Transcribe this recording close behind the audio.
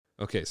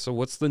Okay, so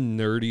what's the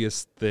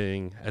nerdiest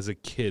thing as a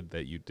kid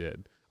that you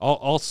did?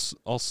 I'll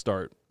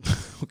start.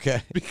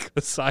 Okay.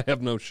 Because I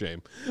have no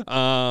shame.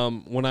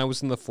 When I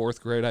was in the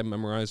 4th grade, I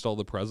memorized all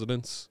the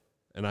presidents,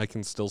 and I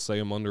can still say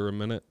them under a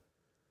minute.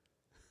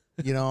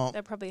 You know,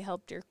 that probably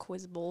helped your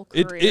quiz bowl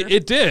career.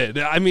 It did.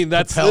 I mean,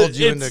 that's propelled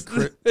you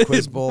into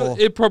quiz bowl.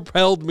 It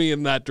propelled me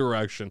in that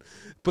direction.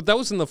 But that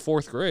was in the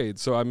 4th grade,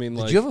 so I mean,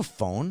 did you have a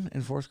phone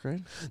in 4th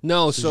grade?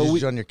 No, so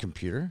we on your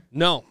computer.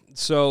 No,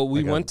 so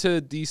we went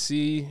to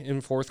DC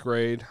in 4th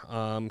grade.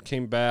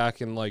 Came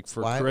back and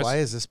for Christmas. Why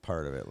is this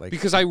part of it? Like,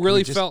 because I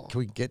really felt. Can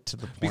we get to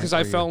the point? Because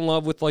I fell in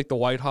love with the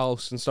White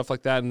House and stuff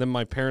like that, and then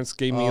my parents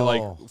gave me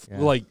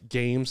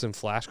games and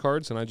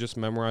flashcards, and I just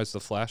memorized the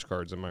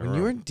flashcards in my room. When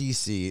you were in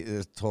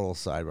DC, total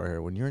sidebar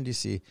here. When you were in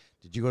DC,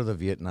 did you go to the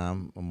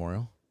Vietnam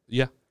Memorial?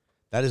 Yeah,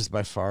 that is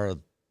by far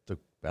the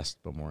best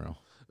memorial.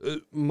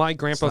 My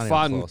grandpa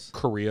fought in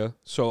Korea,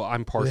 so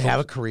I'm partial. Do they have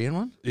a Korean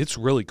one? It's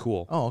really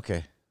cool. Oh,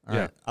 okay. All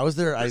right. I was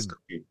there. I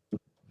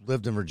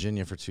lived in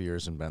Virginia for 2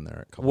 years and been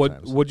there a couple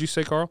times. What'd you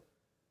say, Carl?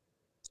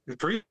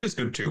 Korea is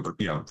good too, but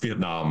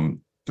Vietnam,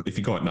 if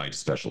you go at night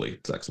especially,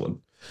 it's excellent.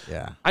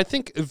 Yeah. I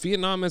think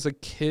Vietnam as a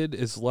kid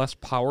is less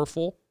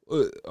powerful.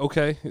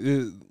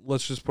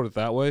 Let's just put it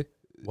that way.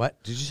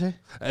 What did you say?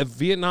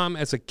 Vietnam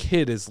as a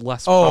kid is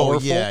less powerful. Oh,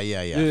 yeah,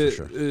 for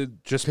sure.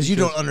 Just because you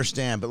don't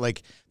understand, but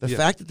the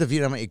fact that the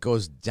Vietnam, it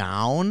goes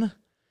down,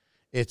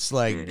 it's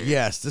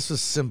yes, this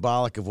was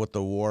symbolic of what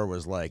the war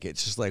was like.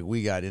 It's just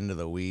we got into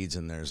the weeds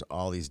and there's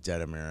all these dead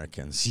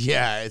Americans.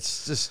 Yeah,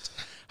 it's just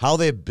how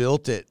they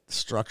built it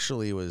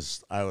structurally I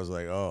was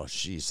like, oh,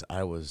 jeez,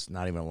 I was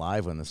not even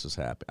alive when this was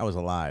happening. I was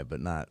alive, but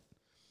not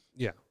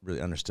really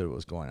understood what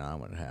was going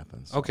on when it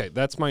happened. So. Okay,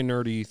 that's my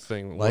nerdy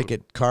thing.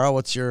 Carl,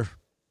 what's your...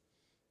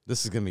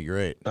 This is going to be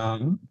great.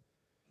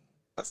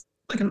 That's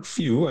a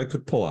few I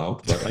could pull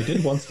out, but I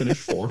did once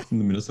finish 4th in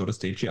the Minnesota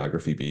State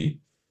Geography Bee.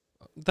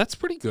 That's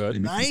pretty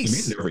good.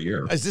 Nice. It every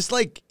year. Is this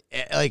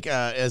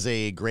as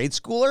a grade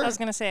schooler? I was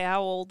going to say,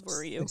 how old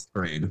were you? 6th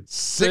grade.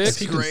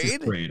 6th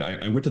grade? 6th grade.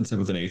 I went in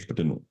 7th and 8th, but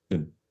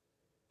did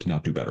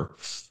not do better.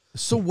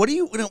 So what do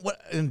you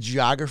in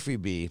Geography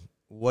Bee?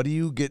 What do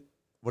you get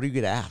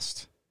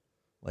asked?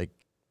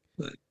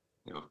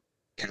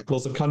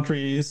 Capitals of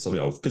countries,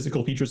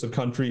 physical features of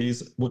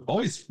countries. What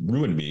always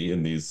ruined me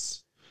in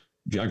these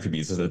geography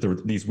bees is that there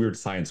were these weird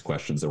science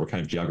questions that were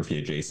kind of geography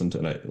adjacent,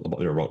 and they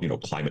were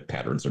about climate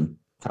patterns and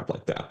crap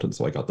like that, and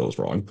so I got those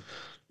wrong.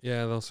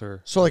 Yeah, those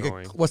are so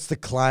what's the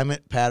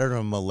climate pattern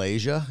of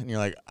Malaysia? And you're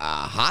like,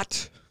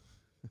 hot.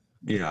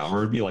 Yeah,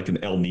 or it'd be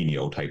an El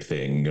Nino type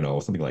thing,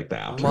 something like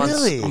that.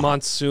 Really?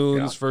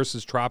 Monsoons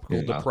versus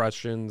tropical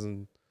depressions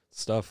and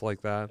stuff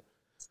like that.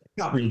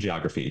 Not real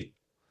geography.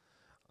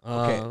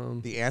 Okay,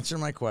 the answer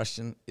to my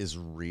question is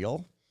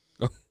real.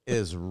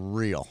 Is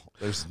real.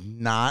 There's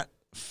not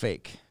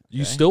fake. Okay?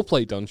 You still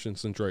play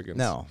Dungeons and Dragons?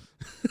 No.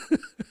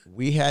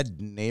 We had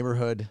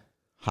neighborhood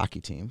hockey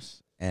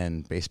teams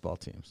and baseball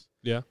teams.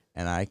 Yeah.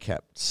 And I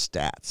kept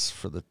stats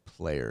for the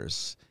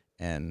players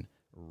and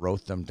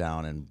wrote them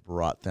down and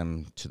brought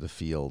them to the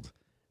field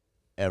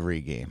every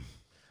game.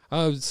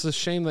 It's a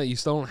shame that you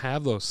still don't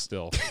have those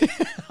still.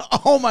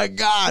 Oh my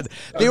God!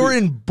 They were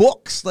in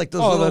books, those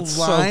little that's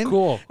lines. So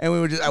cool. And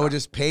I would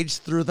just page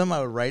through them.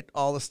 I would write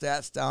all the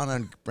stats down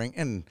and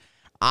and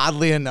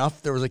oddly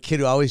enough, there was a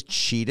kid who always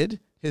cheated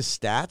his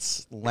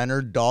stats.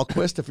 Leonard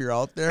Dahlquist, if you're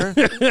out there,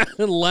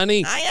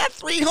 Lenny. I had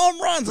 3 home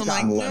runs. I'm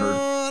like,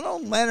 no,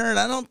 Leonard.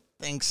 I don't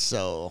think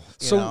so.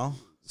 You know?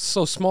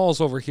 So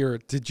Smalls over here.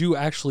 Did you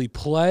actually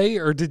play,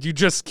 or did you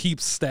just keep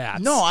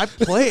stats? No, I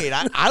played.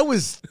 I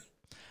was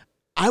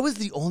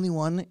the only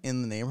one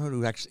in the neighborhood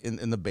who actually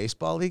in the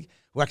baseball league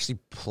who actually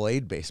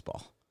played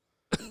baseball.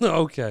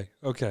 Okay.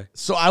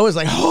 So I was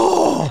like,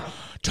 oh,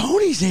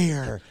 Tony's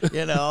here.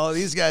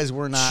 These guys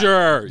were not.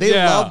 Sure. They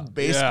loved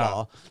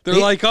baseball. Yeah.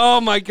 They're like,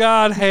 oh my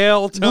God,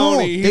 hail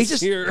Tony. No, they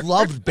just here.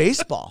 loved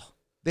baseball.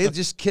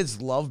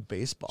 Kids loved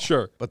baseball.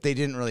 Sure. But they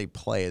didn't really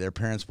play. Their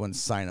parents wouldn't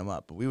sign them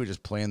up. But we would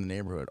just play in the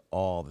neighborhood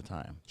all the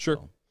time. Sure.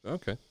 So,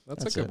 okay.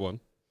 That's a good one.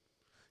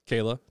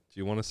 Kayla, do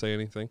you want to say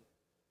anything?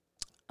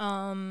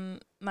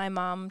 My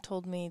mom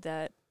told me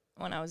that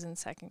when I was in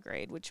 2nd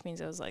grade, which means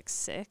I was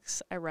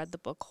 6, I read the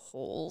book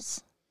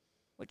Holes,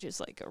 which is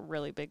a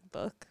really big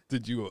book.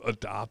 Did you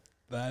adopt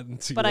that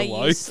into your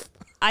life?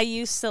 I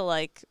used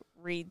to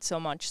read so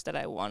much that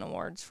I won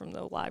awards from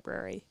the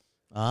library.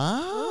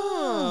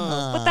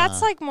 But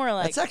that's more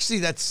like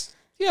that's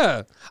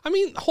yeah. I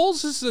mean,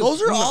 Holes is those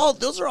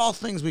are all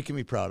things we can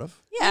be proud of.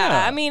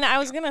 Yeah. I mean, I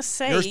was gonna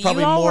say yours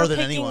probably more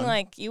than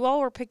anyone. You all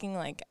were picking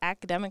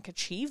academic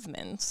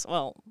achievements.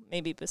 Well,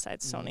 maybe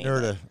besides Tony.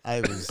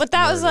 But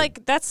that was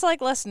that's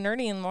less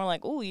nerdy and more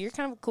oh, you're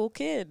kind of a cool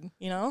kid,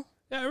 Yeah,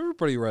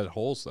 everybody read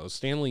Holes though.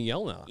 Stanley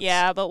Yelnats.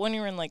 Yeah, but when you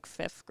were in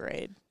 5th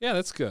grade. Yeah,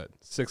 that's good.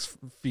 6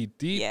 feet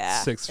deep.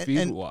 Yeah. 6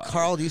 feet wide.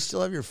 Carl, do you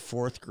still have your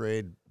 4th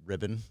grade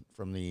ribbon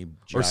from the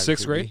or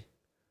 6th grade?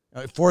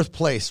 4th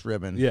place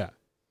ribbon. Yeah.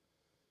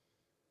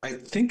 I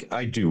think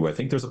I do. I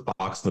think there's a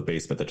box in the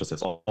basement that just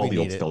has all the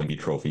old spelling bee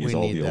trophies,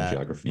 all the old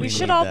geography. We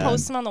should all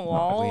post them on the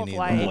wall of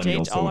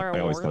YHH, all our I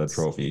always got a awards.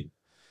 trophy.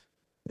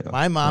 Yeah,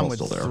 my mom would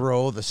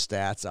throw the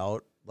stats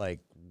out like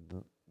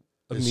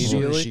immediately. As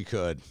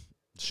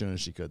soon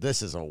as she could.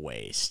 This is a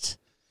waste.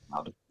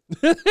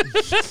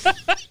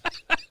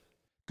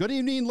 Good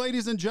evening,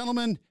 ladies and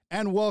gentlemen,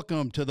 and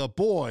welcome to the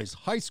Boys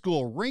High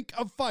School Rink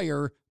of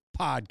Fire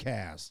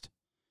podcast.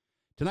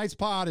 Tonight's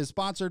pod is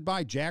sponsored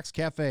by Jack's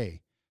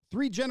Cafe.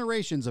 3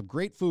 generations of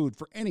great food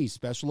for any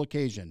special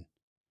occasion.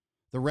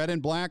 The Red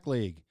and Black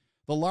League,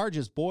 the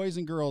largest boys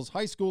and girls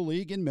high school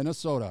league in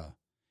Minnesota.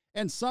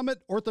 And Summit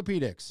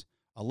Orthopedics,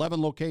 11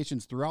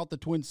 locations throughout the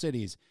Twin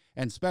Cities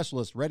and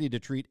specialists ready to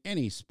treat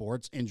any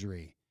sports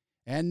injury.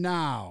 And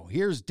now,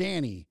 here's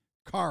Danny,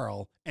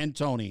 Carl, and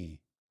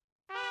Tony.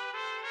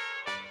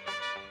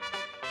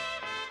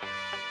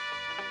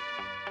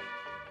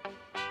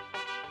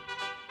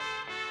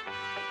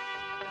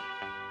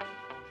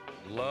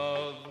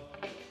 Love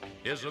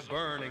is a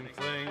burning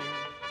thing,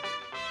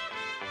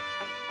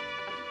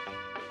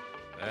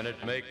 and it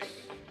makes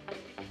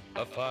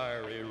a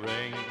fiery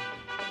ring.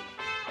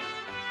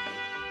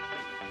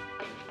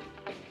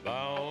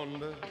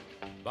 Bound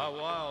by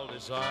wild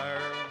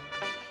desire,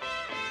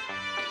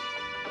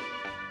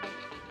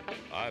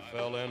 I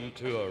fell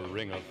into a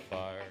ring of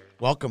fire.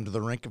 Welcome to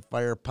the Rink of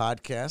Fire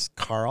podcast.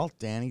 Carl,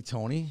 Danny,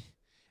 Tony,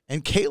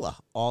 and Kayla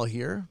all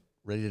here,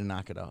 ready to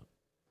knock it out.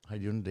 How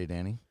you doing today,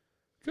 Danny?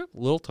 Good. A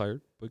little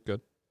tired, but good.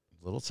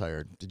 A little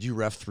tired. Did you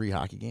ref 3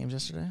 hockey games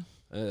yesterday?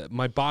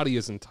 My body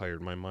isn't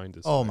tired. My mind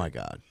is Oh, tired. my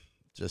God.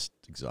 Just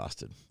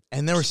exhausted.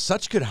 And there was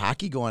such good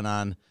hockey going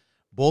on,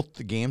 both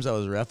the games I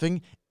was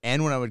reffing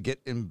and when I would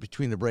get in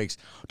between the breaks.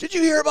 Did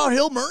you hear about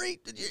Hill Murray?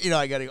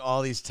 I got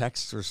all these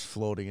texts were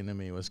floating into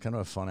me. It was kind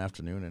of a fun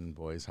afternoon in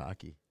boys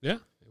hockey. Yeah,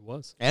 it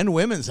was. And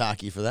women's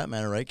hockey, for that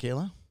matter, right,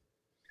 Kayla?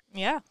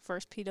 Yeah,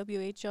 first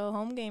PWHL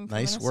home game for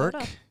Nice Minnesota.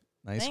 work.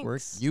 Nice Thanks.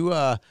 work. You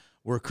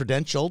were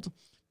credentialed.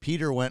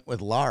 Peter went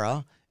with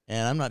Lara,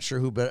 and I'm not sure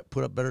who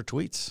put up better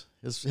tweets.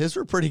 His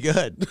were pretty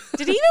good.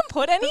 Did he even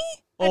put any?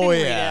 I didn't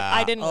read it.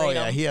 I didn't read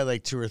them. He had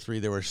like 2 or 3.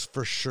 They were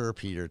for sure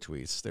Peter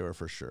tweets. They were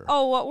for sure.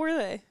 Oh, what were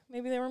they?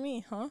 Maybe they were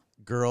me, huh?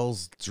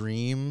 Girls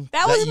Dream.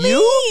 That was you?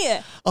 me.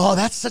 Oh,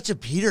 that's such a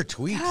Peter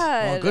tweet.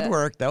 God. Oh, good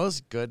work. That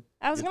was good.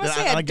 I was going to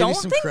say, I'll I give you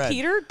don't some think cred.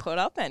 Peter would put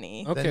up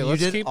any. Okay, Then you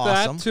let's did keep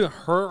awesome. that to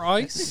her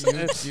ice.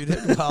 You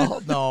did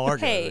well. No, we're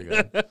Hey. good.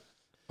 We're good.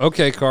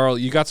 Okay, Carl,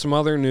 you got some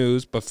other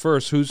news, but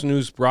first, whose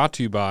news brought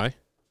to you by?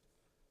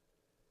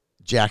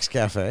 Jack's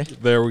Cafe.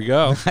 There we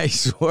go.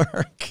 Nice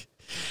work.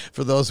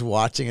 For those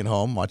watching at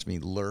home, watch me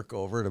lurk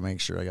over to make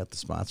sure I got the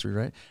sponsor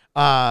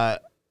right.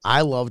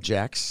 I love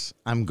Jack's.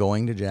 I'm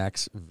going to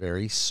Jack's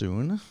very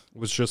soon.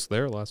 Was just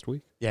there last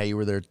week. Yeah, you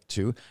were there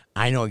too.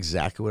 I know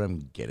exactly what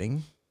I'm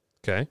getting.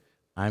 Okay.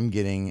 I'm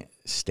getting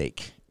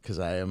steak because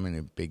I am in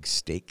a big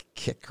steak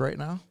kick right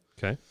now.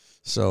 Okay.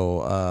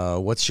 So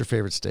what's your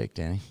favorite steak,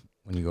 Danny,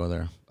 when you go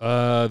there?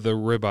 The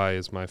ribeye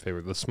is my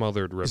favorite. The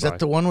smothered ribeye. Is that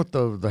the one with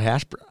the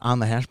hash on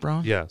the hash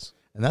brown? Yes.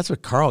 And that's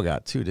what Carl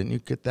got too. Didn't you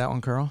get that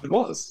one, Carl? It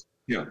was.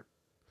 Yeah.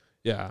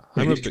 Yeah.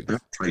 I I'm a used big, to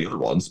try the other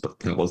ones, but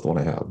that was the one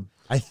I had.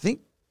 I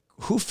think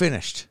who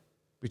finished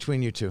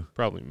between you two?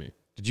 probably me.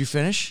 Did you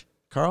finish,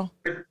 Carl?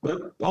 I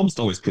almost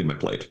always clean my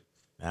plate.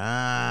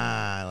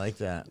 Ah, I like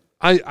that.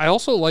 I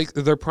also like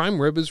their prime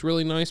rib is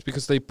really nice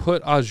because they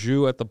put au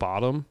jus at the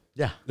bottom.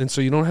 Yeah. And so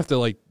you don't have to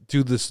like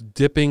do this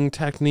dipping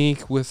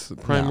technique with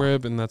prime No.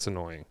 rib, and that's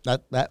annoying.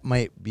 That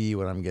might be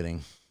what I'm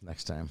getting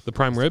next time. The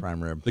prime It's rib?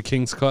 Prime rib. The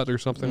king's cut or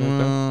something like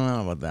that. I don't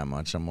know about that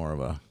much. I'm more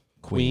of a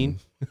Queen?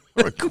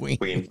 or a queen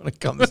when it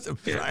comes to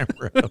prime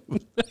rib.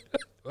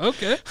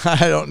 Okay.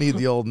 I don't need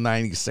the old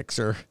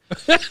 96er.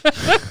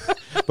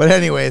 But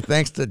anyway,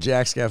 thanks to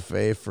Jack's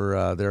Cafe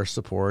for their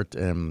support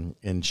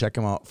and check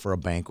them out for a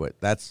banquet.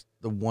 That's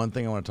the one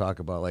thing I want to talk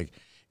about. Like,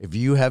 if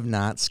you have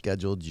not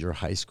scheduled your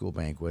high school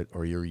banquet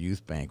or your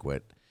youth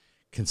banquet,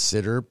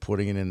 consider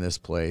putting it in this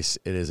place.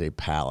 It is a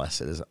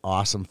palace. It is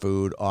awesome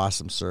food,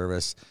 awesome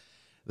service.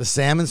 The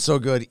salmon's so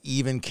good,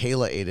 even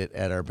Kayla ate it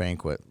at our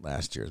banquet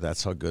last year.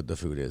 That's how good the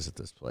food is at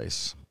this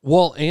place.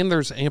 Well, and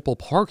there's ample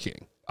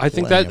parking. I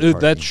think Plenty of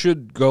that parking.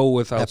 should go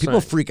without Yeah, people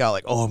saying. freak out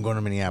like, oh, I'm going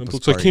to Minneapolis.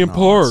 It's like, party. can't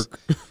No, it's-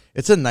 park.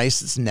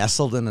 It's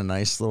nestled in a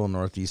nice little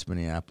northeast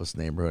Minneapolis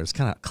neighborhood. It's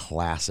kind of a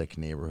classic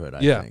neighborhood,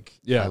 I think.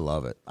 Yeah. I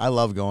love it. I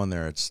love going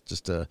there. It's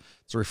just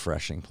it's a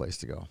refreshing place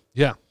to go.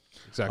 Yeah,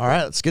 exactly. All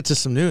right, let's get to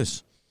some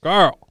news.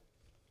 Carl.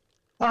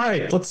 All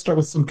right, let's start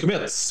with some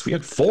commits. We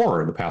had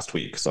 4 in the past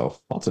week, so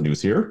lots of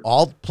news here.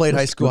 All played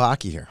high school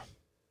hockey here.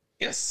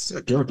 Yes,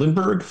 Garrett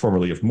Lindbergh,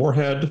 formerly of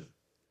Moorhead,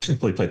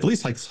 played the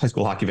least high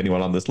school hockey of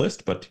anyone on this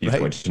list, but he's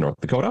going to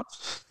North Dakota.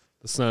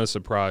 That's not a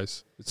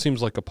surprise. It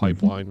seems like a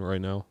pipeline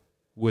right now.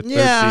 With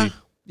Yeah. their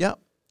Yep.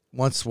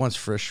 Once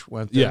Frisch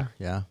went there.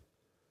 Yeah.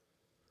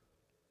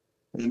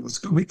 It was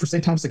a good week for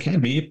St. Thomas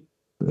Academy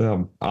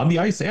on the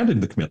ice and in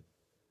the commit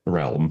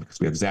realm, because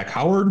we have Zach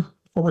Howard,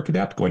 former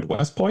cadet, going to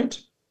West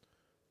Point,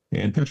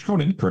 and Patrick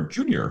Cronin, current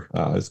junior,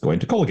 is going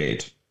to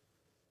Colgate.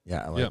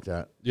 Yeah, I like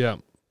that. Yeah.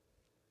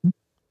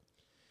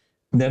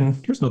 And then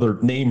here's another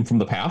name from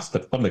the past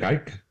that one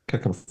guy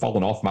kind of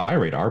fallen off my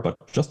radar, but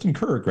Justin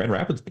Kerr, Grand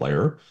Rapids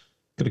player,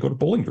 going to go to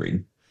Bowling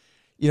Green.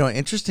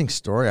 Interesting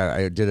story.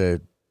 I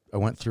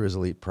went through his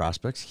elite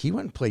prospects. He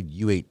went and played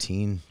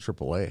U18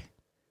 AAA.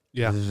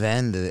 Yeah.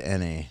 Then to the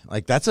NA.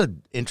 Like, that's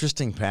an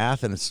interesting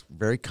path, and it's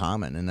very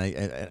common.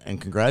 And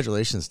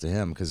congratulations to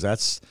him,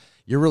 because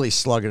you're really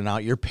slugging it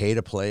out. You're paid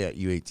to play at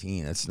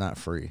U18. It's not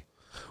free.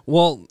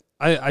 Well,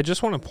 I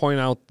just want to point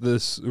out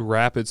this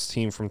Rapids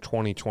team from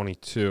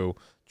 2022.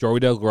 Joey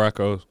Del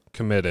Greco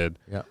committed.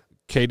 Yeah.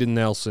 Caden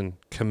Nelson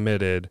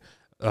committed.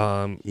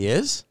 He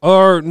is?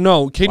 Or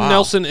no, Caden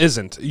Nelson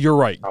isn't. You're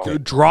right.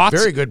 Drotz,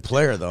 very good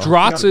player, though.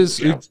 Drotz is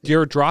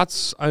Garrett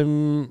Drotz.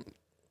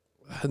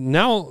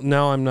 Now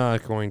I'm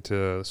not going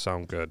to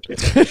sound good.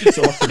 Drotz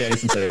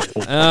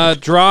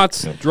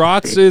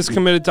is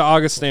committed to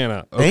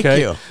Augustana. Okay.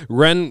 Thank you.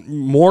 Ren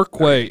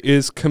Morquay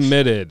is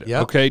committed.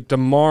 Yep. Okay.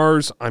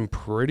 DeMars, I'm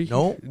pretty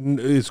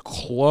is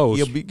close.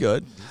 He'll be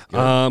good.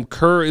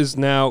 Kerr is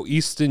now.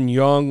 Easton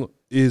Young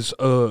is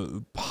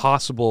a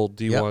possible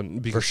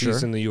D1 because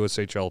he's in the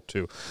USHL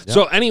too. Yep.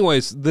 So,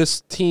 anyways,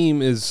 this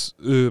team is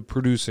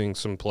producing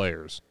some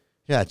players.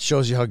 Yeah, it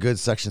shows you how good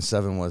Section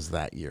 7 was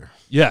that year.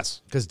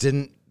 Yes. Because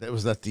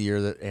was that the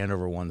year that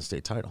Andover won the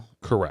state title.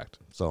 Correct.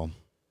 So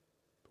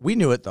we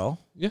knew it, though.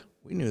 Yeah.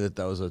 We knew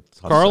that was a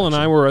tough Carl section. and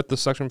I were at the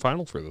section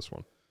final for this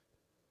one.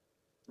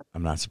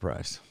 I'm not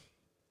surprised.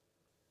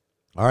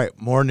 All right,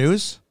 more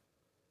news?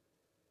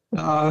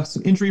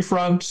 Some injury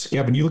front.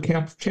 Gavin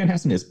Eulekamp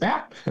Chanhassen is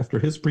back after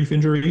his brief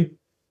injury.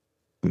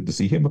 Good to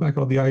see him back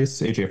on the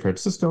ice. AJ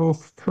Francisco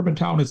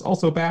Hermantown is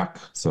also back.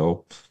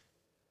 So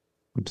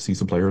good to see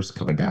some players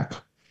coming back.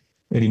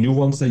 Any new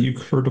ones that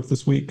you've heard of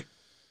this week?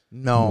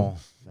 No.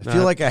 I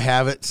feel like I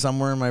have it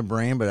somewhere in my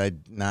brain, but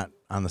I'm not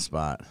on the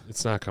spot.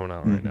 It's not coming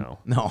out right now.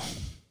 No.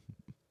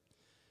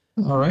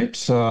 All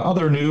right.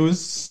 Other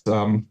news.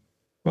 Well,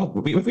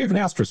 we have an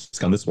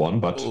asterisk on this one,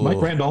 but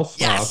Mike Randolph,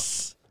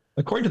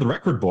 according to the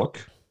record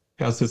book,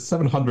 has his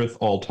 700th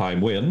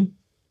all-time win,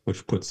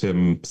 which puts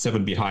him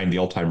 7 behind the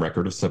all-time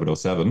record of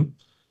 707.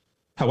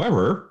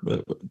 However,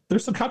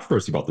 there's some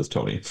controversy about this,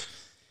 Tony.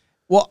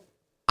 Well,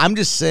 I'm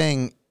just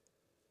saying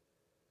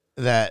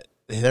that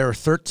there are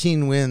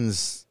 13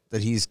 wins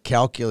that he's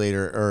calculated,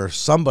 or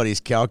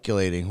somebody's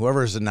calculating,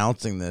 whoever's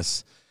announcing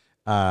this.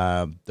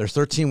 There's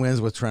 13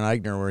 wins with Trent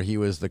Eigner where he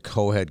was the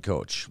co-head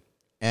coach.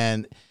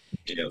 And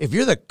if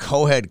you're the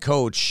co-head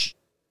coach,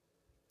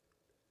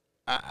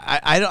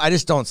 I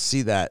just don't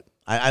see that.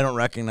 I don't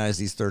recognize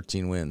these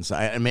 13 wins.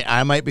 I mean,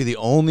 I might be the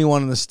only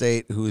one in the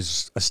state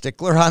who's a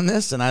stickler on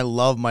this, and I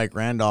love Mike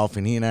Randolph,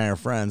 and he and I are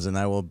friends, and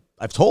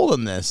I've told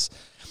him this,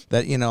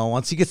 that,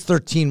 once he gets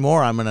 13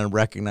 more, I'm going to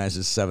recognize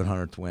his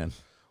 700th win.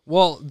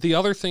 Well, the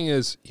other thing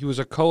is he was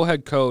a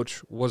co-head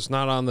coach, was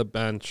not on the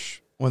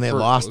bench when they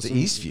lost to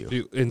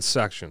Eastview in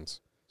sections.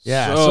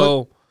 Yeah.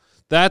 So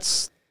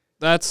that's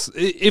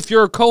if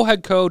you're a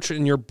co-head coach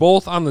and you're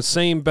both on the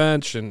same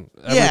bench and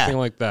everything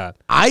like that.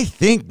 I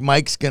think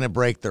Mike's going to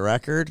break the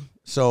record,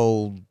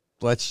 so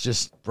let's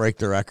just break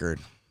the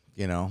record,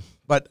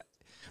 But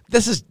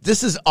this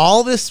is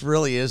all this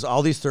really is.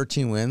 All these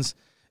 13 wins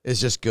is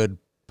just good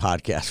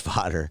podcast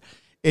fodder.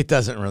 It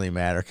doesn't really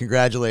matter.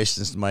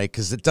 Congratulations to Mike,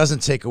 because it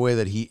doesn't take away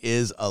that he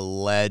is a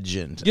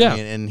legend. Yeah.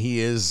 And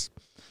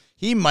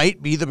he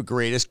might be the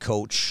greatest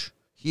coach.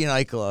 He and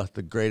Eichela,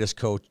 the greatest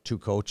two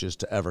coaches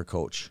to ever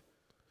coach.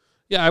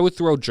 Yeah, I would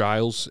throw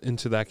Giles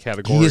into that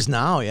category. He is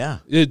now, yeah.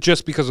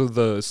 Just because of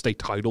the state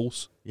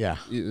titles. Yeah,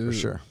 for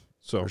sure.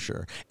 For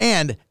sure.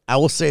 And I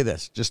will say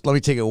this, just let me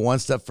take it one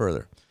step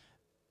further.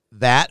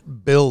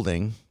 That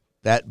building,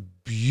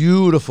 that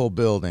beautiful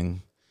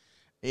building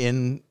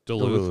in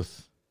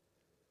Duluth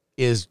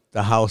is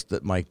the house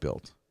that Mike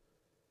built.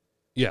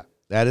 Yeah.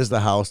 That is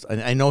the house.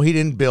 And I know he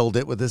didn't build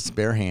it with his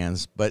bare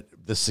hands, but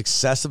the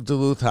success of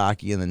Duluth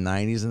hockey in the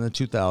 90s and the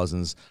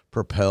 2000s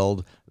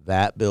propelled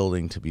that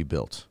building to be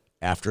built.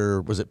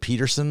 After, was it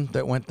Peterson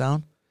that went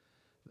down?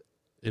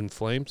 In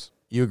flames?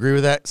 You agree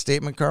with that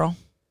statement, Carl?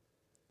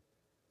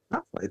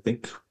 I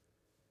think,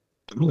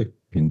 totally.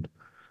 I mean,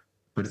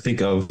 but to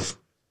think of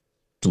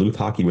Duluth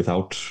hockey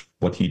without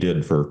what he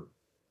did for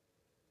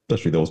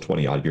especially those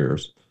 20-odd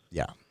years.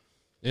 Yeah.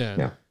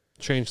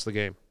 Changed the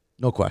game.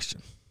 No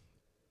question.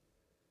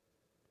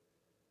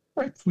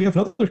 All right. We have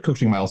another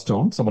coaching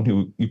milestone, someone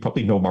who you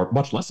probably know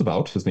much less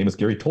about. His name is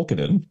Gary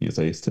Tolkinen. He is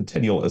a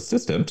Centennial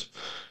assistant,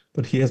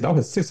 but he now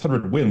has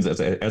 600 wins as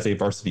a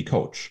varsity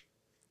coach.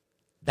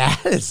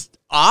 That is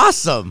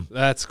awesome.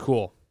 That's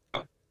cool.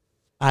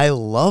 I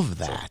love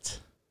that.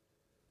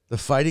 The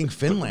Fighting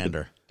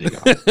Finlander.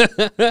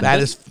 That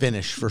is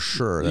Finnish for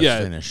sure.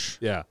 That's Finnish.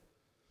 Yeah.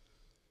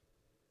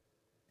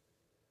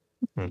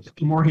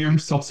 More here.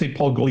 South St.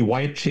 Paul goalie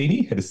Wyatt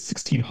Cheney had his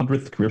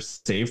 1600th career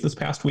save this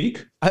past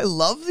week. I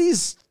love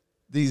these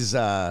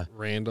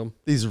random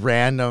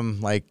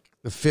like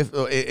the fifth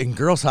in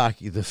girls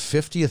hockey, the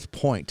 50th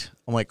point.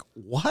 I'm like,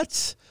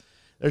 what?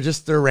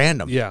 They're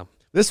random. Yeah.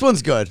 This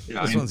one's good.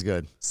 Yeah, one's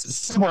good.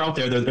 Somewhere out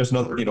there's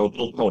another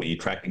little pony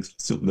tracking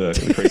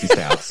the crazy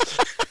stats.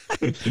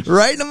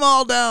 Writing them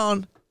all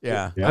down.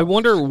 Yeah. I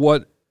wonder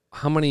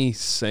how many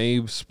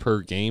saves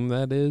per game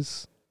that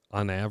is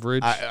on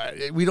average.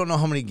 We don't know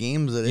how many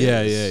games it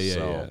is.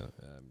 Yeah.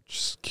 I'm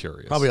just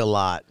curious. Probably a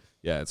lot.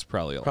 Yeah, it's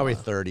probably a lot. Probably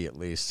 30 at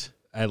least.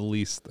 At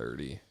least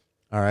 30.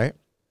 All right.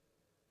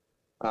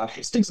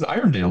 Hastings and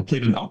Irondale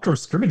played an outdoor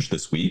scrimmage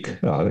this week.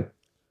 The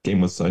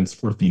game was in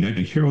support of the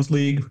United Heroes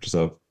League, which is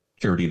a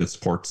charity that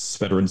supports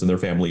veterans and their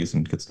families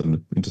and gets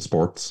them into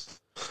sports.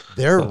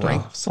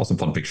 Saw some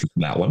fun pictures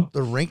from that one.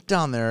 The rink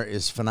down there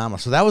is phenomenal.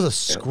 So that was a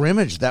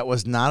scrimmage. That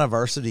was not a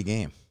varsity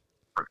game.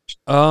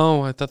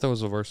 Oh, I thought that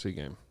was a varsity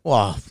game.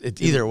 Well,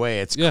 either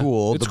way, it's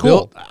cool. It's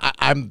cool.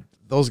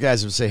 Those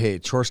guys would say, hey,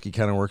 Chorsky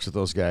kind of works with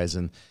those guys,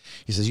 and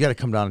he says, you got to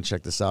come down and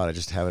check this out. I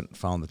just haven't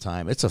found the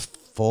time. It's a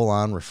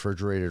full-on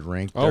refrigerated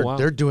rink.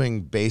 They're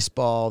doing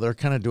baseball. They're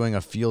kind of doing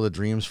a Field of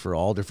Dreams for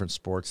all different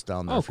sports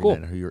down there for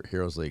United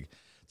Heroes League.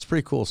 It's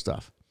pretty cool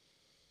stuff.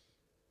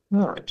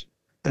 All right.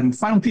 And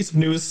final piece of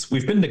news,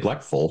 we've been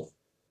neglectful.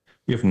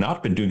 We have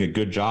not been doing a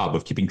good job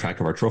of keeping track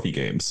of our trophy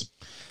games.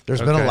 There's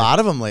been a lot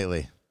of them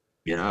lately.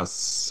 Yes.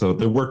 So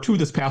there were 2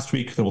 this past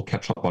week. Then we'll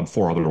catch up on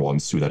 4 other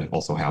ones, too, that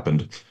also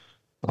happened.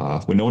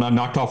 Winona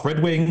knocked off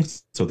Red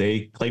Wings, so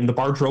they claimed the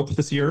barge rope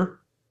this year.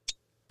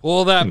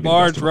 Pull that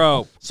barge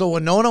rope. So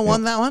Winona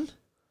won that one?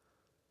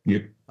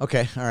 Yep.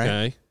 Okay, all right.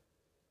 Okay.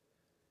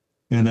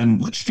 And then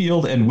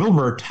Litchfield and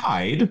Wilmer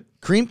tied.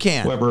 Cream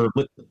can. However,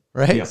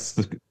 right? Yes.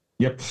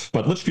 Yep.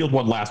 But Litchfield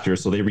won last year,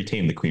 so they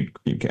retained the cream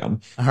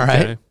can. All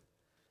right.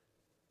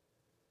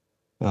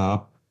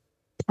 Okay.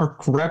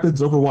 Park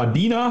Rapids over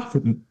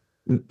Wadena.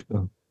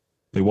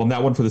 They won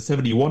that one for the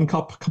 71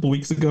 Cup a couple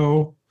weeks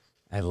ago.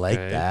 I like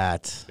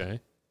that. Okay.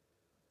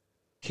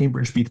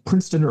 Cambridge beat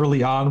Princeton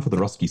early on for the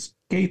Rusky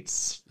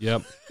Skates.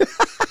 Yep.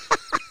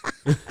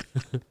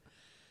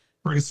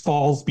 Fergus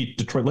Falls beat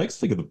Detroit Lakes.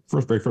 Think of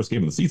the very first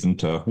game of the season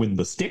to win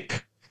the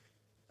stick.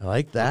 I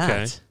like that.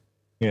 Okay.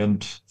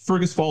 And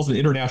Fergus Falls and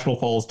International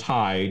Falls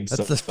tied.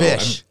 That's the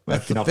fish.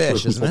 That's the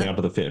fish, isn't it? Down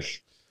to the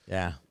fish.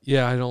 Yeah.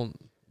 Yeah, I don't.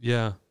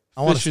 Yeah.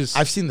 I've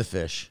seen the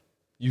fish.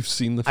 You've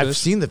seen the fish? I've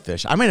seen the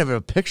fish. I might have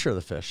a picture of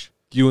the fish.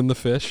 You and the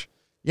fish?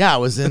 Yeah, I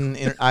was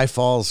in I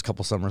Falls a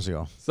couple summers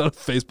ago. Is that a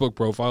Facebook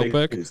profile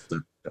pic?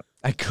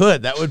 I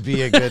could. That would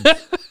be a good.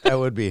 That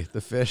would be. The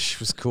fish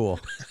was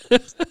cool.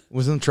 It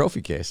was in the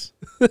trophy case.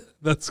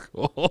 That's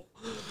cool.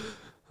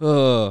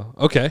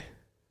 Okay.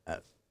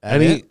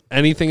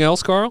 Anything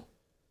else, Carl?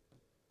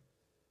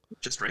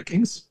 Just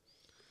rankings.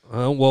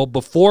 Well,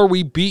 before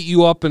we beat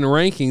you up in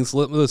rankings,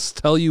 let us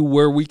tell you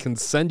where we can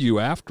send you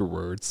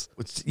afterwards.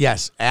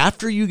 Yes,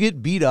 after you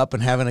get beat up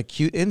and have an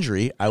acute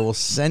injury, I will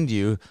send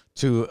you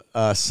to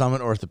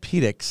Summit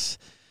Orthopedics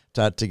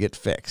to get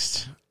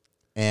fixed.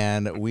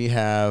 And we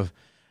have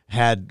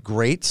had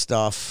great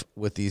stuff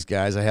with these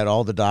guys. I had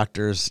all the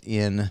doctors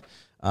in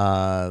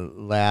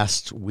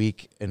last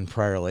week in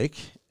Prior Lake,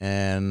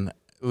 and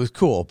it was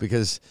cool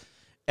because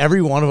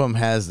every one of them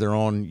has their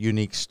own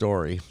unique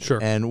story. Sure.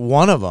 And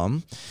one of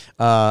them,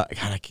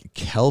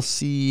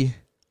 Kelsey.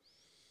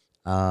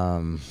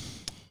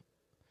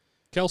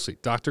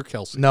 Dr.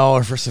 Kelsey. No,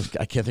 her first name,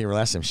 I can't think of her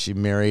last name. She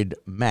married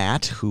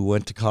Matt, who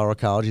went to Colorado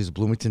College. He's a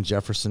Bloomington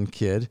Jefferson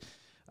kid.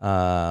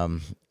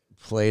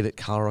 Played at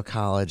Colorado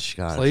College.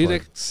 Played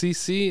at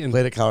CC and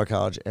played at Colorado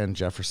College and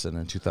Jefferson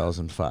in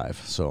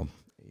 2005. So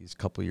he's a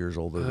couple years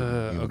older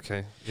than you.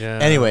 Okay. Yeah.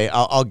 Anyway,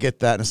 I'll get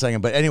that in a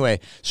second. But anyway,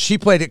 she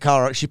played at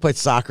Colorado. She played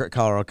soccer at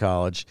Colorado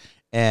College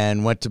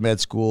and went to med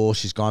school.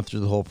 She's gone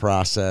through the whole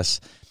process,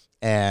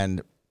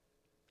 and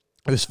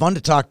it was fun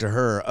to talk to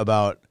her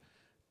about,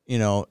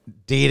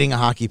 dating a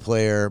hockey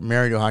player,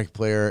 married to a hockey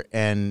player,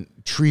 and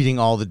treating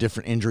all the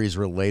different injuries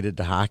related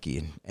to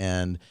hockey,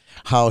 and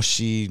how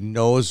she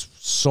knows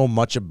so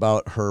much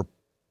about her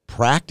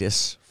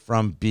practice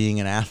from being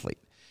an athlete.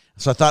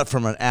 So I thought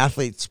from an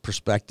athlete's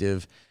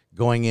perspective,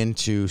 going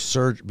into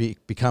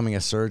becoming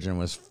a surgeon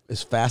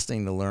is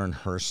fascinating to learn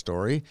her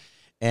story.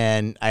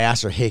 And I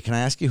asked her, hey, can I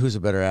ask you who's a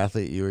better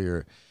athlete, you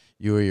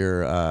or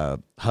your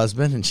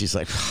husband? And she's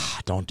like,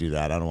 don't do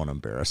that. I don't want to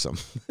embarrass him.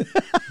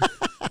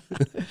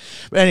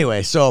 But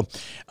anyway, so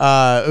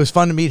it was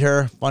fun to meet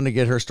her, fun to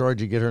get her story.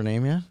 Did you get her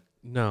name yet?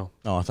 No.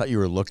 Oh, I thought you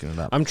were looking it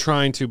up. I'm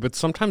trying to, but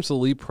sometimes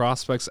elite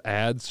prospects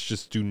ads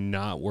just do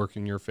not work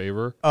in your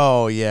favor.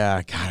 Oh,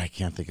 yeah. God, I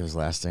can't think of his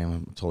last name.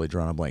 I'm totally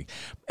drawing a blank.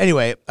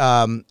 Anyway,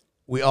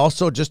 we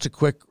also, just a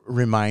quick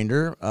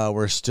reminder,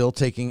 we're still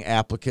taking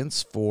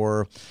applicants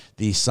for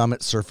the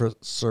Summit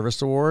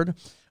Service Award.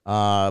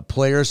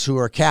 Players who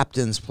are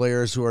captains,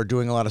 players who are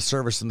doing a lot of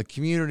service in the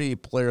community,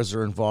 players who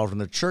are involved in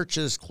the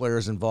churches,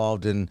 players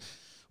involved in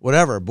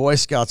whatever, Boy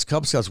Scouts,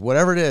 Cub Scouts,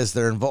 whatever it is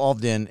they're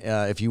involved in.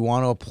 If you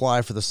want to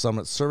apply for the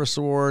Summit Service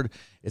Award,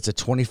 it's a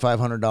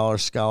 $2,500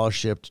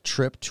 scholarship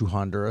trip to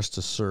Honduras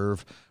to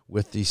serve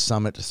with the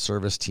Summit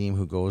Service team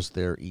who goes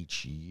there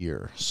each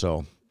year.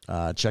 So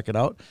check it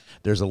out.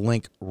 There's a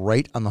link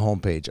right on the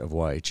homepage of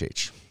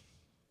YHH.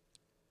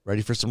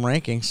 Ready for some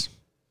rankings?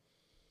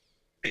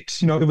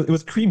 It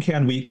was cream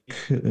can week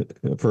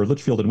for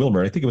Litchfield and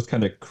Wilmer. I think it was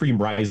kind of cream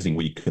rising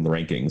week in the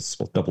rankings,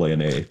 both AA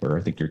and A, where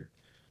I think you're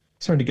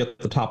starting to get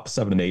the top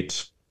 7 and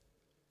 8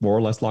 more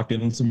or less locked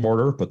in some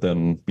order, but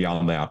then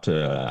beyond that,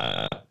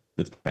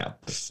 it's bad.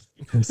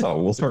 So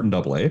we'll start in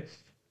Double A,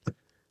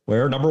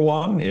 where number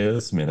 1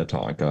 is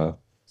Minnetonka.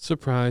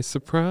 Surprise,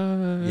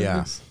 surprise.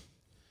 Yeah.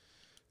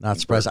 Not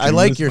surprised. I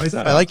like your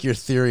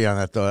theory on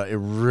that though. It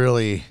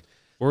really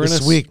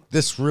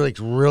this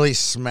really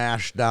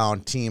smashed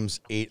down teams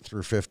 8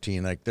 through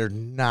 15. Like they're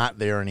not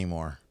there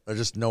anymore. They're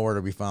just nowhere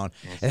to be found.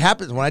 It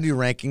happens when I do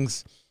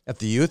rankings at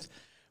the youth.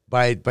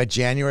 By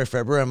January,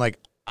 February, I'm like,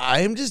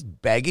 I'm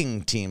just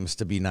begging teams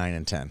to be 9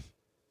 and 10.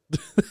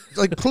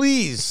 Like,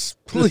 please.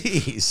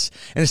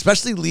 And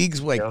especially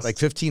leagues like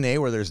 15A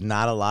where there's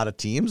not a lot of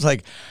teams.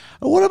 Like,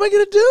 what am I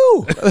going to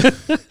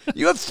do?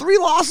 You have 3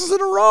 losses in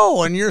a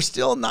row and you're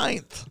still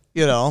 9th.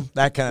 You know,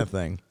 that kind of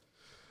thing.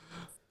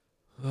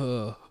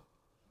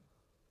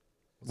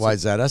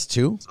 YZS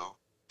 2?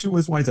 2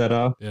 is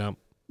YZA. Yeah.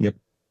 Yep.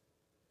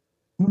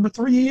 Number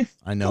 3.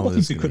 I know. I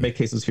think you could make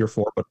cases here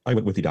for, but I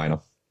went with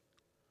Edina.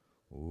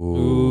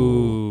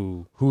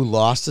 Ooh. Who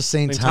lost to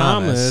St.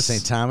 Thomas.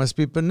 St. Thomas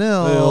beat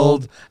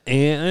Benilde.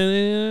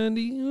 And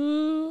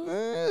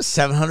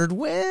 700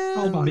 wins.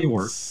 How body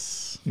work.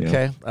 Yeah.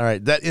 Okay. All right.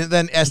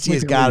 Then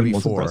STA's got to be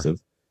 4.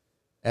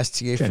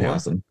 STA 4.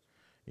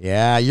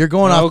 Yeah, you're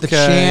going off the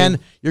Chan.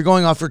 You're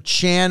going off for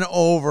Chan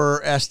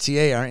over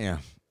STA, aren't you?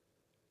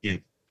 Yeah.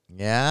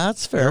 Yeah,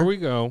 that's fair. There we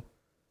go.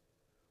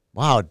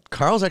 Wow,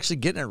 Carl's actually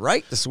getting it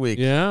right this week.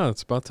 Yeah,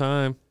 it's about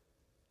time.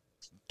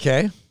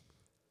 Okay.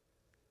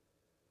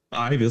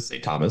 5 is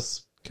St.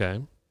 Thomas.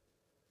 Okay.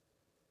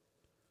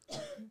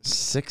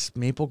 6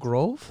 Maple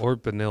Grove Or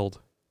Benilde.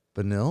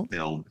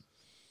 Benilde.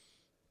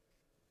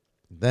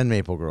 Then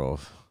Maple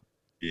Grove.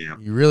 Yeah.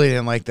 You really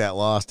didn't like that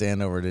loss to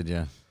Andover, did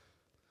you?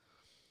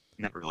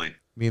 Not really. I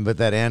mean, but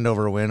that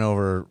Andover win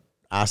over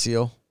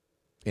Osseo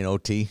in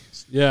OT.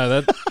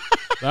 Yeah,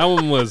 that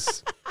one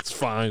was. It's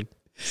fine.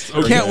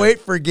 I can't wait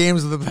for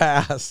games of the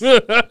past.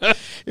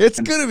 It's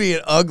going to be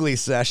an ugly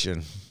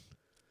session.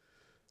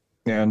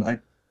 And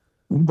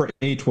number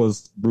 8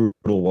 was brutal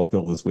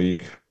Wellfield this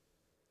week.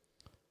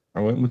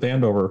 I went with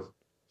Andover.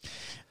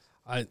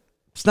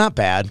 It's not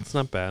bad. It's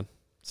not bad.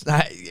 It's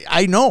not,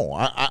 I know.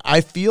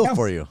 I feel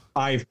for you.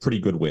 5 pretty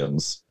good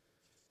wins.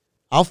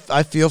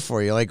 I feel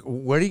for you. Like,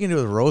 what are you going to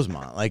do with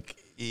Rosemont? Like,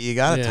 you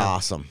got to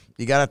toss them.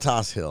 You got to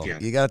toss Hill. Yeah.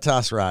 You got to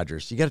toss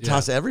Rogers. You got to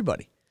toss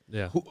everybody.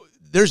 Yeah.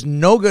 There's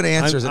no good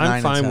answers at 9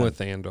 I'm fine and 10.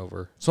 with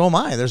Andover. So am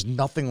I. There's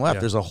nothing left. Yeah.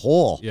 There's a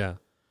hole. Yeah,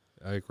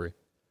 I agree.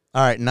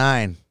 All right,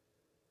 9.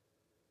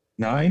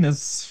 9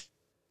 is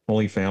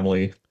Holy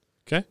Family.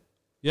 Okay.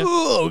 Yeah.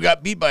 Ooh,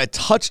 got beat by a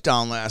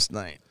touchdown last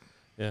night.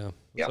 Yeah.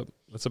 Yeah.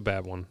 That's a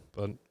bad one,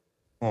 but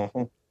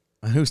Uh-huh.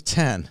 And who's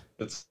 10?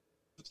 It's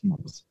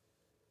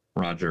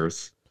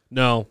Rogers.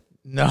 no.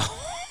 No.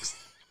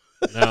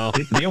 No.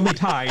 They only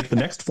tied. The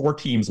next 4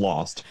 teams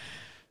lost.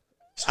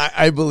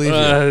 I believe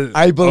you.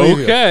 I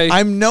believe okay. you.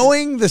 I'm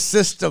knowing the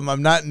system.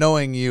 I'm not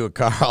knowing you,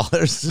 Carl.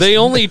 They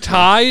only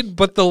tied,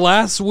 but the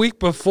last week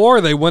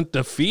before they went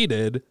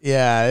defeated.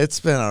 Yeah,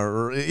 it's been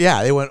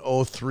they went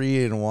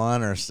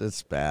 0-3-1 or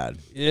it's bad.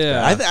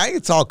 Yeah. I think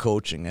it's all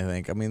coaching, I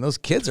think. I mean, those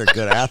kids are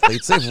good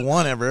athletes. They've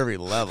won every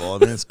level. I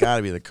mean, it's got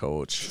to be the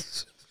coach.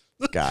 It's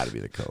got to be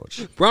the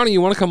coach. Brownie,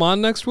 you want to come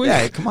on next week?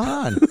 Yeah, come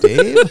on,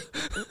 Dave.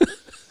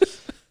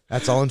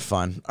 That's all in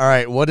fun. All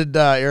right, what did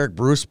Eric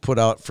Bruce put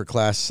out for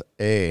Class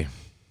A?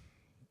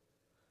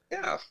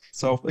 Yeah.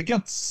 So,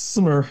 again,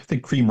 similar, I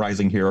think, cream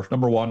rising here.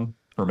 Number 1,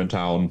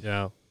 Hermantown.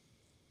 Yeah.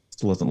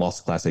 Still hasn't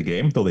lost a Class A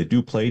game, though they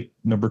do play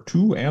number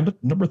 2 and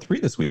number 3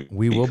 this week.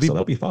 So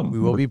that'll be fun. We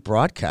will be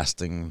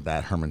broadcasting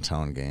that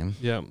Hermantown game.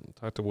 Yeah.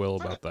 Talk to Will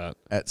about that.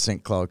 At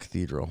St. Cloud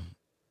Cathedral.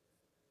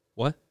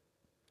 What?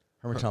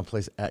 Hermantown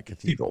plays at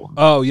Cathedral.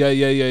 Oh,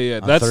 yeah.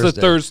 That's Thursday.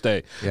 the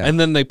Thursday. Yeah. And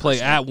then they play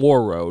at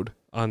War Road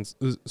on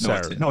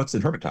Saturday. No, it's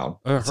in Hermantown.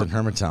 It's in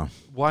Hermantown.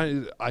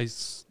 Why?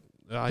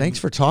 Thanks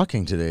for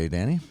talking today,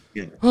 Danny.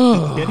 Yeah. It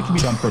can be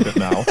done for a bit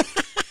now.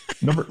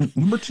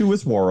 Number 2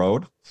 is War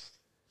Road.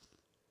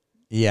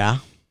 Yeah.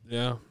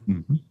 Yeah.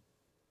 Mm-hmm.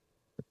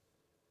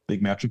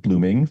 Big match at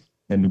Blooming.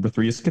 And number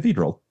 3 is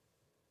Cathedral.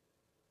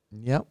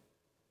 Yep.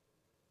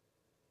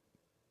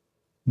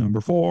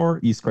 Number 4,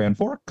 East Grand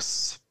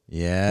Forks.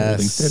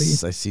 Yes.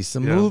 Steady. I see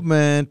some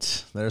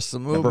movement. There's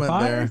some movement Number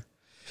 5, there.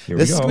 Here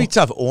This we is go. going to be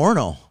tough.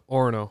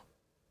 Orno.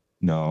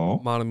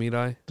 No.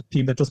 Matamidi, The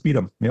team that just beat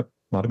them. Yep.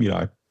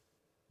 Matamidi.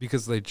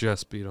 because they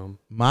just beat them.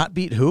 Mott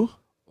beat who?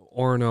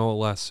 Orno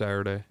last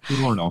Saturday.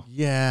 Orno.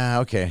 Yeah,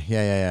 okay.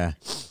 Yeah.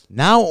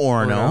 Now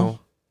Orno.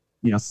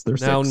 Yes, they're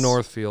Now 6.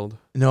 Northfield.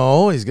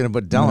 No, he's going to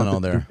put Delano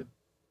there.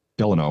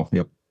 Delano.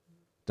 Yep.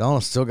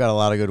 Delano's still got a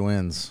lot of good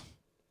wins.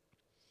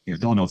 Yeah,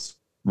 Delano's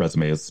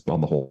resume is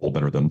on the whole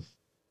better than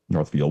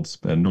Northfield's.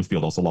 And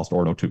Northfield also lost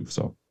Orno too.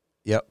 So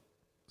Yep.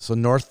 So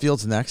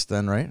Northfield's next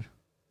then, right?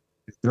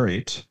 they're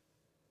 8.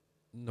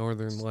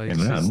 Northern Lakes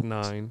And then- is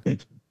 9.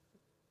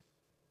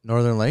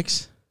 Northern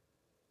Lakes?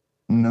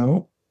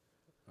 No.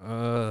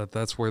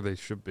 That's where they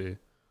should be.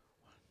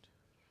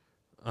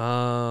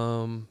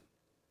 Trying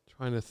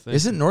to think.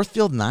 Isn't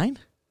Northfield 9?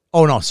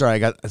 Oh no, sorry.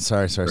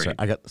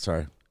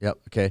 Sorry. Yep.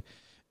 Okay.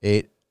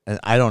 8, and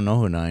I don't know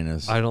who 9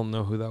 is. I don't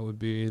know who that would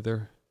be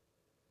either.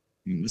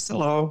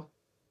 Monticello.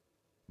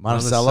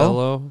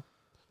 Monticello.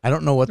 I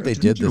don't know what they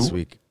did this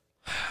week.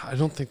 I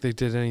don't think they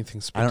did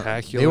anything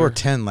spectacular. They were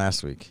 10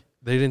 last week.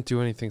 They didn't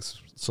do anything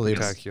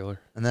spectacular.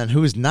 And then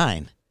who's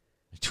 9?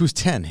 Who's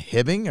 10?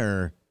 Hibbing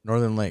or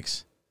Northern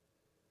Lakes?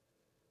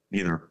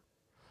 Neither.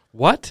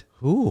 What?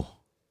 Who?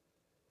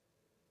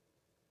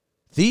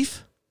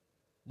 Thief?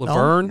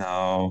 Laverne?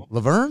 No.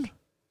 Laverne?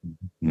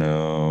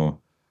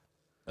 No.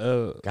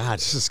 God,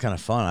 this is kind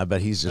of fun. I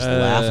bet he's just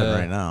laughing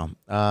right now.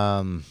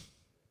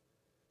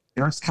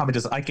 Eric's comment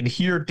is, I can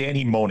hear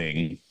Danny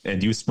moaning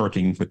and you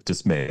smirking with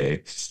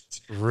dismay.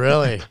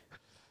 Really?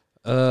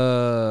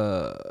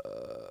 I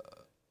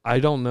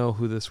don't know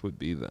who this would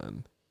be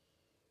then.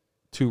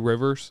 Two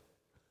Rivers?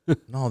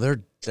 No,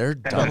 they're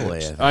double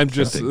A. I'm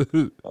just...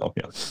 Oh,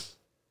 yeah.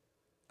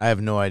 I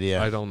have no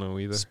idea. I don't know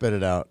either. Spit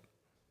it out.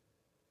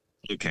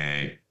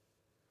 Okay.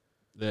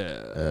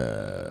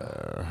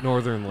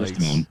 Northern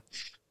Lakes.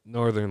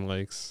 Northern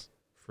Lakes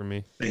for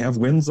me. They have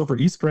wins over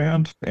East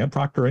Grand and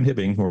Proctor and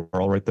Hibbing, who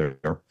are all right there.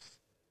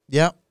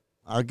 Yep.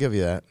 I'll give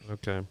you that.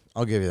 Okay.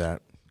 I'll give you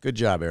that. Good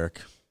job, Eric.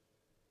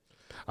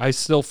 I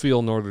still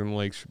feel Northern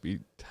Lakes should be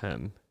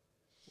 10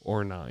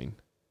 or 9.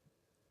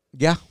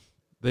 Yeah.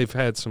 They've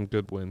had some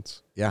good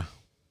wins. Yeah.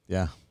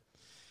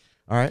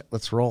 All right,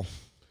 let's roll.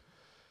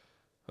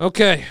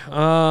 Okay.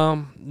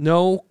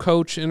 No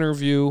coach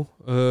interview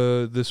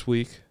this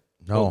week.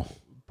 No.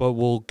 But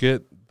we'll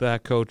get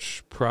that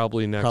coach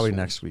probably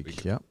next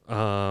week. Yep.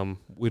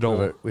 We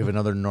don't. We have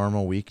another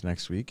normal week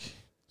next week.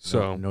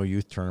 So no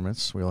youth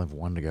tournaments. We only have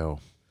one to go.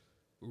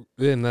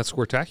 And that's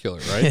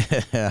spectacular,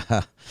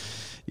 right?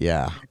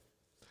 Yeah.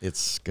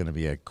 It's going to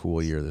be a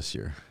cool year this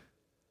year.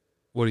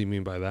 What do you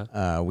mean by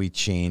that? We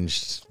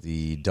changed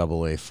the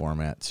AA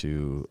format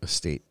to a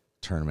state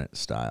tournament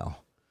style.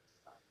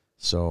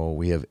 So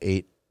we have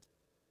 8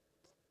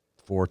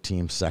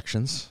 4-team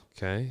sections.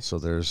 Okay. So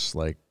there's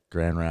like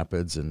Grand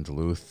Rapids and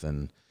Duluth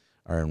and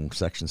are in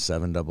Section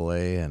 7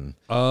 AA and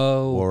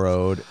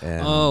Warroad.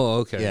 And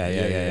okay.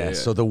 Yeah.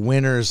 So the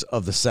winners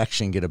of the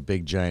section get a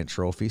big giant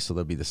trophy. So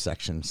there'll be the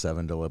Section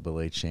 7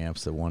 AA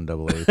champs, the 1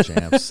 AA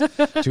champs,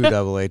 2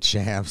 AA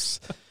champs.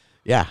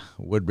 Yeah,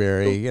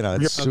 Woodbury,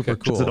 it's super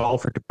cool. Is it all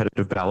for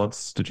competitive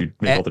balance? Did you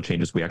make all the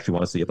changes we actually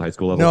want to see at the high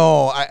school level?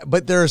 No,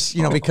 but there's,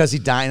 because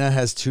Edina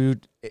has 2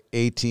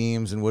 A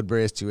teams and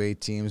Woodbury has 2 A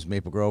teams,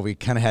 Maple Grove, we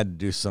kind of had to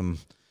do some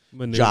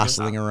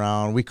jostling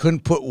around. We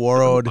couldn't put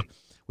Warroad.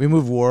 We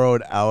moved Warroad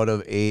out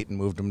of 8 and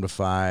moved them to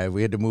 5.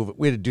 We had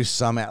to do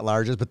some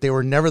at-larges, but they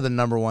were never the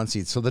number 1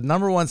 seeds. So the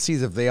number 1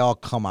 seeds, if they all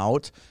come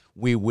out,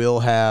 we will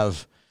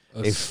have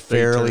a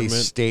fairly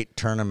state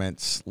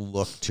tournament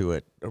look to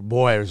it.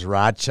 Boy, it was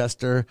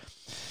Rochester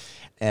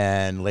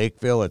and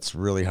Lakeville. It's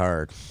really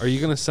hard. Are you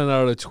going to send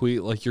out a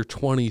tweet like your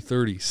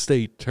 2030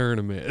 state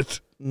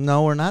tournament?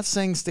 No, we're not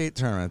saying state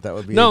tournament. That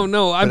would be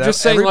no. I'm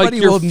just saying like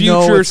your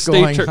future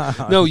state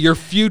tournament. No, your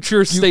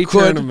future state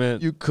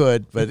tournament. You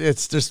could, but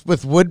it's just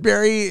with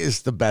Woodbury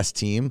is the best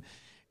team.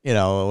 Where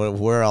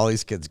are all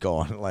these kids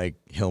going? Like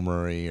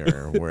Hillmurray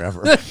or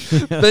wherever.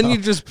 Then you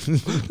just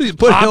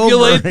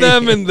populate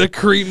them in the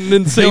Cretan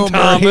and St.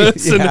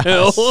 Thomas and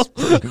Hill.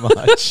 Pretty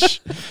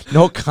much.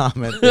 No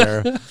comment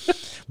there.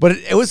 But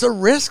it was a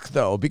risk,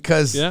 though,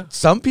 because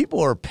some people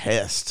are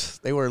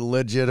pissed. They were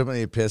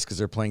legitimately pissed because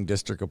they're playing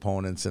district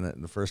opponents in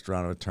the first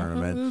round of a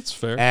tournament. That's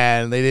fair.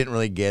 And they didn't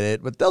really get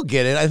it, but they'll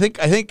get it. I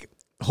think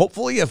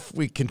hopefully if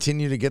we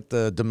continue to get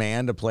the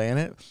demand to play in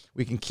it,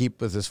 we can keep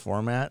with this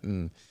format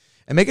and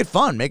make it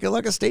fun. Make it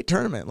like a state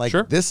tournament. Like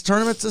this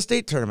tournament's a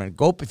state tournament.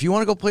 Go if you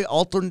want to go play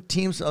alternate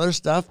teams and other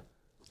stuff,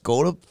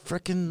 go to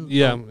frickin'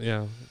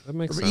 that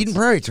makes sense. Eden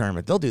Prairie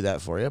tournament. They'll do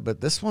that for you.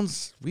 But this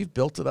one's we've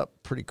built it up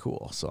pretty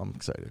cool, so I'm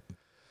excited.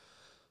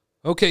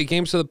 Okay,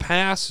 Games of the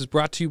Past is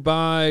brought to you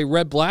by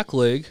Red Black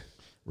League.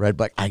 Red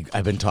Black.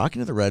 I've been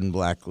talking to the Red and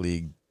Black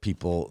League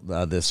people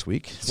this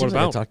week. What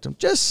about? I talked to them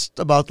just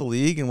about the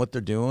league and what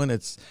they're doing.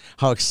 It's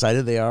how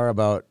excited they are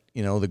about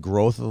the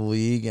growth of the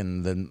league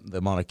and the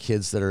amount of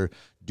kids that are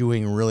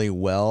doing really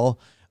well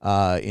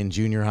in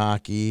junior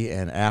hockey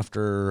and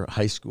after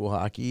high school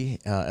hockey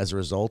as a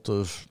result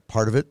of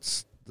part of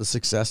it's the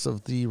success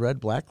of the Red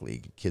Black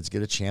League. Kids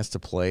get a chance to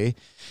play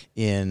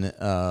in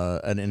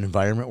an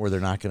environment where they're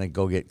not going to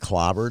go get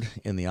clobbered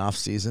in the off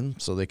season,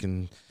 so they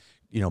can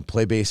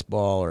play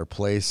baseball or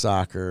play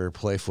soccer,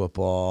 play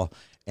football,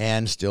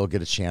 and still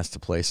get a chance to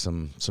play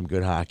some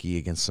good hockey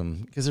against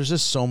because there's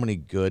just so many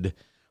good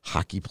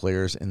hockey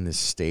players in this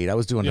state. I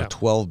was doing a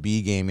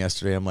 12B game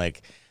yesterday. I'm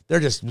like, they're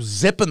just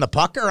zipping the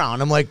puck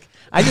around. I'm like,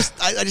 I just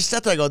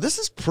sat there. I go, this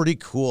is pretty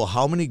cool.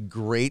 How many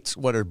great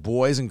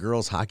boys and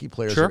girls hockey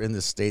players are in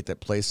this state that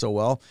play so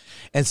well,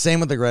 and same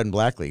with the Red and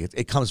Black League.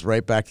 It comes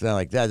right back to that.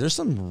 Like that, there's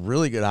some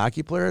really good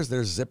hockey players.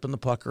 They're zipping the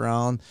puck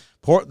around.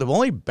 The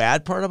only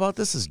bad part about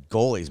this is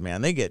goalies,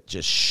 man. They get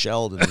just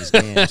shelled in these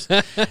games,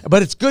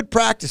 but it's good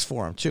practice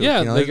for them too.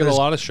 Yeah, they get a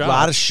lot of shots. A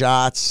lot of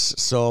shots.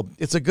 So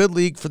it's a good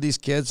league for these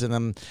kids,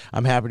 and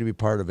I'm happy to be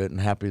part of it,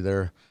 and happy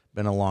they're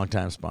been a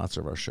long-time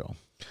sponsor of our show.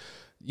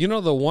 You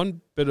know, the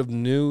one bit of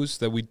news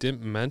that we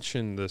didn't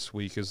mention this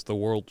week is the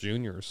World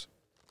Juniors,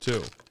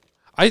 too.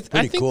 I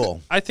think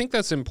cool. I think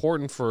that's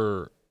important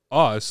for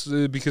us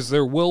because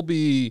there will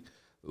be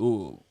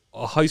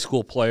a high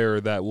school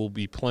player that will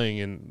be playing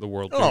in the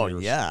World Juniors. Oh,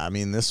 yeah. I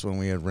mean, this one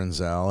we had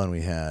Renzel and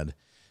we had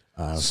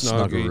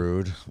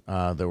Snuggerud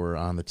that were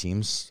on the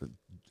teams.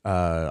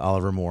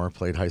 Oliver Moore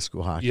played high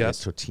school hockey at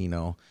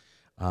Totino.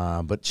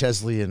 But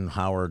Chesley and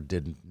Howard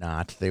did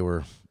not. They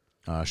were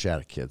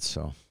Shattuck kids,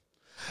 so.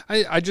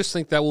 I just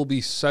think that will be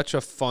such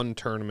a fun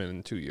tournament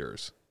in 2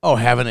 years. Oh,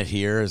 having it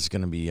here is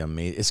going to be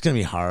amazing. It's going to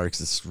be hard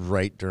because it's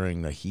right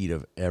during the heat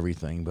of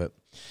everything, but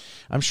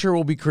I'm sure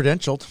we'll be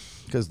credentialed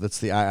because that's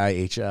the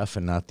IIHF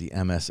and not the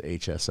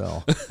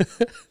MSHSL.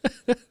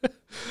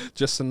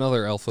 Just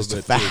another alphabet. Just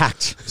a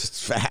fact.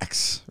 Just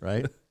facts,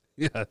 right?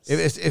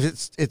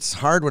 Yes. It's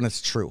hard when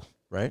it's true,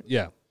 right?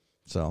 Yeah.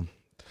 So.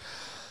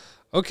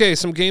 Okay,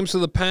 some games of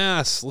the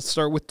past. Let's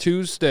start with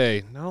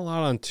Tuesday. Not a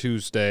lot on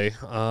Tuesday.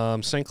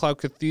 St. Cloud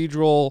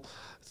Cathedral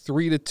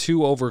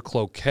 3-2 over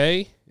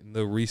Cloquet in the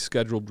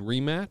rescheduled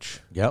rematch.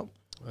 Yep.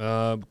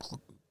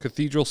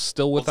 Cathedral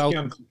still without.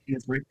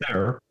 It's right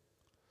there.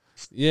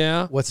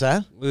 Yeah. What's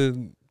that?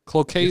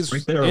 Cloquet's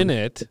right there. in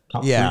it.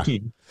 Top Yeah.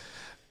 13.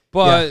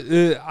 But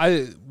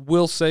I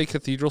will say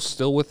Cathedral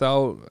still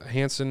without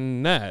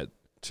Hanson net,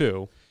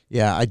 too.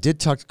 Yeah, I did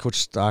talk to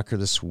Coach Stocker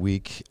this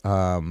week.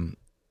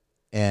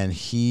 And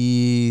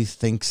he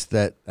thinks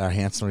that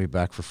Hanson will be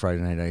back for Friday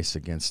Night Ice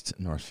against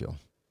Northfield.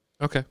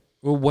 Okay.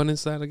 Well, when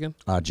is that again?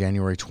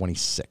 January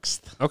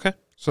 26th. Okay.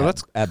 So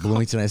that's at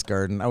Bloomington Ice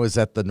Garden. I was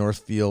at the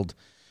Northfield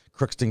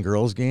Crookston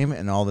girls game,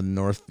 and all the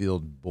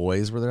Northfield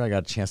boys were there. I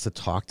got a chance to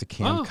talk to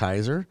Cam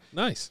Kaiser.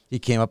 Nice. He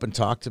came up and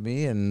talked to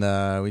me, and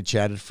we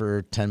chatted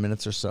for 10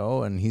 minutes or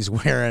so, and he's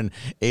wearing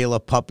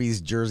Ayla Puppy's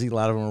jersey. A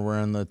lot of them were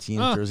wearing the team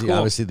jersey. Cool.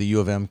 Obviously, the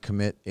U of M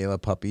commit,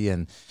 Ayla Puppy,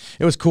 and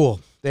it was cool.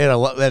 They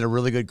had a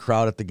really good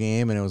crowd at the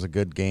game, and it was a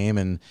good game,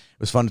 and it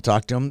was fun to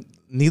talk to them.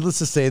 Needless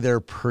to say, they're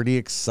pretty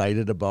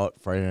excited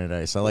about Friday Night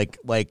Ice. I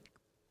like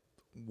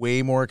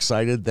way more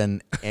excited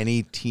than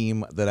any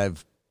team that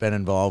I've been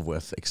involved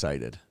with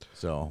excited.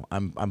 So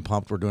I'm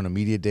pumped. We're doing a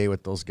media day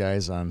with those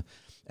guys on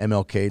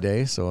MLK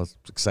Day, so I was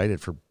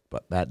excited for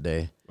that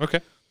day.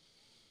 Okay.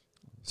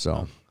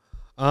 So,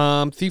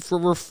 Thief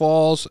River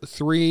Falls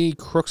 3,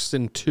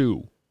 Crookston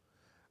 2.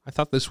 I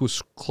thought this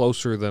was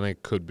closer than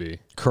it could be.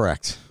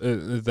 Correct.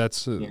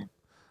 That's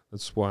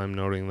why I'm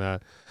noting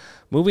that.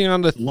 Moving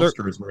on to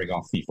Luster is wearing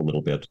off Thief a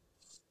little bit.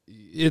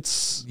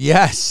 It's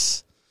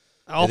yes.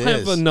 I'll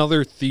have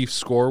another Thief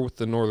score with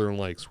the Northern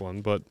Lakes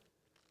one, but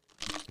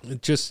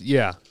it just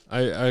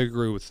I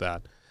agree with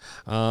that.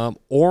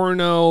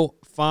 Orono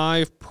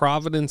 5,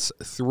 Providence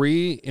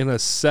 3 in a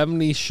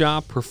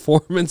 70-shot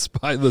performance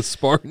by the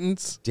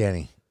Spartans.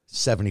 Danny,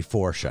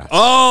 74 shots.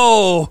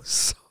 Oh,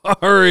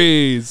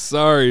 sorry.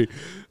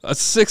 A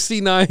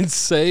 69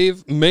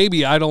 save.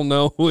 Maybe, I don't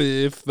know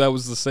if that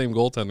was the same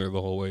goaltender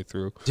the whole way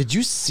through. Did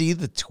you see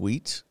the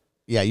tweet?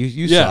 Yeah,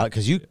 you saw it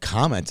because you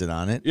commented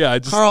on it. Yeah,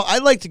 Carl,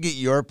 I'd like to get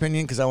your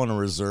opinion because I want to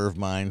reserve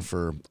mine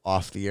for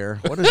off the air.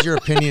 What is your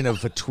opinion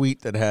of a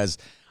tweet that has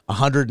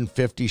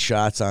 150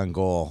 shots on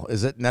goal?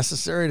 Is it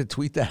necessary to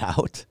tweet that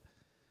out?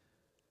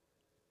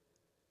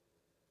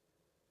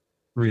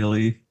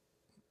 Really?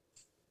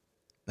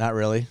 Not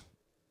really.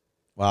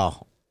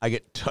 Wow. I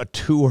get a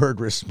 2-word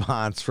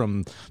response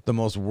from the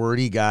most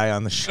wordy guy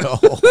on the show.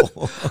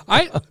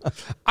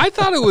 I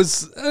thought it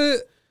was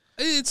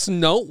it's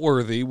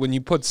noteworthy when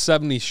you put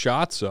 70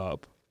 shots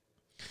up.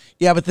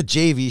 Yeah, but the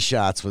JV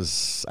shots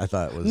was, I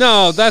thought it was.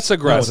 No, that's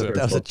aggressive.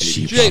 That was a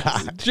cheap shot.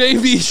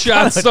 JV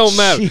shots don't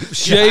matter.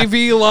 Shot.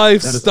 JV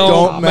lives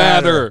don't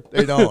matter.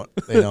 They don't.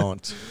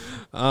 And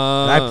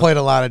I played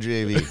a lot of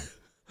JV.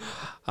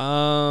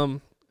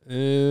 And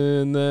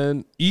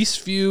then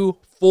Eastview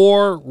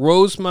 4,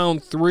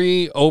 Rosemount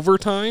 3,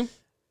 overtime.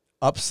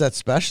 Upset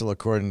special,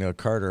 according to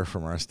Carter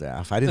from our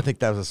staff. I didn't think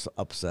that was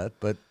upset,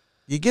 but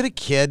you get a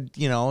kid, a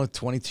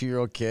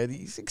 22-year-old kid.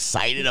 He's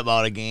excited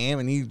about a game,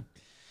 and he.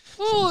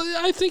 Well,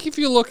 I think if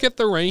you look at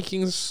the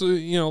rankings,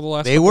 the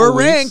last they were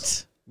weeks,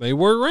 ranked. They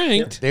were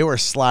ranked. They were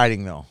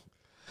sliding though.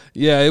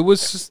 Yeah, it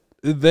was.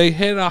 They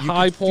hit a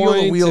high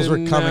point. The wheels were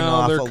coming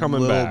off a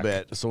little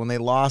bit. So when they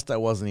lost, I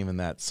wasn't even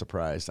that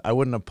surprised. I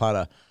wouldn't have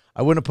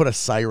put a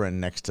siren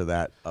next to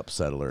that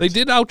upset alert. They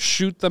did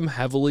outshoot them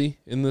heavily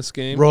in this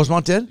game.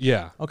 Rosemount did?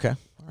 Yeah. Okay.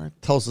 All right.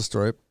 Tell us the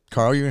story.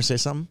 Carl, you were going to say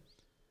something?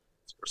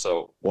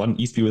 So, 1,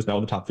 Eastview is now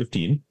in the top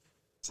 15.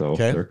 So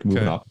they're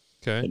moving up.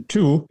 Okay. And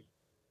 2,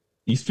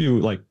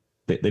 Eastview,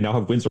 They now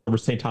have wins over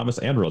St. Thomas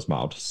and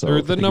Rosemount. So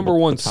they're the number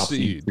one top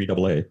seed.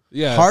 3AA.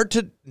 Yeah. Hard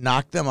to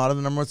knock them out of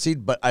the number one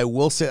seed, but I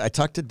will say, I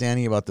talked to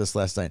Danny about this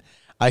last night.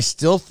 I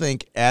still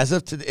think, as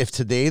of today, if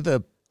today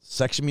the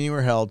section meeting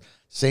were held,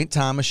 St.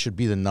 Thomas should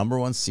be the number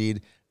one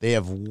seed. They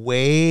have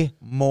way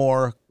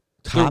more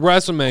top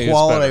resume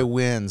quality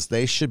wins.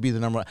 They should be the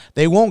number one.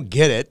 They won't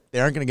get it. They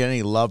aren't going to get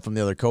any love from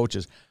the other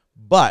coaches,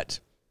 but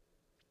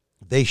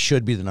they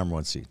should be the number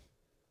one seed.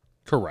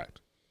 Correct.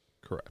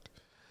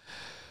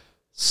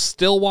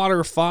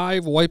 Stillwater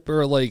 5, White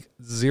Bear Lake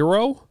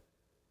 0.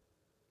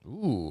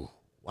 Ooh,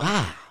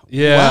 wow.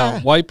 Yeah, Wow.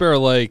 White Bear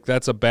Lake,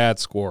 that's a bad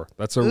score.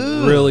 That's a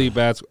really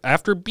bad score.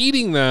 After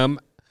beating them,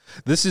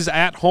 this is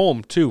at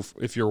home, too,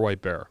 if you're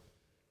White Bear.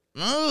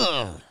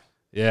 Ugh.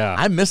 Yeah.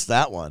 I missed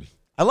that one.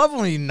 I love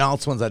when you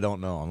announce ones I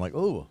don't know. I'm like,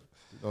 ooh,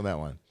 know that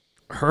one.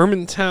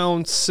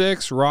 Hermantown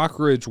 6,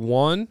 Rockridge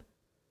 1.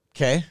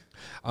 Okay.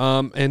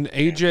 And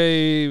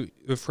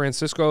AJ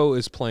Francisco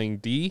is playing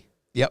D.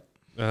 Yep.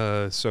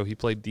 So he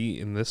played D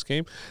in this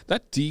game.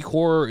 That D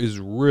core is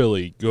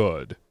really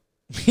good.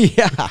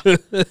 Yeah.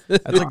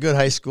 That's a good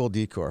high school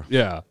decor.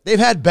 Yeah. They've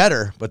had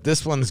better, but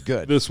this one's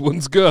good. This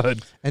one's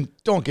good. And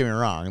don't get me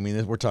wrong. I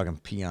mean, we're talking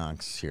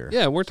Pionks here.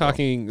 Yeah, we're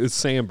talking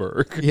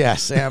Sandburg. Yeah,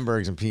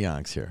 Sandbergs and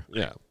Pionks here.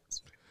 Yeah.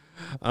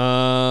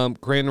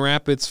 Grand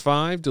Rapids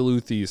 5,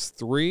 Duluth East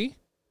 3.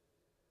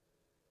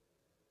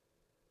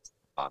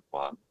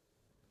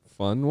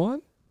 Fun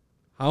one?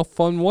 How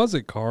fun was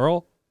it,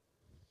 Carl?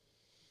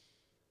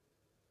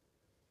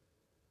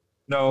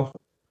 No,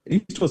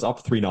 East was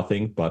up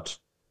 3-0, but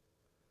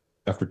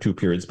after 2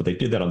 periods, but they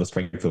did that on the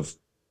strength of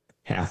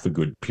half a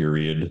good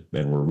period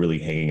and were really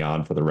hanging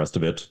on for the rest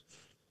of it.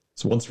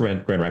 So once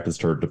Grand Rapids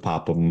started to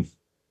pop them,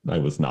 I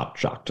was not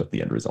shocked at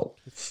the end result.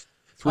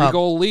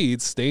 3-goal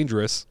leads,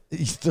 dangerous. The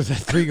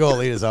 3-goal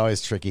lead is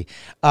always tricky.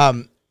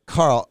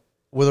 Carl,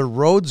 were the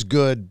roads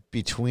good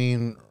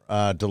between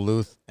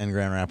Duluth and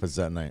Grand Rapids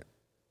that night?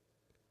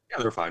 Yeah,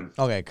 they're fine.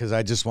 Okay, because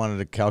I just wanted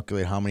to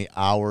calculate how many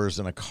hours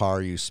in a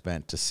car you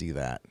spent to see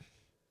that.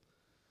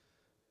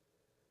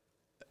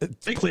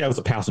 Thankfully, I was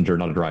a passenger,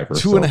 not a driver.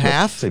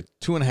 2.5?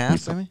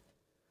 2.5, maybe?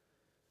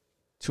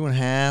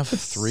 2.5,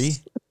 3?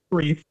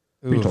 3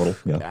 Oof. total,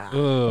 yeah.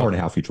 Hour and a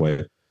half each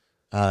way.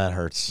 That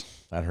hurts.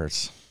 That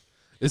hurts.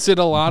 Is it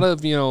a lot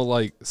of,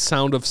 like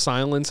sound of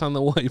silence on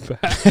the way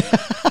back?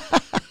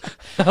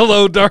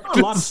 Hello, darkness.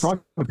 A lot of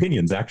strong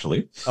opinions,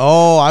 actually.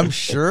 Oh, I'm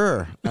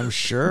sure.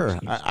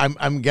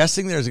 I'm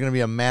guessing there's going to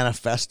be a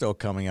manifesto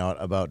coming out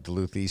about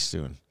Duluth East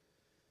soon.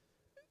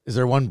 Is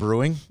there one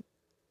brewing?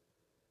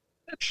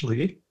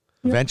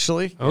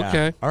 Eventually?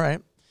 Okay. Yeah. All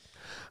right.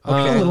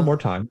 Okay. A little more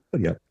time,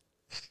 but yeah.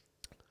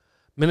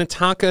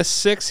 Minnetonka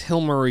 6,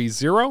 Hillmurray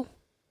 0.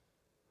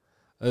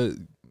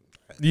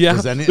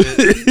 Yeah,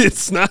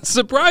 it's not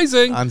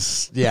surprising. Not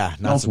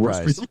surprised.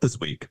 Worst result this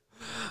week.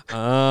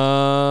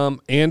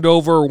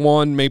 Andover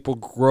 1, Maple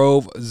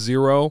Grove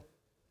 0.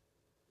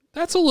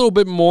 That's a little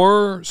bit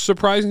more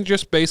surprising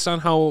just based on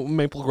how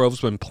Maple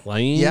Grove's been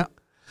playing. Yeah.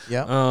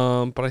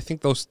 But I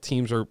think those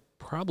teams are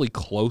probably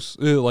close.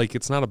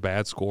 It's not a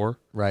bad score.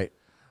 Right.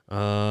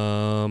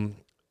 Edina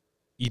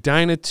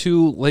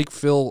 2,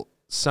 Lakeville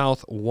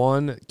South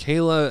 1.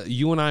 Kayla,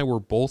 you and I were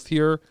both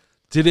here.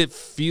 Did it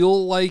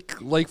feel like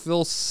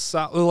Lakeville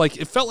South?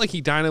 It felt like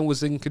Edina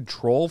was in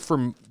control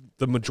for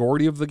the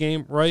majority of the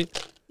game,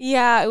 right?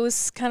 Yeah, it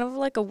was kind of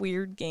like a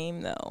weird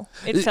game, though.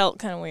 It felt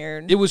kind of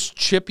weird. It was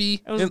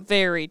chippy. It was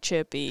very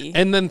chippy.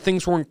 And then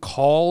things weren't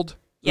called.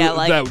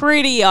 Yeah,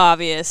 pretty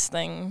obvious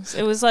things.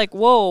 It was like,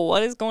 whoa,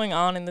 what is going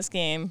on in this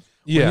game?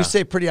 Yeah. When you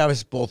say pretty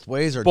obvious both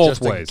ways or both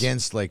just ways.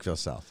 Against Lakeville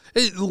South?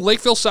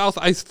 Lakeville South,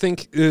 I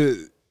think,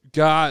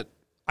 got...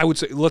 I would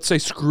say, let's say,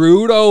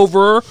 screwed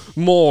over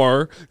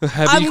more.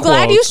 I'm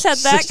glad you said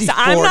that because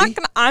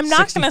I'm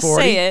not gonna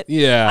say it.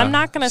 Yeah, I'm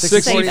not gonna say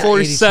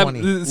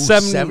 60-40,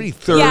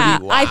 70-30. Yeah,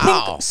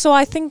 wow.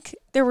 I think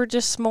there were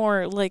just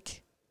more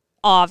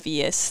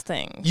obvious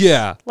things.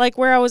 Yeah,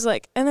 where I was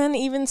and then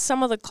even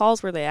some of the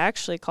calls where they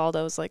actually called,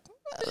 I was like,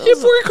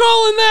 if we're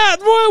calling that,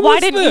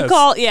 why didn't you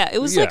call? Yeah, it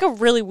was like a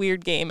really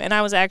weird game, and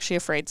I was actually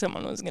afraid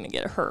someone was going to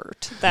get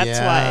hurt. That's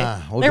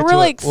why there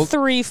were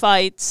 3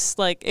 fights.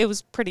 It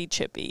was pretty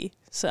chippy.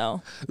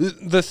 So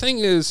the thing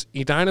is,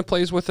 Edina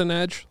plays with an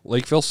edge.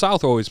 Lakeville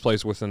South always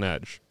plays with an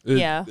edge.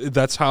 Yeah,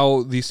 that's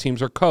how these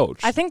teams are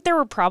coached. I think there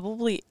were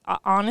probably,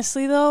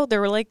 honestly though, there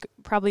were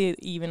probably an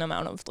even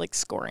amount of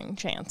scoring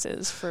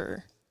chances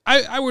for.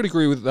 I would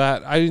agree with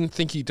that. I didn't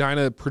think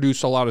Edina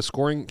produced a lot of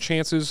scoring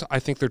chances. I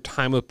think their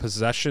time of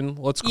possession,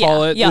 let's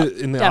call it,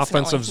 in the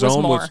offensive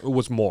zone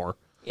was more.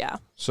 Yeah.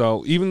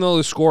 So even though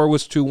the score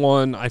was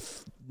 2-1, I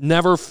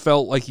never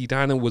felt like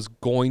Edina was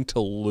going to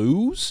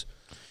lose.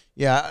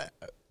 Yeah,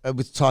 I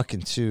was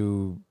talking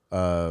to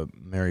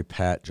Mary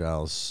Pat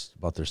Giles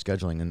about their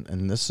scheduling,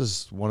 and this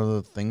is one of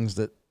the things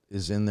that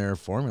is in their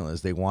formula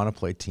is they want to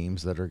play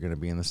teams that are going to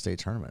be in the state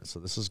tournament. So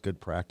this is good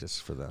practice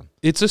for them.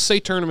 It's a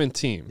state tournament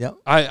team. Yep.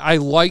 I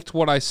liked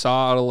what I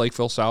saw out of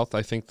Lakeville South.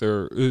 I think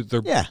they're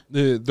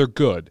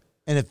good.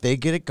 And if they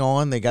get it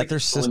going, they got their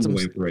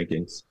systems.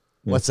 Rankings.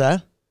 What's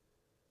that?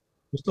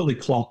 They're slowly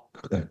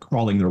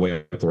crawling their way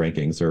up the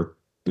rankings. They're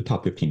the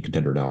top 15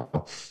 contender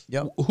now.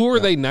 Yep. Who are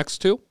they next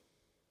to?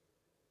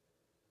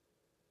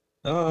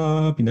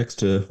 Be next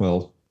to,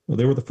 well,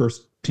 they were the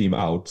first team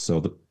out,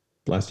 so the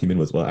last team in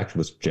was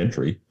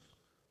Gentry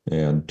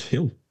and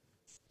Hill.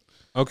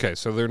 Okay,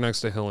 so they're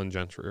next to Hill and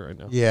Gentry right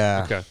now.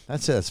 Yeah. Okay.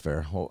 That's it. That's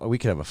fair. Well, we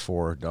could have a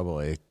 4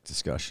 AA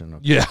discussion.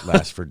 Yeah.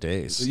 Last for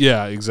days.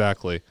 Yeah,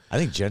 exactly. I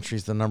think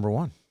Gentry's the number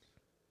one.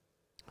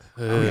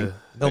 They'll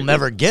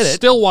never get it.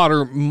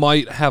 Stillwater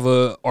might have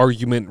a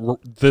argument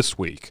this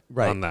week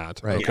on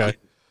that. Right. Okay.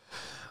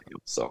 Yeah.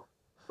 So,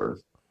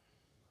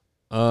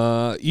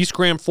 East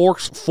Grand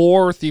Forks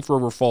 4, Thief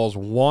River Falls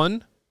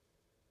 1.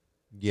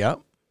 Yep.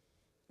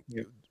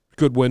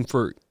 Good win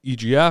for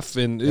EGF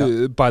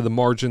and by the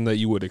margin that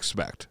you would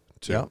expect.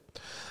 Too. Yep.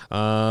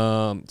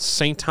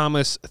 St.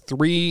 Thomas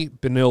 3,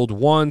 Benilde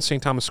 1.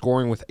 St. Thomas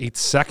scoring with 8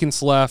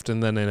 seconds left,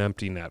 and then an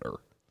empty netter.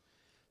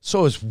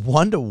 So it's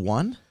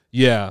 1-1.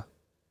 Yeah,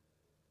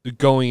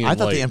 going. I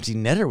thought the empty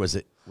netter was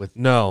it with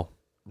no.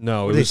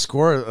 Did they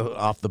score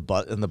off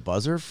in the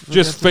buzzer?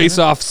 Just face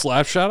off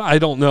slap shot. I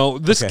don't know.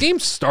 This game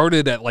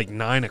started at like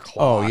 9 o'clock.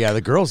 Oh yeah,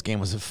 the girls' game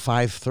was at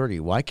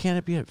 5:30. Why can't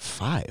it be at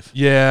 5?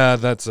 Yeah,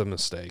 that's a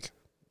mistake.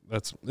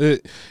 That's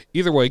it.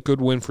 Either way, good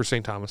win for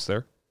St. Thomas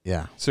there.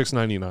 Yeah,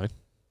 $6.99.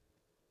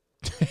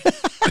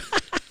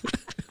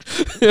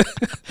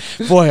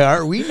 Boy,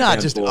 are we not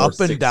just up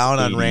and down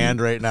on Rand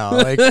right now?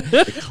 Like,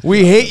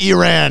 we hate you,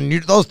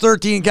 Rand. Those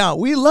 13 count.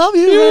 We love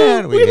you,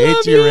 Rand. We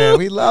hate you, Rand.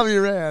 We love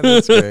you, Rand.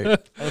 That's great.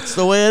 That's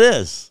the way it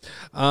is.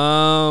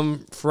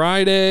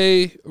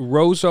 Friday,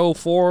 Roseau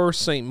 4,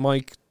 St.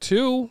 Mike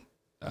 2.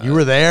 You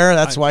were there.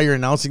 That's why you're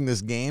announcing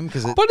this game,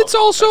 but it's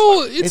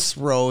also it's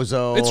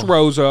Roseau. It's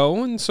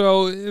Roseau, and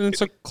so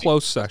it's a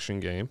close section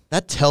game.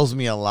 That tells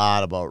me a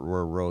lot about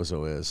where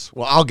Roseau is.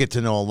 Well, I'll get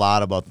to know a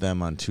lot about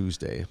them on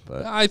Tuesday,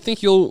 but I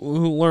think you'll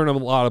learn a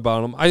lot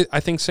about them. I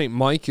think St.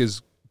 Mike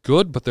is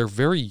good, but they're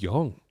very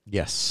young.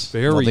 Yes,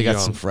 very young. They got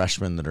some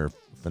freshmen that are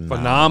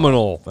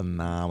phenomenal.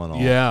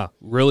 Yeah,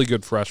 really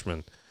good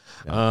freshmen.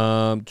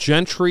 Yeah.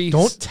 Gentry.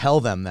 Don't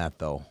tell them that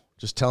though.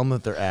 Just tell them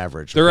that they're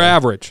average. They're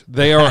average.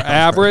 They are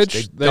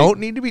average. They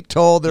don't need to be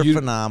told they're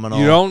phenomenal.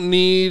 You don't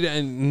need,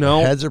 and no.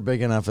 Their heads are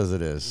big enough as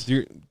it is.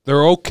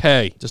 They're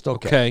okay. Just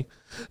okay.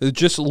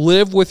 Just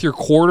live with your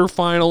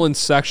quarterfinal and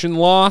section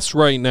loss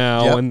right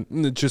now,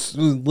 and just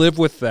live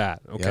with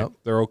that. Okay,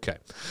 they're okay.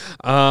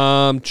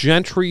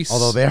 Gentry,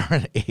 although they are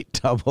an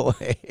 8 AA,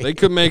 they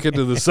could make it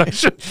to the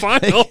section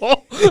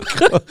final.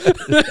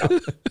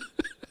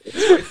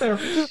 It's right there.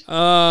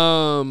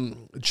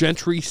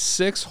 Gentry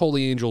 6,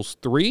 Holy Angels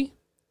 3.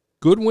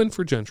 Good win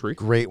for Gentry.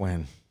 Great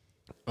win.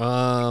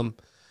 And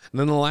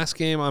then the last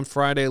game on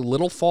Friday,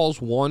 Little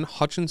Falls 1,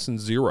 Hutchinson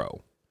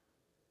 0.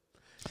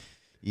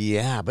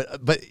 Yeah, but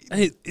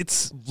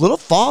it's Little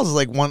Falls is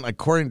like one,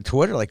 according to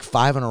Twitter, like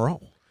 5 in a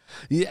row.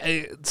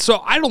 Yeah, so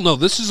I don't know.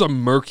 This is a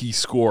murky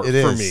score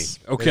for me.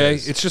 Okay,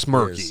 it's just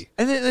murky.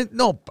 And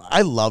no,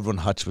 I loved when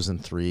Hutch was in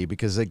 3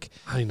 because like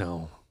I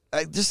know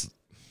I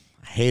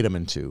hate them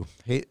in 2.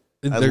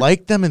 I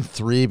like them in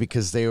 3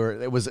 because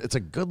it's a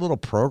good little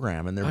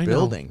program and they're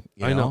building.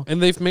 I know, and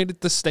they've made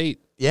it the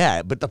state.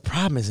 Yeah, but the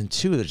problem is in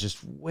 2, there's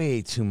just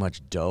way too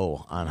much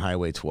dough on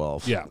Highway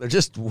 12. Yeah, there's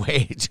just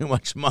way too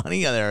much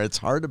money in there. It's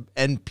hard to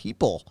and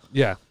people.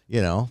 Yeah,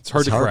 it's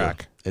hard to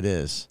crack. It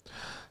is.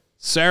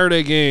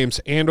 Saturday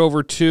games: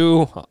 Andover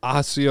 2,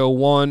 Osseo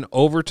 1,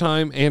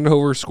 overtime.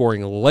 Andover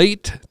scoring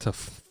late to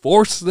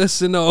force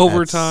this into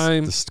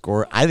overtime. That's the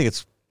score. I think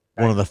it's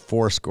one of the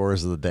 4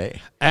 scores of the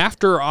day.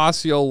 After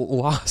Osseo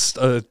lost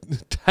a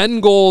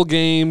 10-goal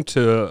game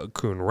to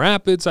Coon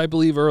Rapids, I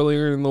believe,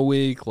 earlier in the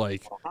week.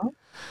 Like,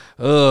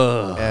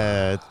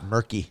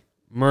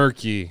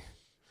 Murky.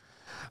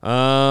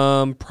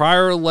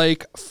 Prior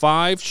Lake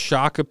 5,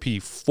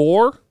 Shakopee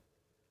 4.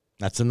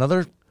 That's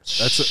another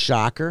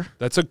shocker.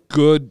 That's a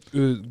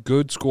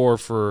good score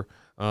for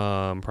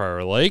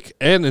Prior Lake,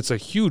 and it's a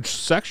huge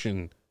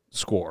section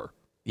score.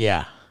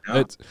 Yeah.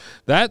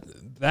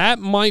 That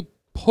might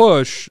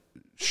push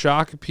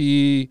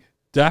Shakopee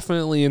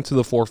definitely into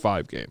the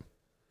 4-5 game.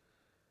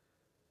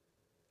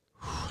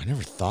 I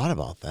never thought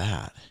about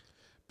that.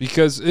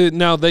 Because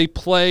now they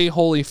play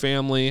Holy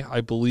Family,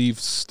 I believe,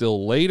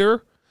 still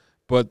later,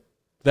 but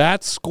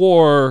that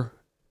score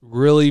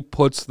really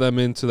puts them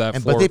into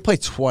that. But they play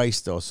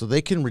twice though, so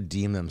they can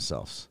redeem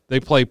themselves. They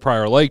play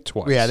Prior Lake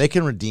twice. Yeah, they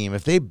can redeem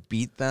if they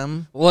beat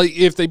them. Like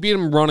if they beat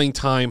them running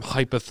time,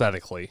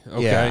 hypothetically.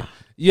 Okay.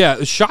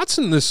 Yeah, shots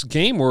in this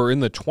game were in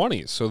the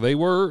 20s, so they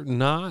were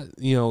not.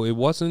 It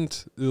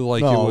wasn't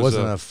like it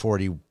wasn't a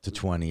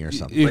 40-20 or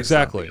something.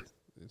 Exactly.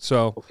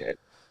 So. Okay.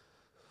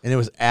 And it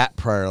was at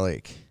Prior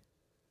Lake.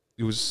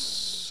 It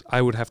was.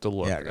 I would have to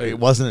look. Yeah, it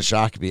wasn't at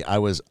Shakopee. I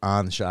was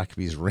on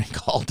Shakopee's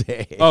rink all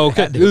day. Oh,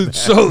 okay.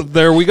 So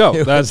there we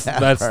go. That's the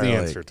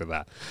answer to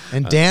that.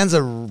 And Dan's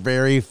a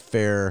very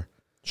fair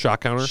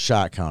shot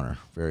counter.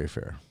 Very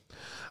fair.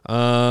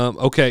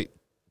 Okay.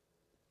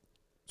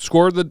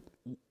 Score of the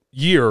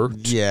year.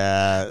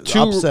 Yeah,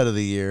 upset of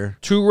the year.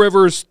 2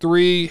 Rivers,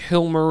 3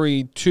 Hill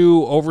Murray,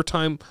 2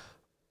 overtime.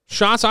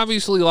 Shots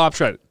obviously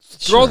lopsided.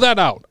 Throw that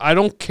out. I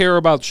don't care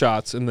about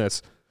shots in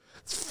this.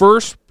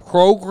 First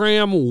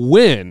program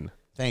win.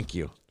 Thank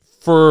you.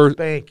 For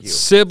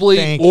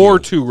Sibley or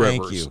 2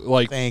 Rivers.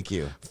 Thank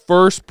you.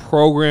 First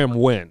program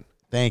win.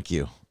 Thank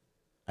you.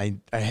 I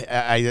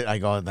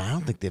go, I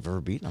don't think they've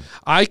ever beaten them.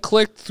 I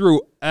clicked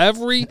through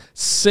every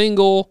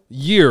single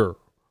year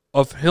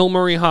of Hill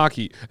Murray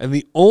hockey, and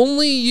the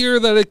only year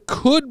that it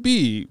could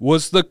be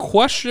was the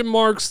question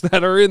marks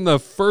that are in the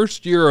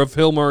first year of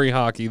Hill Murray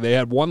hockey. They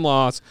had 1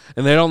 loss,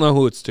 and they don't know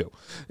who it's to.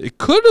 It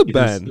could have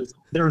been.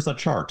 There's a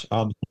chart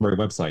on the Hill Murray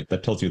website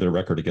that tells you their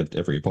record against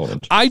every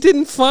opponent. I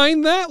didn't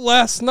find that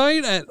last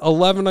night at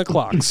 11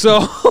 o'clock,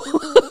 so...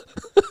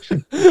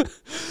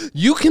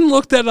 You can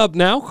look that up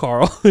now,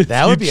 Carl.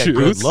 That would be a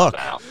good look.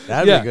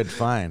 That would be a good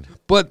find.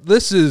 But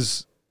this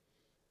is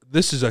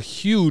a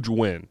huge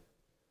win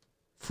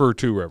for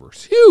 2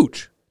 Rivers.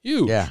 Huge.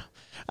 Yeah.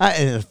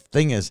 And the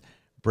thing is,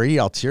 Brady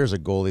Altier is a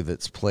goalie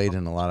that's played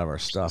in a lot of our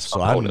stuff,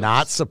 so I'm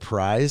not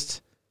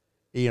surprised.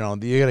 You know,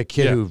 you got a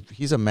kid who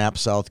he's a Map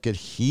South kid.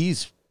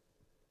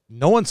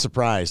 No one's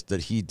surprised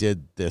that he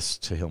did this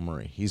to Hill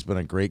Murray. He's been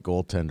a great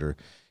goaltender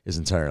his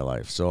entire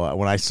life. So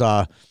when I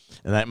saw,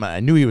 and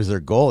I knew he was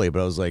their goalie,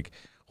 but I was like,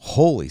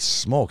 holy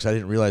smokes, I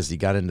didn't realize he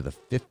got into the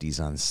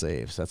 50s on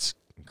saves. That's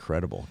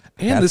incredible.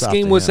 And this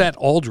game was at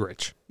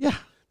Aldrich. Yeah.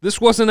 This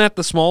wasn't at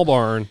the small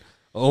barn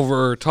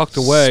over tucked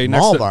away.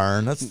 Small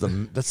barn? That's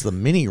the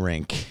mini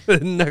rink.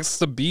 Next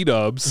to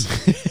B-Dubs.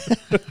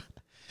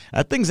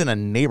 That thing's in a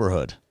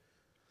neighborhood.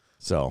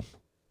 So.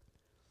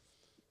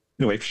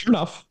 Anyway, sure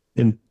enough,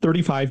 in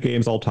 35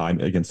 games all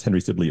time against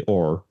Henry Sibley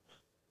or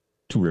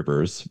 2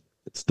 Rivers,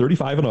 it's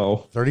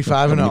 35-0.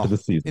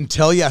 35-0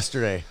 until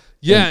yesterday.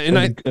 Yeah, and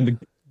the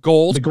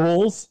goals. The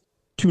goals,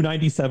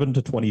 297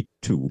 to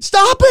 22.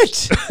 Stop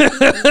it!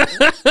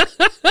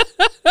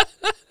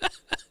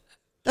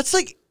 That's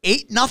like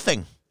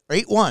 8-0 or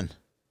 8-1.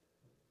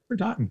 For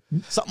time.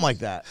 Something like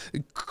that.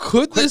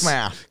 Could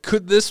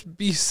this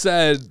be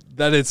said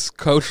that it's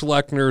Coach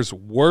Lechner's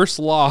worst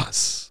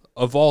loss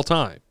of all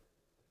time?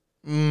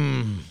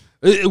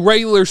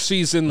 Regular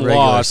season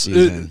loss.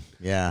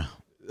 Yeah.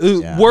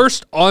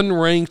 Worst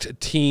unranked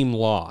team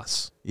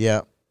loss.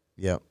 Yeah,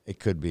 it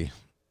could be.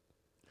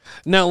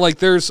 Now, like,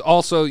 there's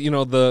also,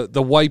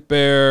 the White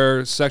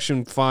Bear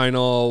section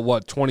final,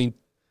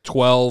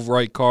 2012,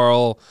 right,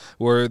 Carl,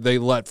 where they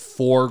let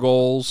 4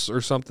 goals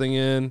or something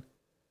in,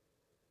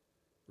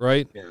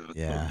 right?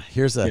 Yeah.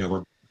 Here's a. Yeah,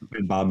 we're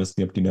Bob missed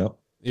the empty net.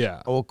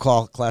 Yeah. We'll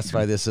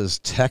classify this as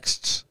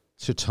text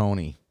to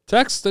Tony.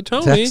 Text to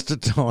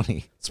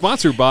Tony.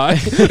 Sponsored by.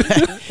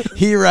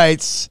 He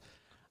writes,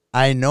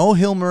 I know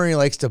Hill Murray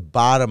likes to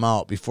bottom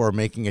out before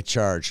making a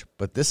charge,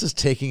 but this is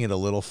taking it a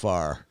little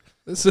far.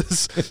 This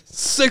is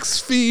 6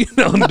 feet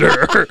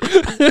under.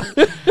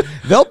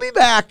 They'll be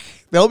back.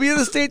 They'll be in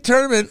the state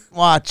tournament.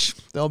 Watch.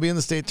 They'll be in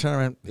the state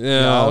tournament. Yeah.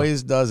 He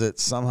always does it.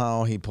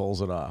 Somehow he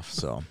pulls it off.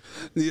 So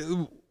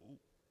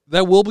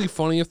that will be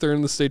funny if they're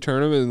in the state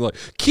tournament and like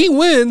key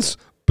wins,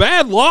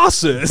 bad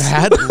losses.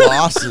 Bad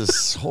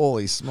losses.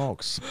 Holy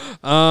smokes.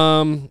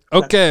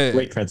 Okay.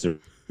 Great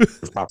transitive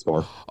top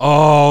score.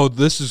 Oh,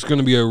 this is going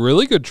to be a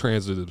really good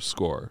transitive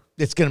score.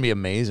 It's going to be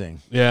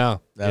amazing. Yeah.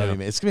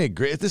 It's going to be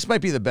great. This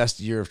might be the best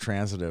year of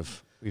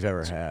transitive we've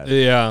ever had.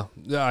 Yeah,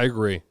 I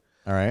agree.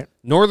 All right.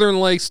 Northern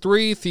Lakes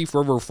 3, Thief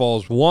River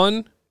Falls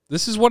 1.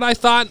 This is what I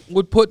thought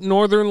would put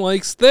Northern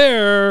Lakes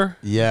there.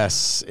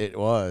 Yes, it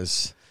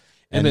was.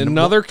 And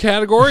another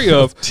category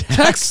of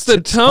Text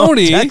to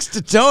Tony. Text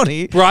to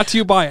Tony. Brought to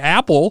you by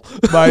Apple.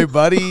 My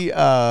buddy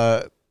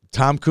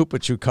Tom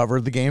Kupich, who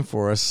covered the game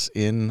for us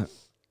in,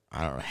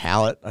 I don't know,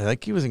 Hallett. I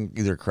think he was in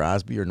either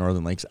Crosby or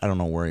Northern Lakes. I don't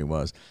know where he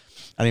was.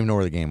 I don't even know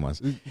where the game was.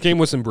 Game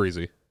was in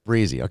Breezy.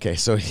 Okay,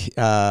 so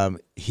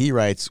he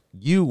writes,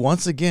 you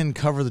once again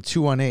cover the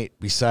 218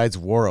 besides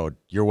Warroad.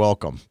 You're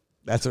welcome.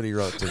 That's what he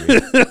wrote to me.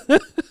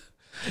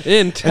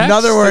 In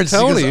other words,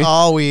 Tony,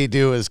 all we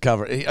do is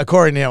cover.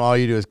 According to him, all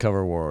you do is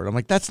cover Warroad. I'm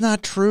like, that's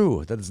not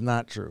true. That is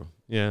not true.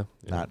 Yeah.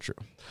 Not true.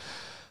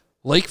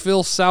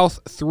 Lakeville South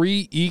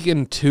 3,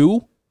 Egan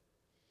 2.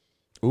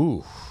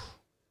 Ooh.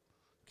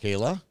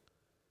 Kayla?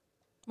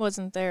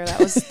 Wasn't there. That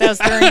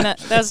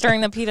was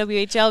during the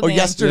PWHL game. Oh,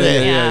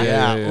 yesterday.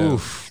 Yeah.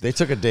 Oof. They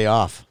took a day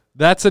off.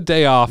 That's a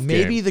day off.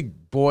 Maybe game. the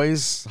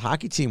boys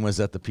hockey team was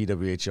at the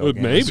PWHL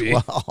game maybe.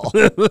 as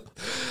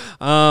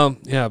well.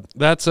 Yeah,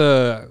 that's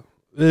a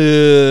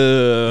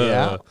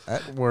yeah.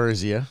 That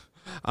worries you.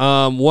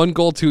 1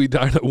 goal to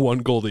Edina, 1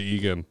 goal to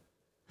Egan.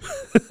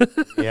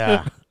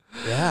 Yeah.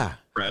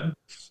 Fred?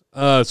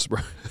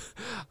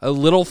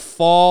 Little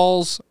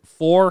Falls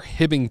 4,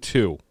 Hibbing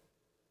 2.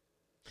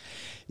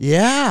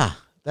 Yeah,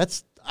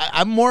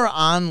 I'm more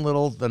on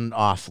Little than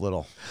off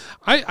Little.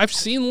 I've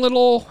seen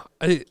Little.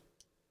 I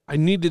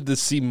needed to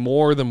see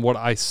more than what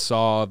I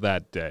saw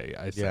that day.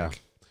 I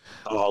think.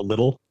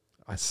 Little.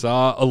 I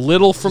saw a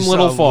little from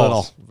Little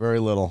Falls. Very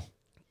little.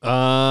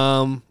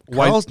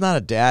 Carl's not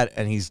a dad,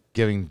 and he's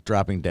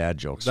dropping dad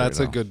jokes. That's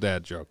right a good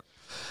dad joke.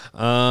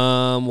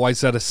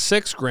 Wayzata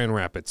 6, Grand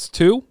Rapids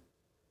 2.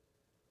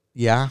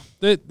 Yeah.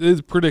 It is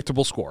a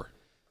predictable score.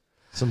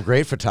 Some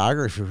great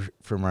photography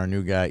from our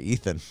new guy,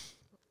 Ethan.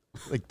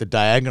 Like the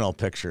diagonal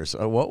pictures.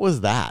 What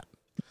was that?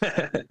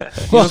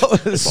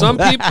 Some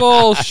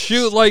people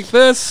shoot like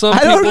this. Some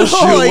I don't people know.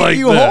 shoot like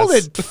you this. hold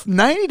it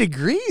 90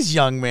 degrees,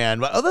 young man.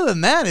 But other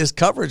than that, his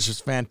coverage is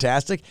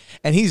fantastic,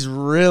 and he's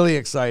really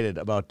excited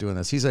about doing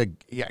this. He's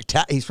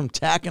from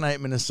Taconite,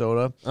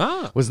 Minnesota.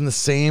 Was in the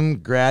same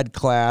grad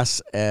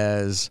class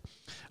as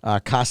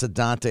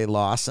Casadante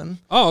Lawson.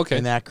 Oh, okay.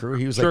 In that crew,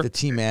 he was like the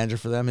team manager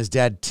for them. His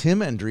dad, Tim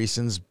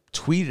Andreessen's,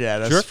 tweeted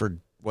at us for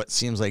what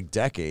seems like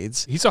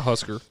decades. He's a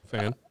Husker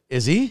fan.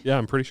 Is he? Yeah,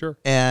 I'm pretty sure.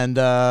 And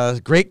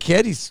great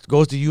kid. He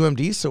goes to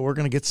UMD, so we're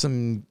going to get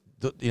some,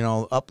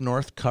 up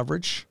north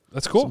coverage.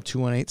 That's cool. Some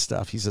 2-1-8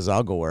 stuff. He says,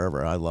 I'll go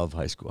wherever. I love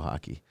high school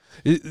hockey.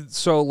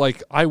 So,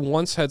 I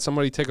once had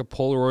somebody take a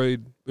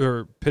Polaroid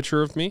or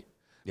picture of me,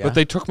 but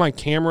they took my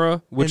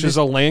camera, which is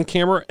a LAN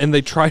camera, and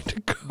they tried to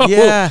go.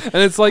 Yeah. And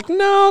it's like,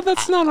 no,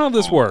 that's not how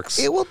this works.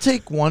 It will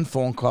take one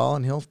phone call,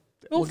 and he'll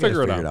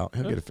figure it out.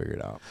 He'll get it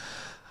figured out.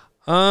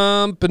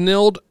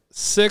 Benilde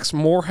 6,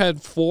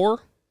 Moorhead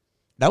 4.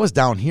 That was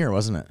down here,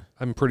 wasn't it?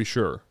 I'm pretty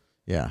sure.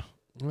 Yeah.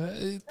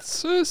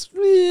 It's just,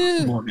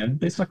 Moorhead.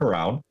 They stuck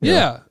around.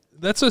 Yeah.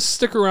 That's a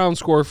stick around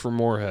score for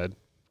Moorhead.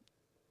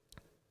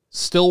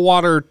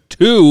 Stillwater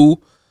 2,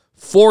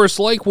 Forest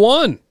Lake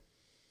 1.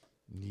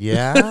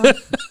 Yeah.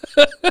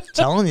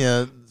 Telling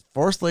you,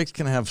 Forest Lake's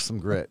going to have some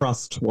grit.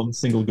 Trust one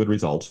single good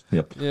result.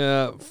 Yep.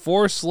 Yeah.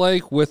 Forest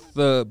Lake with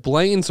the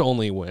Blaine's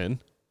only win.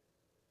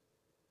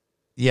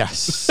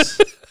 Yes.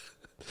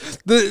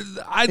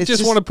 I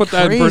just want to put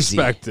that in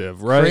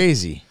perspective, right?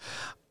 Crazy.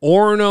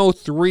 Orono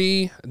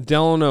 3,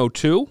 Delano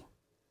 2.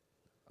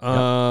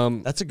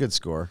 That's a good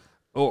score.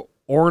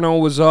 Orono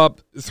was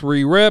up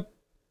 3 rip.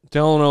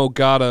 Delano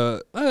got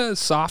a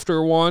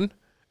softer one,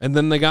 and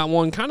then they got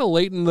one kind of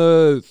late in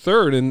the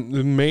third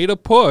and made a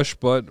push,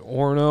 but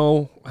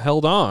Orono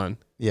held on.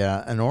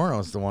 Yeah, and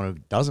Orono's the one who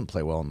doesn't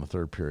play well in the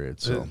third period.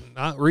 So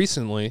not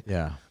recently.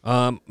 Yeah.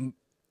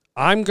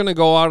 I'm going to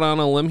go out on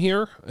a limb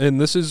here, and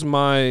this is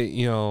my,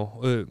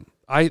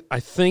 I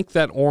think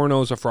that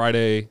Orono's a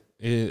Friday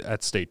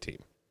at state team.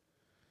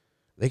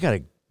 They got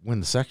to win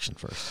the section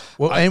first.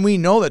 Well, and we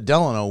know that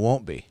Delano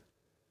won't be.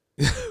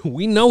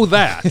 We know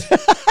that.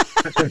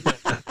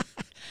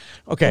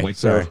 Okay, Wait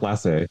sorry. for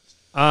Class A.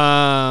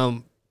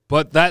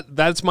 But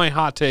that's my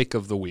hot take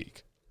of the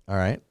week. All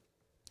right.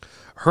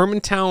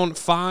 Hermantown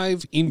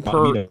 5 in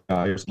Or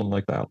something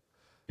like that.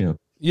 Yeah.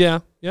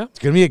 Yeah. It's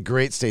going to be a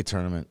great state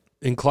tournament.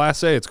 In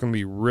Class A, it's going to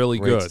be really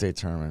Great good. State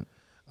tournament.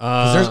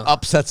 Because there's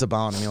upsets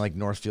abound. I mean, like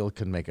Northfield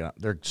could make it.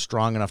 They're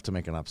strong enough to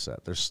make an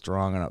upset. They're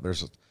strong enough.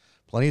 There's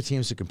plenty of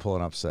teams who can pull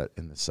an upset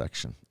in this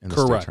section in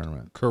the state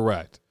tournament.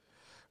 Correct.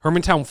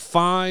 Hermantown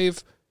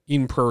 5,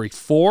 Eden Prairie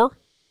 4.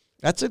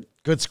 That's a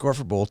good score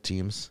for both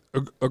teams.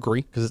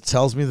 Agree. Because it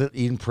tells me that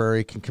Eden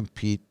Prairie can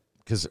compete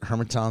because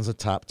Hermantown's a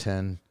top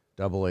 10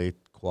 AA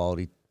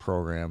quality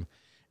program.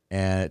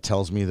 And it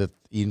tells me that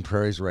Eden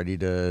Prairie's ready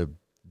to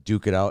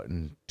duke it out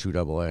in 2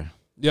 AA.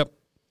 Yep.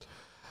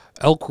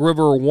 Elk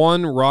River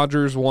 1,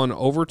 Rogers 1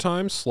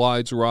 overtime,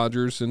 slides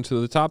Rogers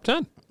into the top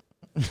 10.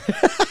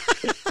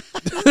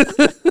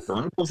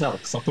 Pulls out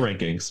up the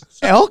rankings.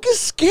 Elk is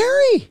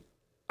scary.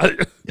 I'm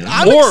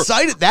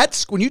excited.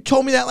 That's when you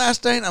told me that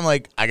last night. I'm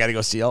like, I got to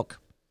go see Elk.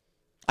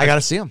 I got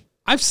to see him.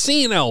 I've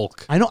seen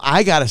Elk. I know.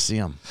 I got to see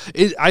him.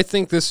 I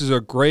think this is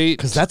a great...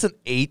 Because that's an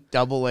 8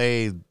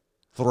 AA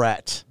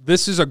threat.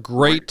 This is a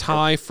great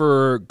tie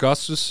for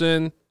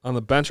Gustafson on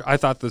the bench. I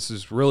thought this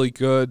is really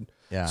good.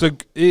 Yeah. So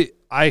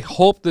I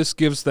hope this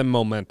gives them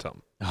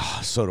momentum. Oh,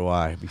 so do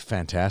I. It'd be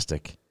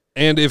fantastic.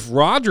 And if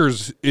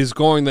Rogers is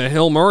going the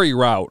Hill Murray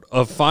route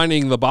of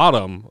finding the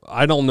bottom,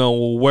 I don't know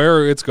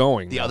where it's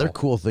going. The other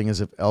cool thing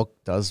is if Elk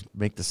does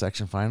make the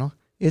section final,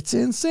 it's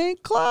in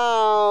St.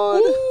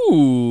 Cloud.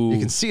 Ooh. You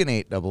can see an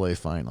 8 AA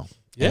final.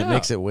 Yeah. And it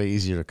makes it way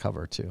easier to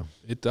cover, too.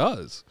 It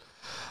does.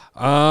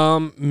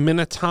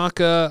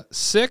 Minnetonka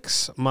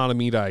 6,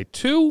 Matamidi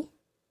 2.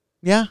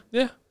 Yeah.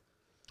 Yeah.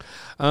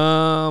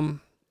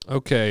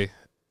 Okay.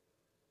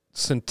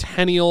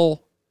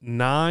 Centennial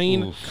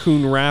 9, oof.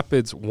 Coon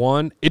Rapids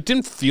 1. It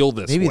didn't feel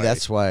this Maybe way.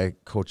 that's why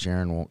Coach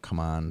Aaron won't come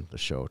on the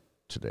show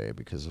today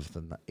because of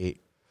the 8.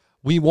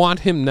 We want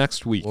him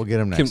next week. We'll get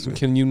him next week.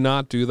 Can you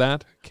not do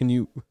that? Can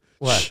you?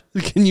 What?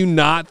 Can you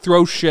not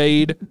throw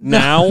shade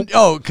now?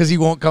 Oh, because he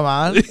won't come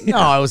on?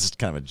 No, it was just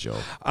kind of a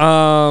joke.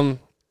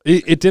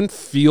 It didn't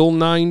feel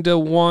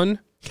 9-1.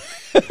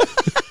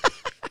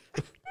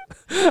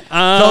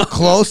 Felt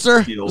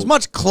closer. It was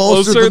much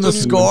closer than the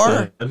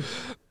score.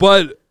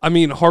 But I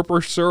mean,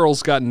 Harper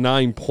Searles got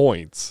 9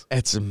 points.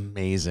 It's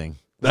amazing.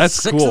 That's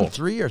 6 cool. and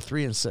 3 or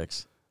 3 and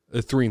 6?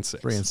 3 and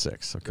 6. 3 and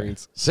 6. Okay. 3 and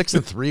 6. 6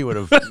 and 3 would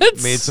have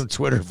made some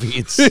Twitter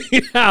feeds.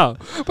 Yeah,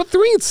 but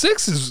 3 and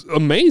 6 is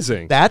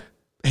amazing. That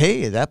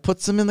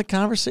puts him in the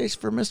conversation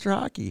for Mr.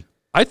 Hockey.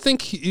 I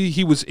think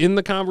he was in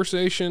the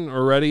conversation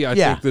already. I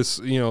think this,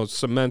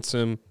 cements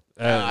him.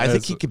 I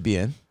think he could be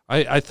in.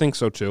 I think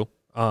so too.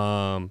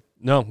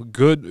 No,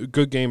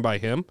 good game by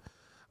him.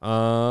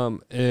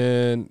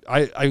 And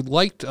I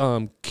liked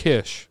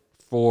Kish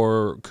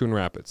for Coon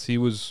Rapids. He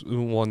was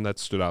one that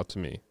stood out to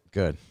me.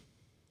 Good.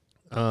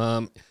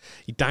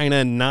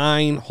 Edina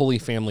 9, Holy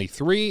Family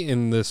 3,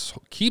 and this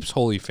keeps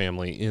Holy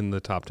Family in the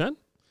top 10.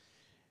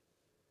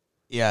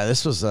 Yeah,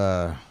 this was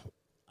I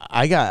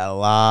got a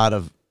lot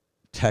of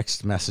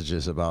text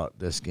messages about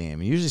this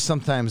game. Usually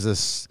sometimes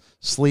this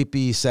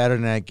sleepy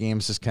Saturday night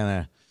games just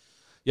kind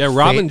of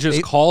Robin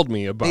called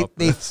me about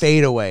they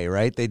fade away,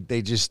 right?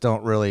 They just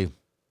don't really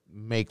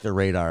make the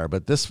radar.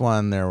 But this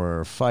one, there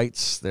were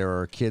fights, there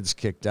were kids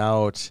kicked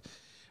out.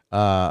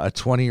 A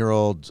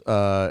 20-year-old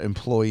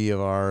employee of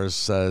ours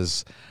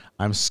says,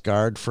 "I'm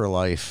scarred for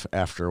life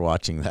after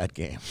watching that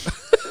game."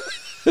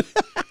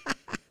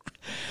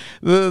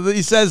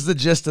 He says the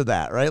gist of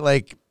that, right?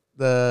 Like,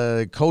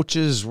 the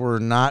coaches were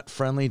not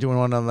friendly to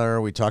one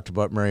another. We talked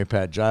about Mary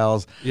Pat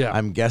Giles. Yeah.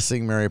 I'm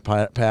guessing Mary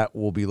Pat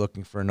will be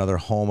looking for another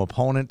home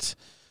opponent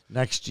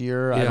next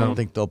year. I don't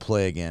think they'll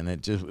play again.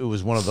 It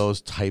was one of those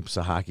types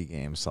of hockey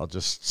games. I'll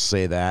just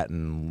say that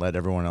and let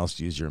everyone else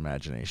use your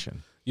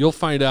imagination. You'll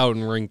find out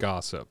in Rink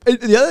Gossip.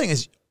 The other thing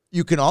is,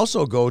 you can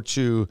also go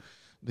to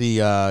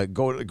the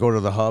go to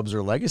the Hubs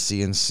or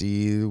Legacy and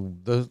see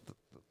the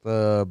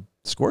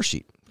score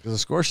sheet, because the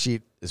score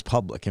sheet is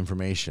public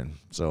information.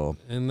 So,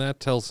 and that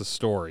tells a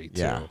story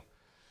too. Yeah.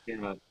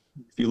 If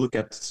you look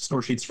at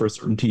score sheets for a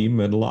certain team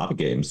in a lot of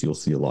games, you'll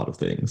see a lot of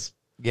things.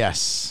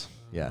 Yes.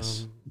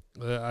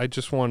 I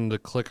just wanted to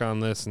click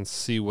on this and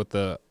see what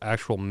the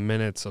actual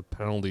minutes of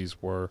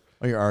penalties were.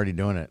 Oh, you're already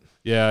doing it.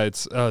 Yeah,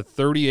 it's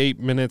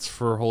 38 minutes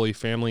for Holy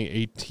Family,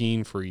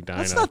 18 for Edina.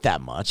 That's not that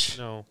much.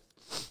 No.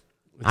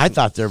 I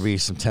thought there'd be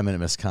some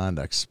 10-minute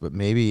misconducts, but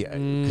maybe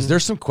because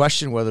there's some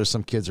question whether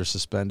some kids are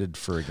suspended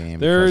for a game.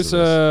 There's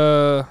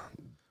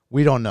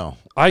we don't know.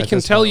 I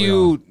can tell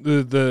you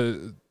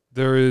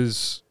there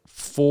is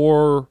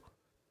 4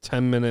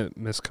 10-minute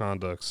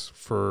misconducts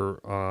for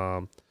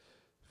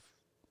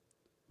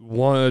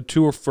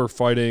 2 are for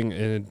fighting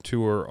and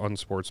 2 are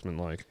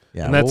unsportsmanlike.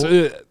 Yeah, and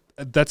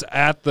that's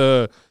at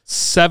the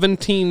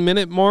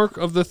 17-minute mark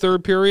of the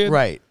third period.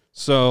 Right.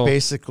 So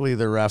basically,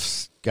 the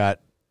refs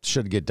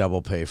should get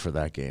double pay for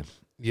that game.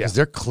 Yeah, because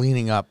they're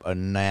cleaning up a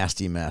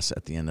nasty mess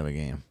at the end of a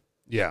game.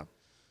 Yeah.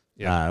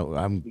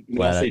 I'm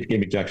glad.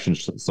 Game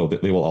ejections, so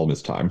that they will all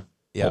miss time.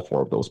 Yeah, all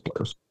 4 of those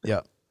players.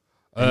 Yeah.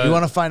 If you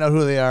want to find out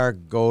who they are,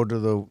 go to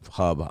the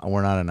Hub.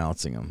 We're not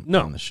announcing them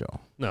on the show.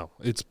 No,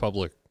 it's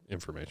public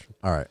information.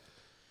 All right.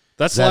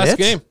 That's the last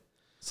game.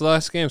 It's the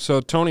last game.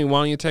 So, Tony, why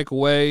don't you take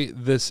away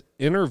this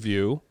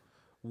interview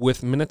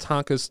with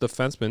Minnetonka's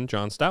defenseman,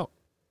 John Stout?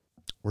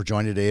 We're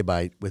joined today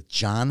with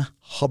John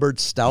Hubbard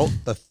Stout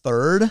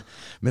III,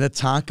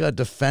 Minnetonka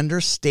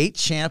defender, state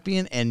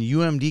champion, and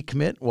UMD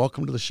commit.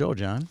 Welcome to the show,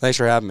 John. Thanks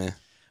for having me.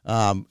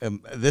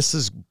 This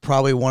is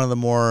probably one of the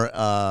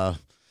more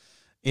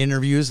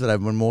interviews that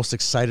I've been most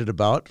excited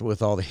about,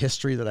 with all the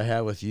history that I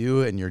have with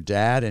you and your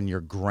dad and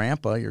your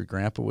grandpa. Your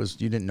grandpa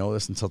you didn't know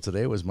this until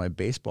today, was my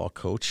baseball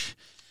coach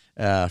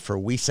for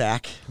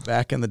Wesac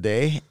back in the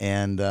day.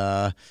 And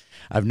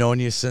I've known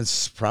you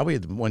since probably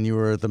when you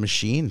were at the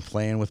Machine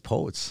playing with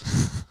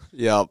Poets.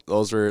 Yep,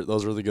 those were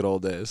the good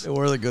old days. They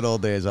were the good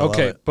old days. I love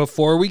it.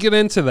 Before we get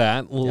into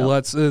that,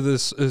 let's.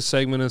 This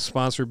segment is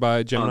sponsored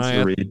by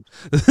Gemini.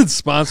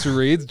 Sponsor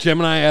Reads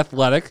Gemini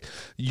Athletic.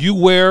 You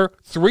wear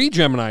 3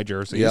 Gemini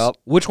jerseys. Yep.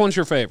 Which one's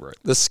your favorite?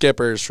 The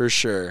Skippers, for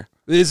sure.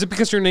 Is it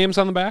because your name's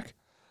on the back?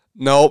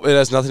 Nope, it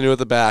has nothing to do with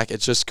the back.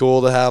 It's just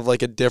cool to have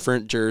like a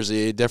different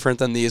jersey, different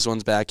than these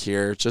ones back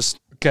here. Just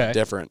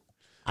different.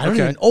 I don't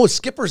even. Oh,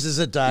 Skippers is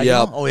a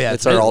diagonal. Yep. Oh yeah,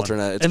 it's our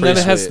alternate. It's and then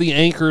it has the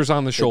anchors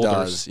on the shoulders.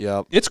 It does.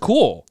 Yep. It's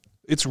cool.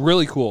 It's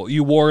really cool.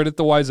 You wore it at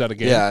the YZ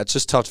game. Yeah, it's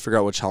just tough to figure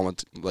out which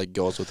helmet like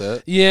goes with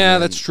it. Yeah,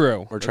 that's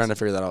true. We're trying to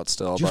figure that out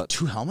still. Do you have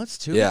 2 helmets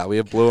too? Yeah, we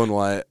have blue and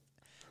white.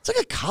 It's like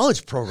a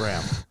college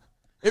program.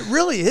 It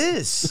really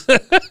is.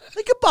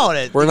 Think about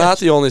it. We're not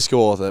the only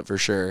school with it, for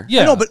sure.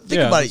 Yeah, no, but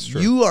think about it.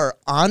 True. You are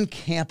on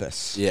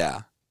campus.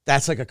 Yeah.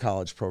 That's like a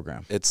college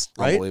program. It's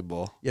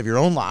unbelievable. You have your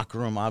own locker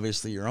room,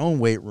 obviously, your own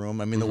weight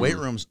room. I mean, the weight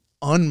room's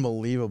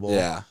unbelievable.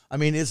 Yeah. I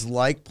mean, it's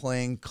like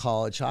playing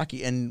college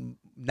hockey. And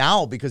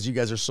now, because you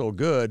guys are so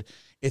good,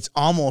 it's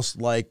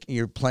almost like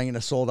you're playing in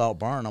a sold-out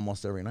barn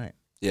almost every night.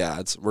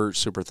 Yeah, we're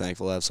super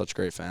thankful to have such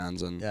great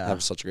fans and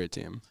have such a great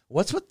team.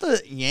 What's with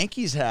the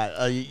Yankees hat?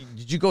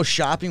 Did you go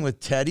shopping with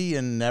Teddy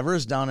and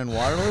Nevers down in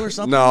Waterloo or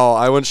something? No,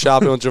 I went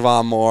shopping with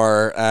Javon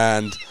Moore.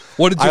 And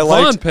what did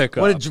Javon pick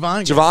up? What did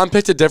Javon get? Javon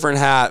picked a different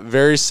hat,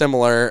 very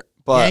similar.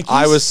 But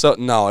Yankees?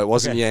 No, it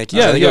wasn't Yankees.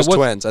 Yeah, I think it was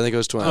Twins. Good.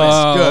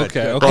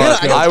 Okay. I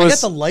got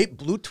the light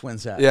blue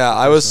Twins hat. Yeah,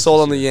 I was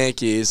sold on the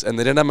Yankees, and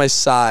they didn't have my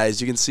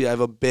size. You can see I have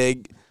a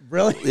big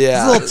Really?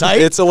 Yeah. It's a little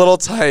tight? It's a little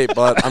tight,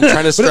 but I'm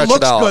trying to stretch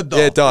it out. Good, though.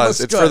 Yeah, it does.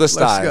 It's for the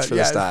style. It's for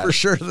the yeah, style. for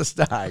sure the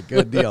style.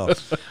 Good deal.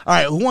 All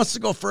right, who wants to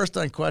go first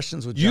on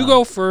questions with John? You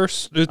go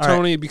first,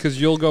 Tony, because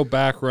you'll go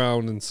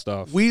background and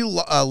stuff. We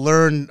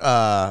learned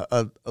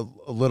a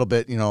little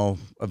bit,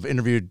 I've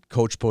interviewed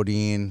Coach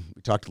Podine.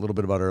 We talked a little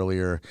bit about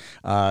earlier.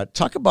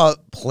 Talk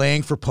about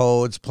playing for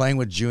Podes, playing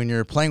with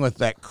Junior, playing with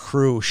that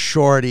crew,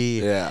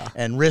 Shorty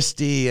and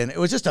Risty, and it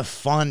was just a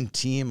fun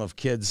team of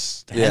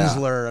kids.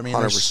 Hensler, I mean, 100%.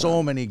 There's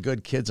so many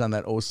good kids on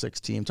that 06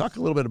 team. Talk a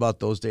little bit about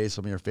those days,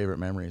 some of your favorite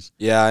memories.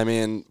 Yeah, I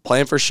mean,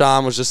 playing for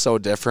Sean was just so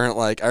different.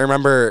 Like, I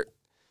remember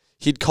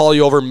he'd call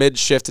you over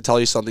mid-shift to tell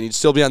you something. You'd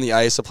still be on the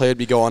ice. The play would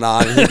be going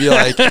on. And he'd be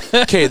like,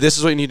 okay, this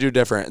is what you need to do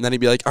different. And then he'd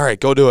be like, all right,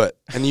 go do it.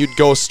 And you'd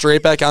go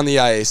straight back on the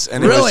ice.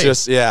 And it was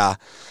just,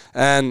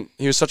 And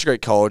he was such a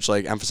great coach,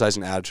 like,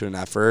 emphasizing attitude and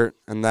effort.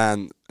 And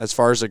then as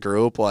far as the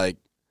group, like,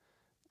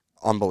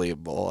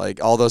 unbelievable.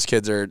 Like, all those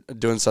kids are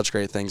doing such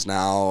great things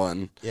now.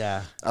 And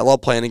I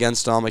love playing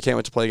against them. I can't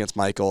wait to play against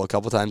Michael a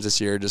couple times this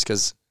year just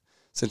because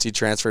since he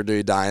transferred to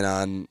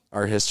Edina and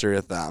our history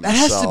with them. That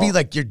has to be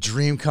like your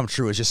dream come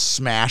true, is just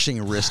smashing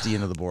Risty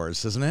into the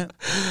boards, isn't it?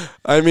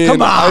 I mean,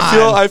 come on.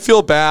 I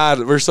feel bad.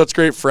 We're such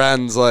great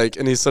friends, like,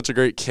 and he's such a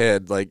great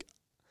kid. Like,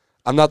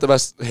 I'm not the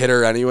best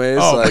hitter anyways.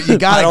 Like,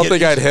 but I don't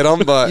think I'd hit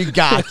him, but you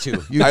got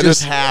to. You I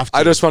just have to.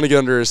 I just want to get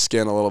under his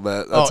skin a little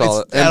bit. That's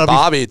all. And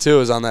Bobby too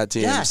is on that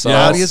team. Yeah, so.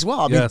 Bobby as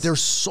well. I mean,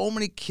 there's so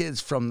many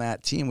kids from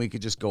that team. We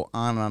could just go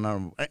on and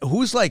on.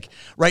 Who's like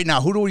right now?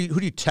 Who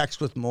do you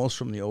text with most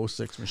from the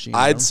 06 machine?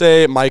 I'd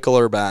say Michael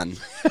or Ben.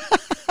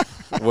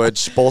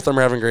 Which both of them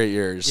are having great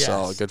years,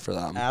 so good for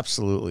them.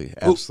 Absolutely.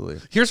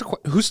 Here's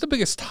who's the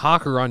biggest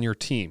talker on your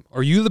team?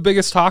 Are you the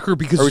biggest talker?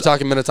 Because are we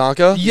talking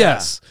Minnetonka?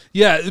 Yes,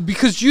 yeah,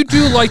 because you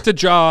do like to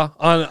jaw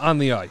on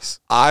the ice.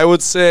 I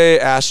would say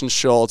Ashton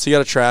Schultz. He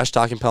got a trash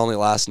talking penalty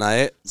last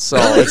night, so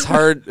it's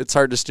hard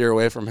to steer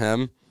away from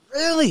him.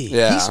 Really?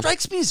 Yeah. He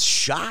strikes me as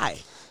shy.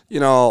 We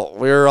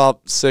were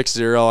up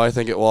 6-0, I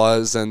think it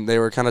was, and they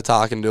were kind of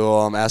talking to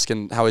him,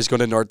 asking how he's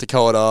going to North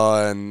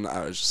Dakota, and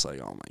I was just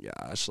like, oh my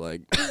gosh, like,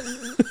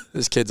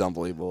 this kid's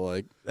unbelievable.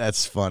 Like,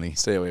 that's funny.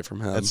 Stay away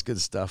from him. That's good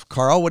stuff.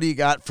 Carl, what do you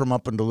got from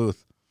up in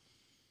Duluth?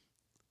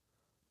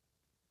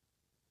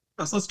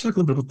 So let's talk a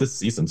little bit about this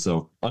season.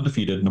 So,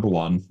 undefeated, number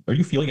one. Are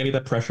you feeling any of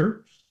that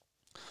pressure?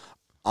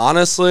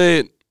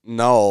 Honestly,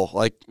 no.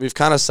 Like, we've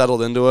kind of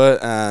settled into it,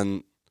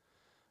 and,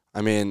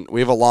 I mean, we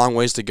have a long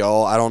ways to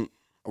go.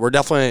 We're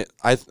definitely,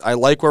 I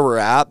like where we're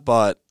at,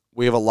 but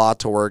we have a lot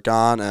to work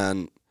on,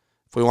 and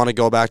if we want to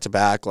go back to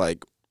back,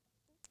 like,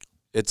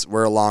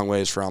 we're a long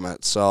ways from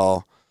it.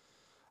 So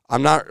I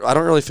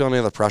don't really feel any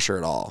of the pressure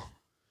at all.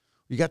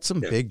 You got some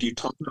big. Do you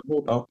talk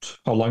about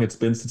how long it's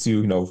been since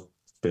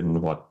it's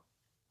been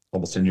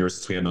almost 10 years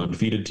since we had an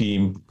undefeated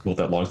team? Well,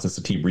 that long since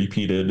the team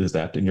repeated? Is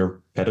that in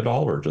your head at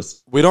all, or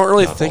just? We don't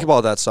really think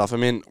about that stuff. I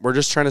mean, we're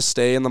just trying to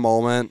stay in the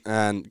moment,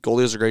 and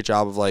goalie does a great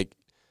job of like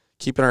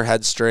keeping our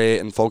heads straight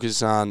and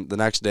focusing on the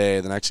next day,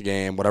 the next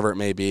game, whatever it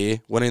may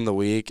be. Winning the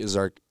week is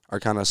our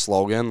kind of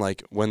slogan,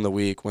 like win the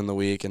week,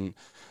 and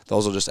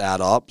those will just add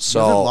up. So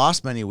you haven't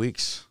lost many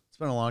weeks. It's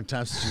been a long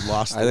time since you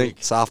lost. I think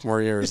sophomore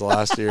year was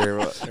last year, your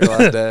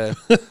last day.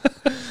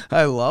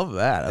 I love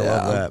that. I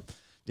love that.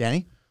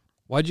 Danny,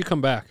 why'd you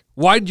come back?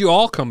 Why'd you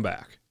all come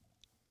back?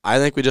 I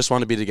think we just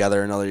want to be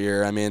together another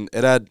year. I mean,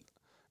 it had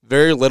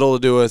very little to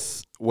do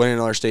with winning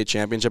another state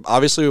championship.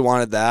 Obviously, we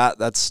wanted that.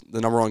 That's the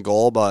number one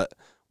goal, but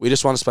we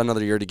just want to spend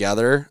another year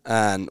together,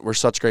 and we're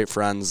such great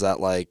friends that,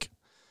 like,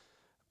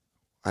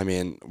 I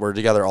mean, we're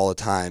together all the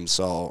time,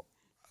 so,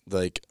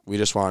 like, we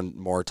just want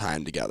more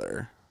time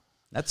together.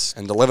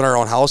 And to live in our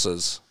own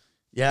houses.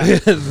 Yeah.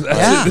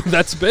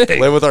 That's big.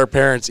 Live with our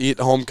parents, eat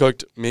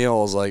home-cooked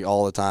meals, like,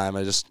 all the time.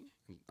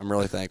 I'm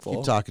really thankful.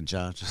 Keep talking,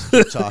 John. Just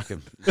keep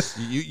talking.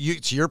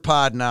 It's your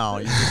pod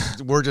now.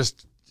 We're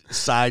just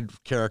side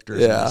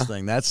characters in this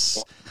thing. That's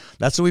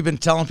what we've been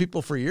telling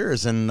people for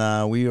years,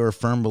 and we are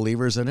firm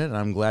believers in it, and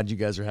I'm glad you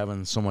guys are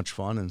having so much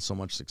fun and so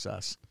much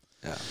success.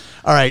 Yeah.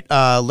 All right,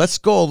 let's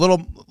go a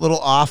little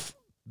off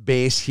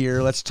base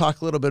here. Let's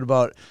talk a little bit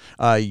about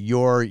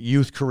your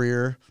youth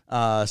career,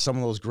 some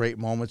of those great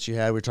moments you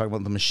had. We were talking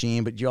about the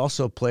machine, but you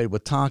also played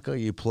with Tonka.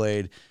 You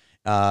played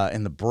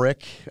in the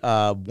Brick.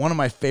 One of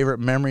my favorite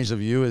memories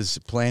of you is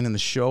playing in the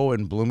show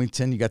in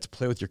Bloomington. You got to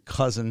play with your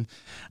cousin,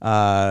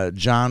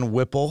 John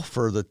Whipple,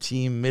 for the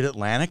team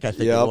Mid-Atlantic, I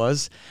think it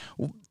was.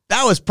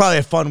 That was probably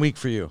a fun week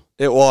for you.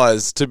 It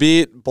was. To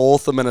beat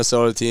both the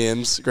Minnesota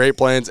teams, Great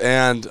Plains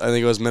and I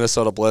think it was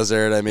Minnesota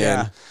Blizzard. I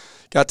mean,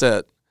 got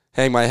to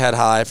hang my head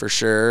high for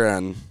sure.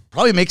 And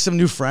probably make some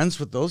new friends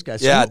with those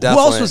guys. Yeah,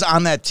 definitely. Who else was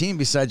on that team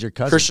besides your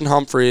cousin? Christian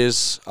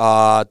Humphreys,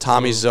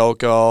 Tommy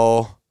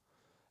Zocco,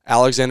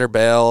 Alexander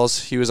Bales.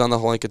 He was on the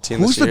Holinka team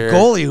this year. Who's the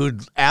goalie who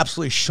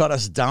absolutely shut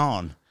us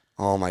down?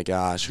 Oh, my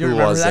gosh. You Who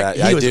was that?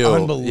 I was do.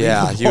 Unbelievable.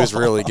 Yeah, he was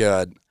really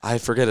good. I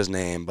forget his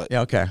name, but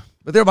yeah, okay.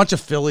 But they're a bunch of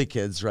Philly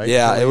kids, right?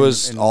 Yeah, Philly it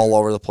was all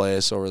over the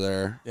place over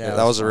there. Yeah,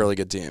 that was a really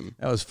good team.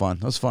 That was fun.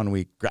 That was a fun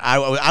week.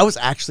 I was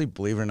actually,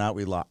 believe it or not,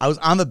 we lost. I was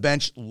on the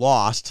bench,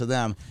 lost to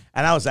them,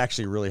 And I was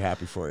actually really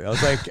happy for you. I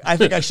was like, I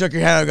think I shook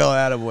your hand and go,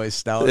 attaboy,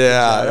 Stout.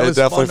 Yeah, it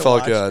definitely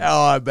felt good.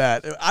 Oh, I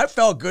bet. I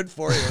felt good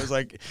for you. It was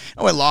like,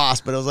 I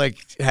lost, but it was like,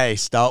 hey,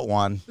 Stout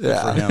won.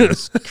 Yeah. For him. It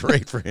was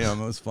great for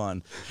him. It was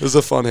fun. It was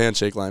a fun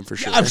handshake line for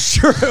sure. I'm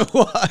sure it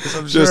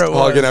was. Just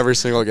hugging every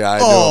single guy.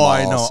 Oh,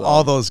 I know. So.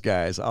 All those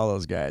guys. All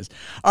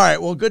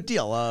right, well, good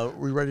deal.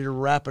 We ready to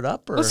wrap it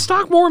up? Or? Let's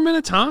talk more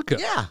Minnetonka.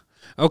 Yeah.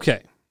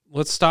 Okay,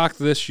 let's talk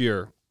this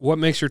year. What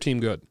makes your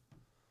team good?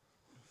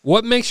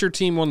 What makes your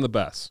team one of the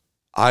best?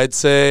 I'd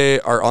say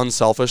our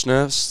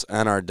unselfishness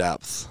and our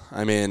depth.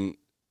 I mean,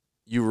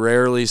 you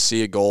rarely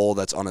see a goal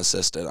that's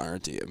unassisted on our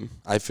team.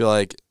 I feel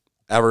like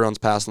everyone's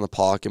passing the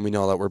puck, and we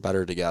know that we're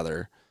better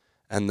together.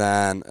 And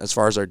then as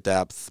far as our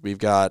depth, we've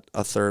got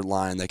a third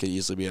line that could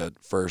easily be a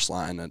first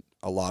line at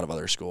a lot of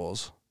other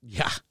schools.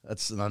 Yeah,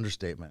 that's an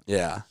understatement.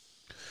 Yeah.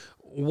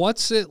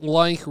 What's it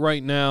like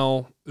right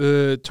now?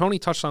 Tony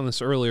touched on this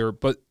earlier,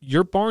 but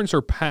your barns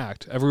are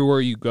packed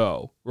everywhere you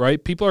go,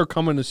 right? People are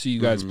coming to see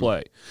you guys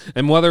play.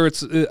 And whether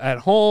it's at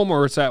home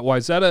or it's at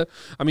Wayzata,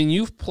 I mean,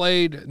 you've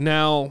played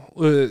now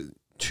 1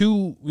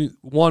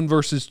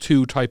 versus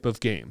 2 type of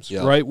games,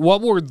 right?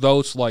 What were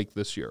those like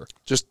this year?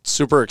 Just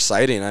super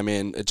exciting. I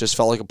mean, it just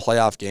felt like a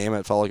playoff game.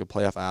 It felt like a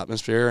playoff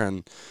atmosphere,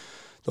 and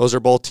those are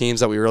both teams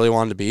that we really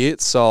wanted to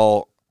beat.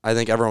 So I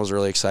think everyone was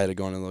really excited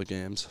going into those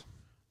games.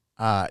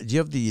 Do you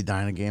have the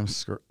Edina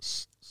games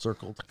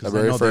circled?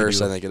 February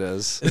 1st, I think it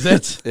is. Is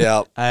it?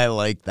 Yeah. I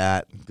like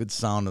that. Good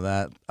sound of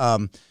that.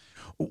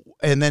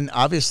 And then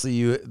obviously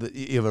you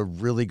have a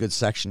really good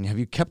section. Have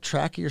you kept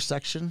track of your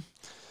section?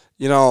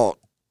 You know,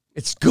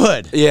 it's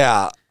good.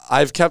 Yeah.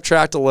 I've kept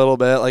track a little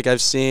bit. Like I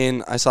saw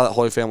that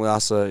Holy Family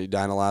lost to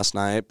Edina last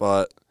night,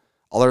 but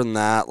other than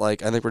that,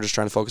 like I think we're just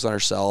trying to focus on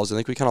ourselves. I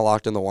think we kind of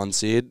locked in the 1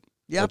 seed.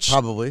 Yeah,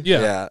 probably.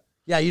 Yeah.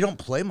 Yeah, you don't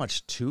play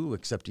much too,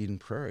 except Eden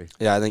Prairie.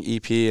 Yeah, I think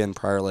EP and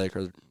Prior Lake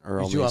are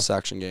only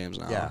section games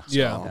now. Yeah, so.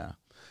 Yeah.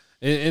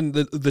 And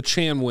the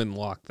Chan win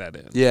locked that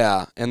in.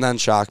 Yeah, and then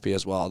Shakopee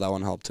as well. That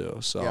one helped too.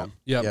 So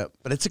yeah.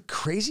 But it's a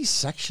crazy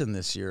section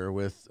this year.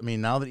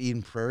 Now that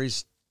Eden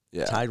Prairie's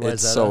tied Wayzata,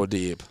 it's so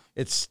deep.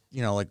 It's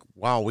like,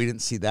 wow, we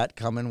didn't see that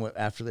coming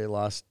after they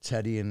lost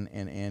Teddy and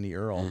Andy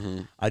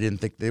Earl. I didn't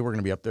think they were going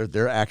to be up there.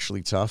 They're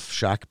actually tough.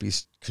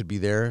 Shakopee could be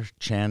there.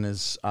 Chan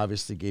is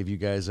obviously gave you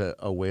guys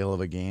a whale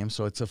of a game,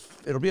 so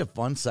it'll be a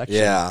fun section.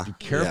 Yeah, be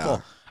careful.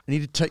 Yeah. I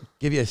need to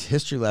give you a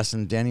history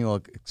lesson. Danny will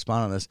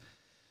expound on this.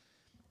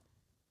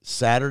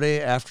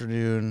 Saturday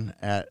afternoon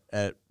at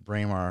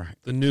Braemar,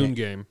 the noon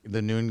game.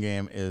 The noon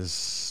game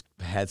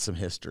had some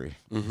history.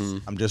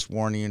 I'm just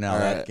warning you now.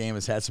 That game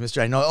has had some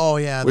history. I know. Oh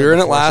yeah, we were in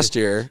it last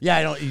year. Yeah,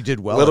 I know you did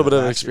well. A little bit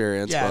of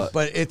experience. Yeah,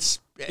 but it's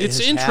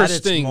interesting. Had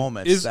its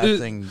moments, that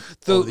thing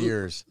over the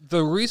years.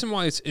 The reason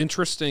why it's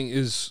interesting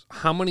is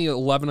how many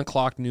 11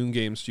 o'clock noon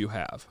games do you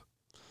have?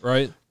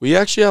 Right. We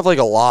actually have like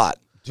a lot.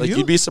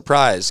 You'd be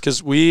surprised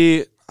because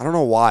I don't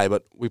know why,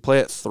 but we play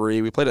at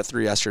 3. We played at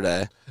 3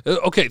 yesterday.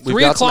 Okay,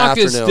 3 o'clock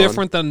is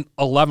different than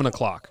 11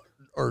 o'clock.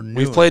 Or noon.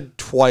 We've played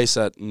twice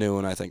at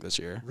noon, I think, this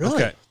year. Really?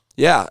 Okay.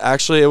 Yeah,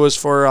 actually, it was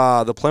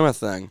for the Plymouth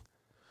thing.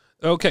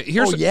 Okay,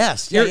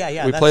 yes.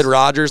 Yeah. We played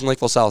Rogers and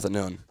Lakeville South at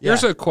noon.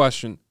 Here's a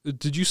question.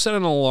 Did you set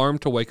an alarm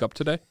to wake up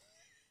today?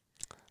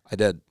 I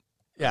did.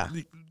 Yeah.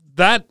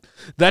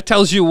 That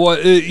tells you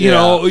what, you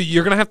know,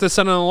 you're going to have to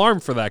set an alarm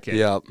for that game.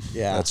 Yep.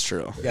 Yeah. That's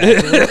true. Yeah,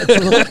 it's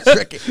a little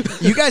tricky.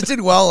 You guys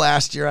did well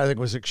last year. I think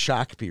it was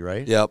Shakopee,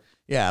 right? Yep.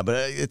 Yeah,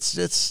 but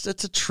it's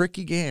a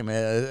tricky game.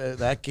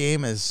 That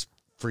game is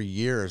for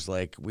years.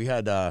 Like we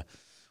had,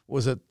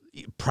 was it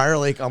Prior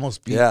Lake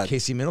almost beat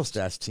Casey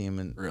Middlestad's team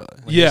in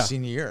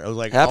senior year. It was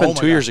like happened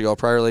 2 years ago.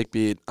 Prior Lake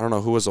beat, I don't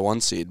know who was the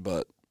 1 seed,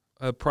 but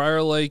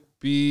Prior Lake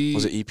beat,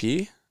 was it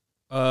EP?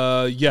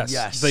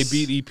 Yes. They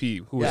beat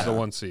EP, who was the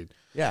 1 seed.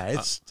 Yeah,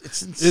 it's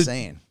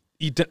insane.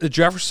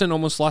 Jefferson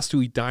almost lost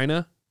to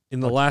Edina in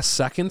the last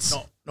seconds.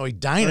 No,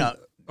 Edina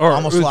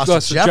almost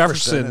lost to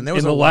Jefferson and there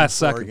was in the last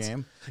seconds.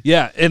 Game.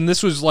 Yeah, and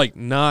this was like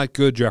not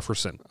good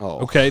Jefferson. Oh,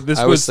 okay.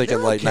 I was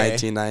thinking like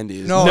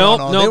 1990s.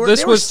 No.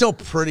 This was still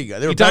pretty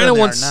good. They were Edina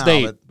won now,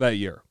 state that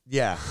year.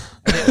 Yeah.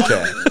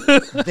 Okay.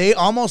 They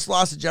almost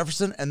lost to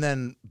Jefferson and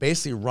then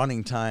basically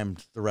running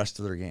timed the rest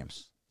of their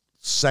games.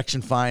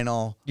 Section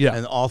final,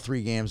 and all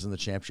 3 games in the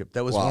championship.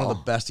 That was one of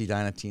the best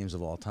Edina teams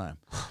of all time.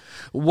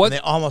 And they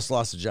almost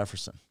lost to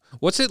Jefferson.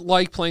 What's it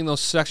like playing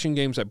those section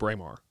games at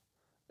Braemar?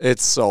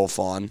 It's so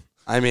fun.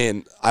 I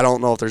mean, I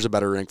don't know if there's a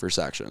better rink for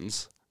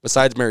sections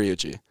besides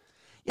Mariucci.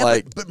 Yeah,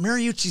 but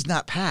Mariucci's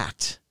not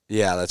packed.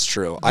 Yeah, that's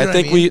true. I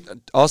think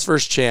us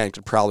versus Chan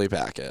could probably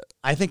pack it.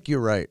 I think you're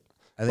right.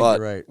 You're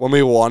right. When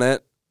we won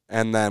it,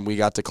 and then we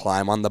got to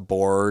climb on the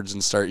boards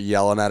and start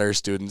yelling at our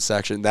student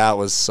section. That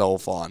was so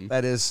fun.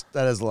 That is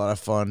a lot of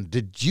fun.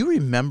 Did you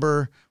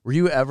remember, were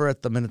you ever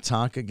at the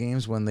Minnetonka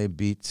games when they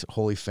beat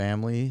Holy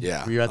Family?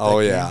 Yeah. Were you at that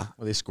game yeah.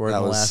 where they scored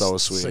in the last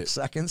 6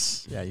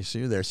 seconds? Yeah, you see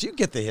you there. So you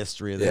get the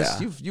history of this.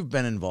 Yeah. You've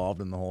been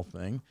involved in the whole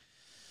thing.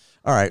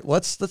 All right,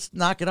 let's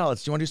knock it out.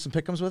 Do you want to do some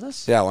pick'ems with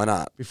us? Yeah, why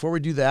not? Before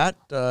we do that,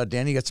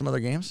 Danny, you got some other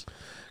games?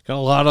 Got a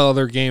lot of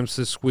other games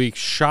this week.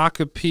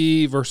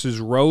 Shakopee versus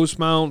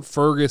Rosemount.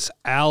 Fergus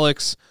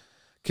Alex.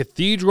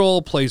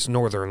 Cathedral plays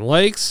Northern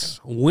Lakes.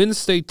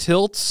 Wednesday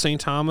Tilts,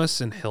 St.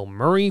 Thomas and Hill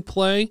Murray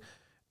play.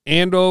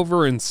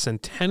 Andover and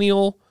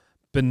Centennial.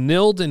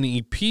 Benilde and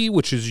EP,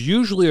 which is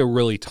usually a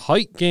really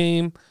tight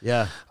game.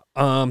 Yeah.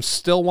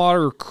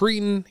 Stillwater,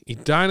 Cretan,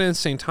 Edina, and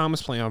St.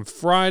 Thomas play on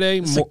Friday.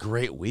 It's a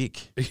great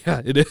week.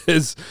 Yeah, it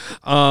is.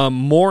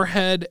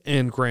 Moorhead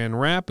and Grand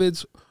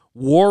Rapids,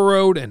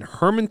 Warroad and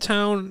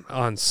Hermantown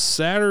on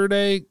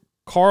Saturday.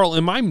 Carl,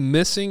 am I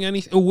missing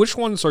anything? Which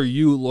ones are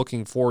you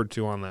looking forward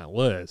to on that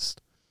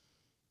list?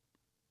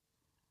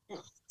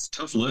 It's a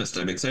tough list.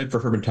 I'm excited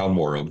for Hermantown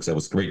Warroad because that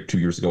was great 2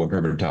 years ago in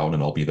Hermantown,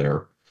 and I'll be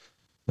there.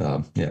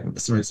 Yeah,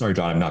 sorry,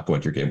 John, I'm not going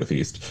to your game with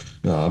East.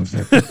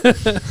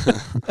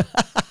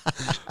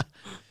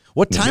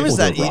 What time is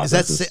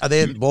that? Are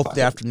they in both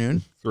the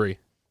afternoon? 3.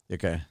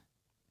 Okay.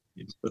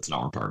 It's an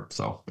hour apart,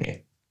 so yeah.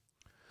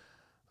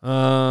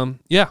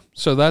 Yeah,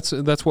 so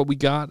that's what we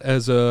got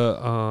as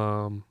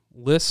a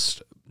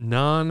list,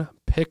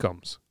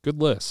 non-pick'ems. Good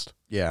list.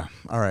 Yeah.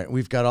 All right.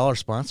 We've got all our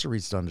sponsor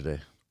reads done today.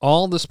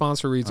 All the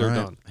sponsor reads are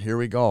done. Here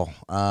we go.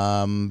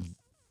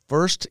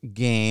 First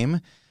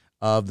game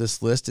of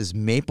this list is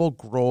Maple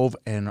Grove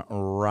and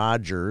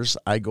Rogers.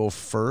 I go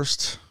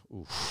first.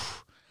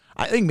 Oof.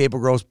 I think Maple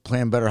Grove's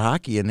playing better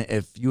hockey, and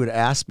if you had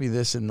asked me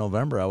this in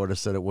November, I would have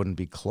said it wouldn't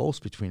be close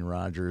between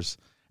Rogers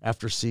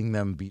after seeing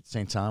them beat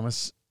St.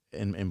 Thomas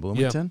in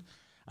Bloomington. Yep.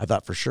 I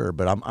thought for sure,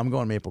 but I'm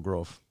going Maple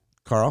Grove.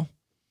 Carl?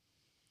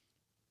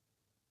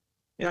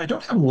 Yeah, I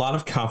don't have a lot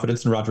of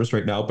confidence in Rogers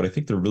right now, but I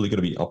think they're really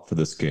going to be up for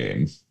this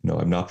game.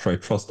 I'm not sure I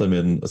trust them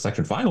in a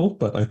section final,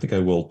 but I think I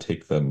will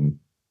take them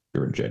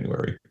here in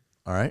January.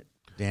 All right.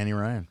 Danny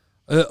Ryan.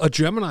 A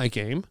Gemini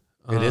game.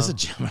 It is a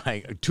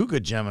Gemini. 2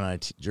 good Gemini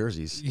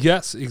jerseys.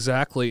 Yes,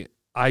 exactly.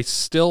 I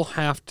still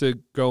have to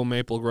go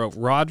Maple Grove.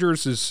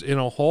 Rogers is in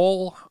a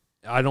hole.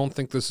 I don't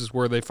think this is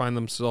where they find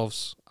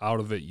themselves out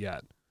of it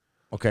yet.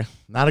 Okay.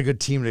 Not a good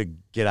team to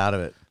get out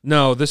of it.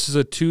 No, this is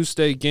a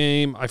Tuesday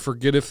game. I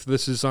forget if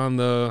this is on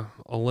the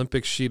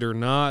Olympic sheet or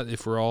not,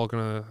 if we're all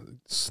going to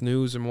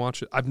snooze and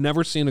watch it. I've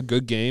never seen a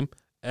good game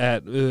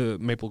at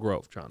Maple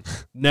Grove, John.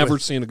 Never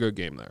seen a good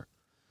game there.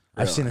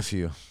 I've seen a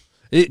few.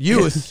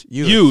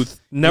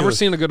 Youth. Never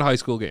seen a good high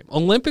school game.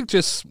 Olympic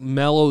just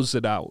mellows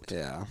it out.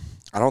 Yeah.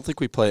 I don't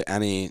think we play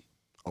any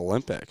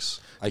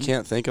Olympics. I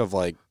can't think of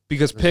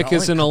because Pick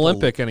isn't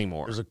Olympic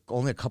anymore. There's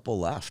only a couple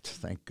left,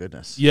 thank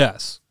goodness.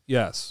 Yes.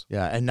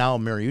 Yeah, and now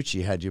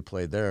Mariucci had you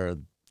play there.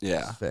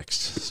 Yeah.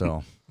 Fixed.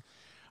 So,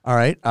 all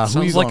right.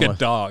 Sounds like a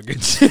dog.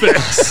 It's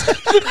fixed.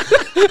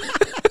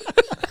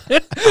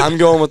 I'm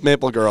going with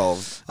Maple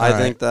Grove. I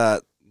think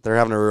that they're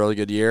having a really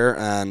good year,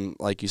 and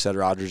like you said,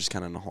 Rogers is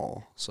kind of in a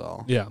hole.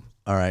 So yeah.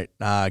 All right.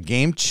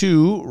 Game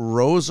 2,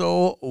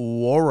 Roseau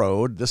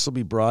Warroad. This will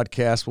be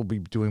broadcast. We'll be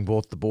doing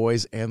both the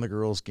boys and the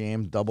girls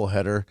game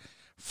doubleheader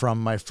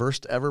from my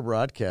first ever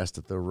broadcast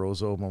at the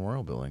Roseau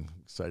Memorial Building.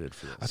 Excited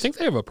for this. I think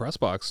they have a press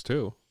box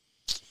too.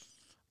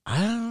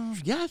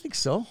 Yeah, I think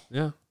so.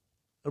 Yeah.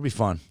 It'll be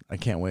fun. I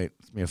can't wait.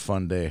 It's going to be a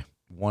fun day.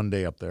 One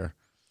day up there.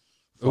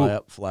 Fly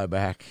up, fly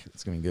back.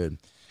 It's going to be good.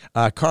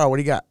 Carl, what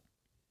do you got?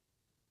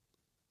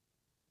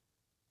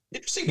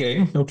 Interesting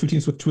game. 2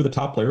 teams with 2 of the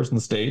top players in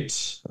the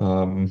state.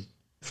 I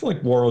feel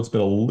like Warroad's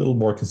been a little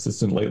more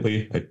consistent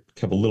lately. I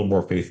have a little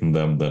more faith in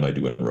them than I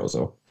do in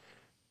Roseau.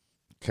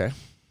 Okay.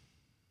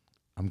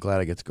 I'm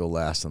glad I get to go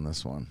last on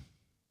this one.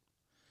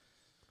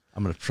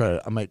 I'm going to try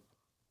I might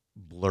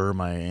blur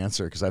my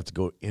answer because I have to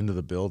go into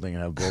the building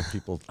and have both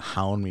people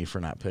hound me for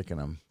not picking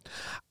them.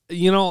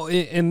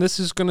 And this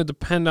is going to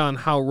depend on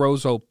how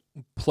Roseau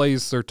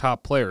plays their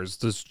top players.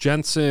 Does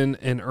Jensen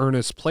and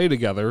Ernest play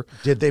together?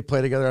 Did they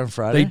play together on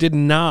Friday? They did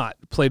not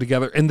play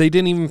together, and they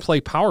didn't even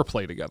play power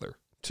play together,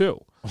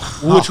 too,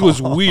 which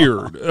was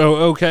weird.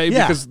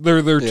 Because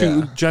they're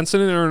two.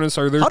 Jensen and Ernest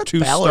are their two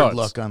Ballard studs.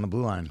 Look on the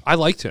blue line. I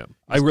liked him.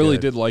 I really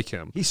did like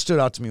him. He stood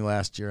out to me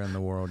last year in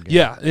the World game.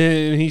 Yeah,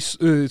 and he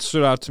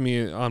stood out to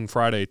me on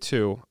Friday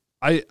too.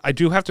 I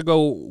do have to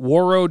go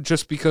Warroad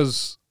just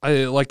because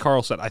like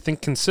Carl said, I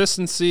think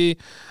consistency.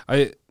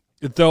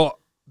 Though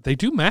they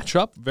do match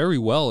up very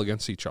well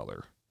against each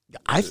other.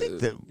 I think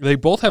that they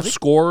both have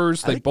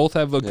scorers. They both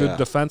have a good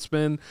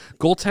defenseman.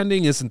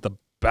 Goaltending isn't the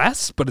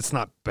best, but it's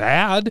not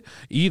bad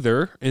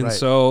either. And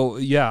so,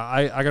 yeah,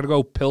 I got to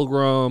go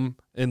Pilgrim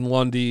and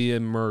Lundy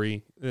and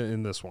Murray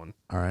in this one.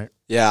 All right.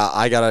 Yeah,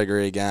 I got to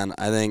agree again.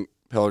 I think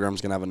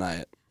Pilgrim's going to have a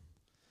night.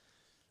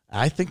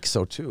 I think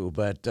so too,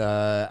 but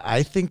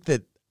I think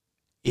that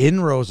in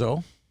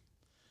Roseau,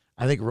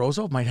 I think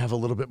Roseau might have a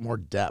little bit more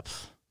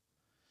depth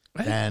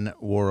than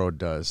Warroad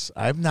does.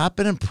 I've not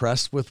been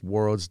impressed with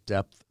Warroad's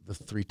depth the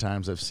 3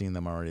 times I've seen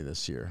them already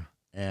this year.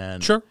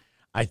 And sure.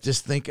 I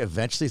just think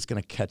eventually it's going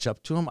to catch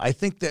up to them. I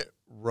think that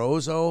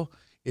Roseau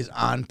is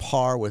on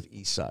par with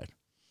Eastside.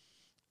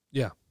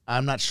 Yeah.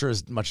 I'm not sure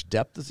as much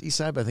depth as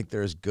Eastside, but I think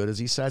they're as good as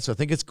Eastside. So I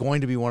think it's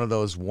going to be one of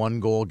those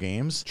 1-goal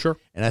games. Sure.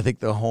 And I think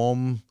the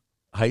home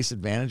ice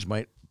advantage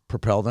might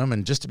propel them.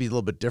 And just to be a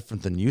little bit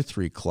different than you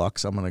three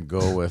clucks, I'm going to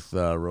go with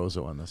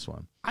Roseau on this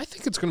one. I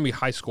think it's going to be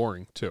high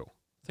scoring too.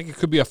 I think it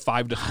could be a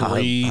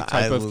 5-3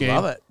 type of game. I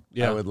would love it.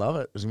 Yeah. I would love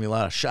it. There's going to be a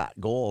lot of shot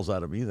goals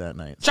out of me that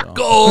night. Shot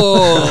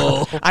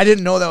goal! I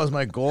didn't know that was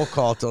my goal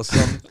call till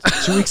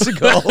 2 weeks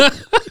ago.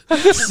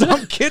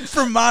 Some kid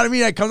from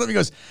Matamina comes up and he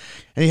goes,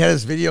 and he had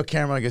his video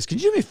camera. I goes, "Can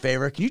you do me a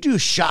favor? Can you do a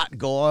shot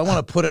goal? I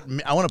want to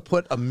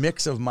put a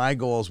mix of my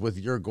goals with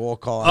your goal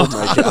call." Oh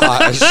my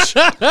gosh!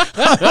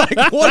 I'm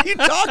like, what are you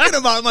talking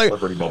about? I'm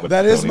like,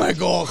 that is my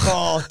goal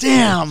call.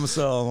 Damn.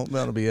 So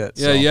that'll be it.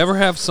 Yeah. So. You ever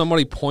have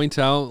somebody point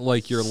out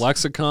like your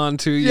lexicon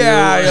to you?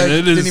 Yeah. And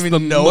it didn't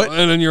even know it,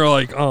 and then you're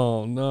like,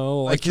 "Oh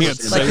no, I can't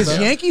say like his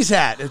that." Yankees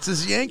hat. It's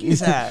his Yankees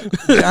hat.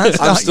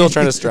 I'm still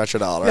trying to stretch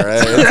it out. All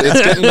right,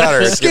 it's getting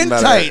better. It's Skin getting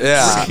better. tight.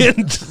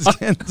 Yeah.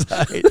 Skin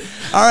tight.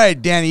 All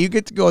right, Danny, you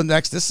get to go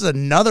next. This is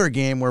another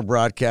game we're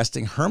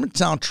broadcasting.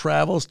 Hermantown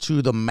travels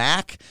to the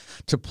MAC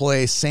to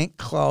play St.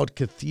 Cloud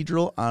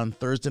Cathedral on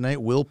Thursday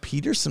night. Will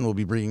Peterson will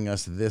be bringing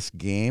us this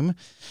game,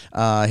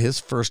 his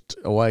first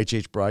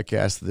YHH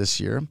broadcast this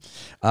year.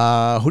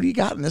 Who do you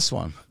got in this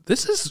one?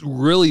 This is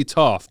really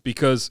tough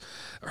because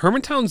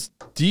Hermantown's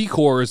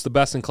D-core is the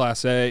best in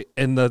Class A,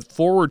 and the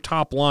forward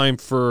top line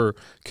for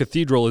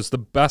Cathedral is the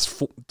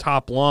best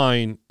top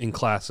line in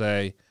Class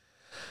A.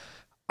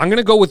 I'm going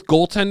to go with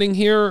goaltending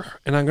here,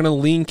 and I'm going to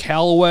lean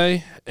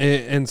Callaway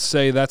and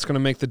say that's going to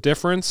make the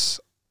difference.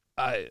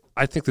 I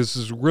think this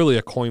is really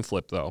a coin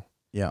flip, though.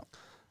 Yeah.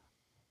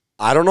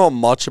 I don't know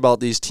much about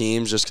these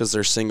teams just because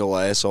they're single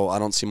A, so I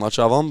don't see much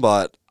of them,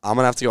 but I'm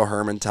going to have to go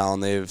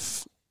Hermantown.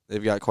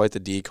 They've got quite the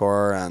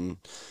D-core, and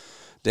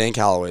Dan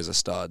Callaway's a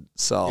stud.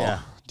 So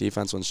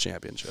defense wins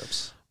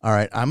championships. All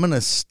right, I'm going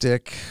to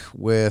stick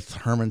with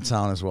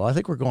Hermantown as well. I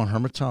think we're going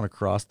Hermantown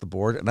across the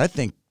board, and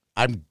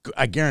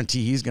I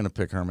guarantee he's going to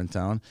pick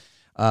Hermantown.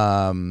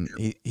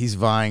 He's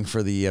vying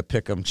for the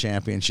Pick'em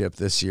championship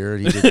this year.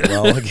 He did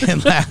well again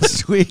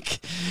last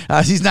week.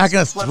 He's not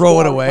going to throw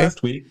it away.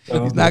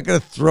 He's not going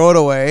to throw it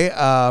away.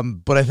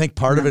 But I think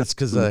part of it's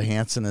because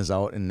Hansen is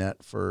out in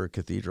net for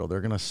Cathedral.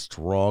 They're going to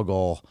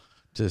struggle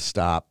to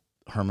stop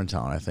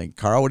Hermantown, I think.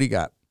 Carl, what do you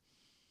got?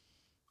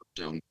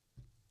 Down.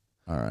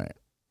 All right.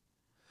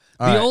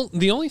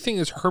 The only thing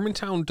is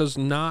Hermantown does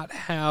not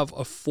have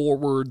a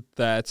forward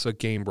that's a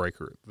game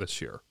breaker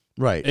this year.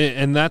 Right.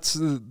 And that's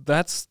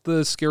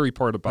the scary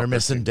part about They're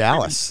missing team.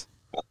 Dallas.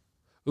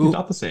 He's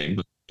not the same,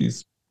 but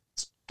he's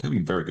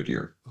having a very good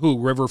year. Who,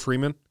 River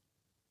Freeman?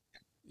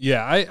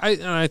 Yeah,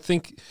 I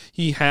think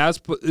he has,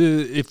 but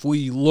if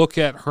we look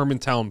at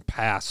Hermantown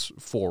pass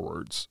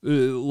forwards,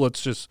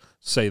 let's just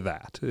say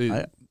that.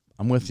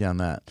 I'm with you on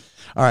that.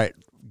 All right.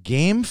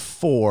 Game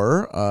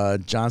 4,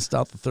 John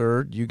Stout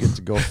III, you get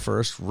to go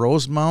first.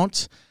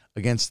 Rosemount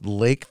against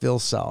Lakeville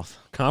South.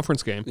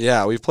 Conference game.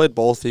 Yeah, we've played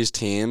both these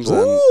teams. And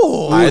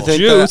Ooh, I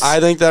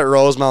think that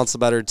Rosemount's the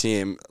better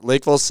team.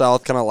 Lakeville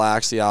South kind of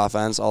lacks the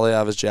offense. All they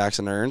have is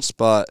Jackson Ernst,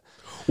 but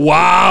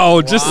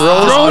wow, just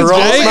throwing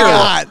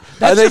Rosemount.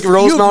 I think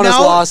Rosemount has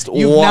lost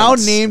once. You've now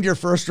named your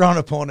first round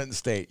opponent in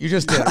state. You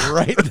just did it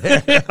right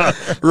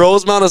there.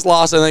 Rosemount has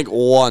lost, I think,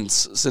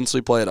 once since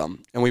we played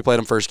them, and we played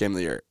them first game of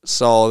the year.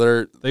 So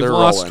they've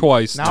lost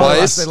rolling.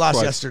 twice. They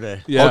lost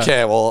yesterday. Yeah.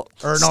 Okay, well,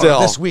 or no, still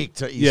this week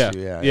to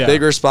Eastview. Yeah.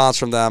 Big response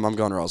from them. I'm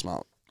going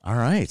Rosemount. All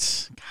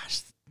right.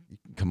 Gosh, you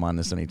can come on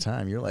this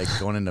anytime. You're like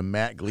going into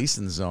Matt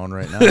Gleason zone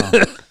right now.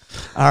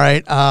 All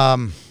right.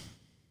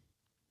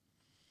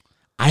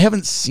 I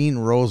haven't seen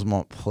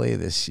Rosemount play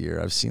this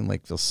year. I've seen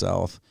Lakeville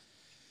South.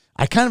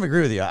 I kind of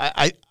agree with you.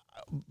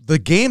 The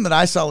game that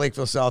I saw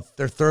Lakeville South,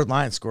 their third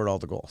line scored all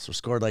the goals. Or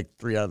scored like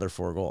 3 out of their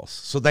 4 goals.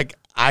 So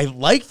I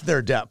liked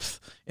their depth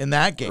in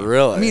that game.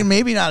 Really? I mean,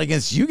 maybe not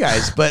against you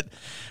guys, but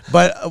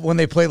when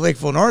they played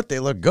Lakeville North, they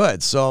looked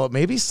good. So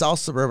maybe South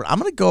Suburban. I'll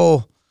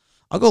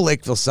go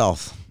Lakeville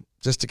South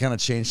just to kind of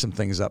change some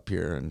things up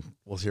here, and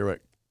we'll hear what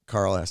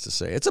Carl has to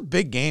say. It's a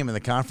big game in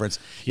the conference.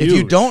 Huge. If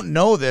you don't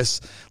know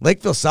this,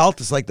 Lakeville South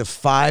is like the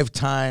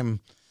 5-time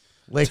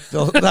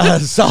Lakeville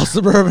South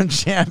Suburban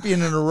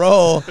champion in a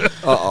row.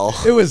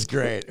 Uh-oh. It was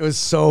great. It was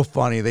so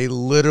funny. They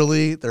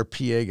literally, their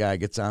PA guy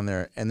gets on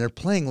there, and they're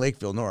playing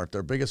Lakeville North,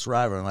 their biggest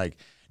rival, and like,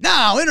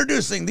 now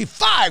introducing the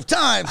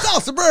 5-time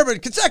South Suburban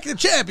consecutive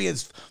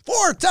champions,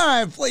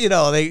 4-time,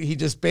 he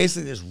just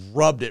basically just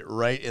rubbed it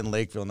right in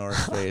Lakeville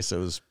North's face. It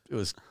was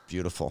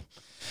beautiful.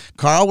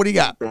 Carl, what do you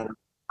got?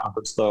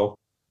 Conference though.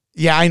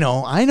 Yeah, I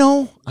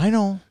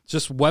know.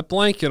 Just wet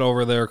blanket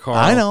over there, Carl.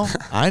 I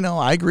know.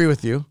 I agree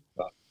with you.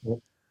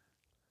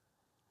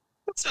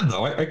 That's it,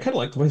 though. I kind of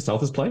like the way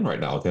South is playing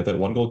right now. They have that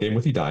 1-goal game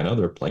with Edina.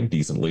 They're playing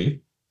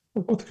decently.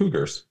 We'll go with the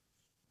Cougars.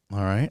 All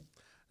right.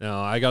 No,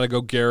 I got to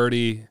go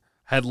Garrity,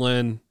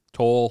 Headland,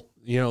 Toll.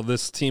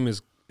 This team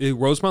is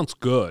Rosemount's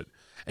good.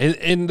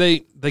 And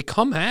they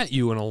come at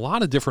you in a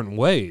lot of different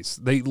ways.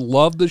 They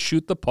love to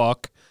shoot the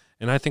puck,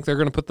 and I think they're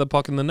going to put the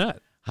puck in the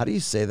net. How do you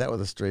say that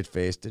with a straight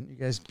face? Didn't you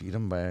guys beat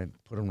them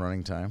put them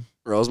running time?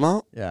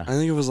 Rosemount? Yeah. I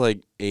think it was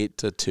like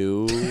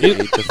 8-2,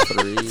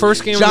 8-3.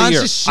 First game John's of the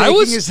year. Just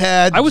shaking his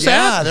head.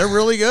 Yeah, they're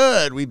really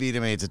good. We beat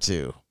them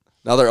 8-2.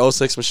 Another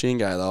 06 machine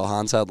guy though,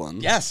 Hans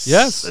Hedlund. Yes.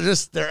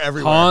 They're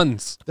everywhere.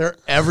 Hans. They're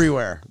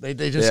everywhere. They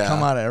just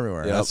come out of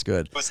everywhere. Yep. That's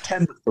good. It was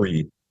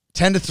 10-3.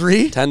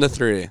 10-3?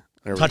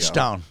 10-3.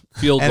 Touchdown.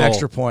 Field An goal.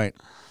 extra point.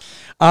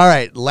 All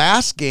right,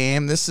 last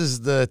game. This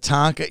is the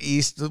Tonka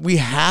East. We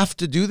have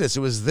to do this.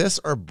 It was this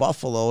or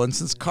Buffalo, and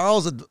since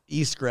Carl's an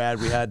East grad,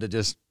 we had to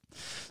just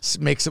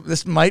make some.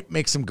 This might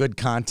make some good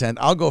content.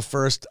 I'll go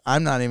first.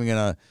 I'm not even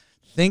gonna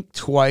think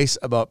twice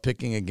about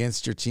picking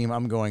against your team.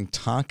 I'm going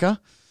Tonka.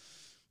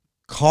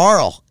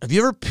 Carl, have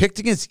you ever picked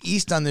against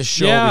East on this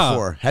show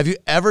before? Have you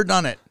ever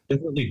done it?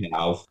 Definitely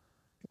have.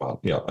 Well,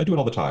 yeah, I do it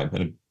all the time,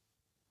 and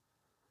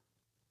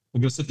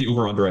I'm gonna set the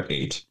over/under at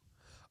 8.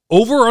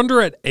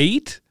 Over/under at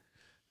 8.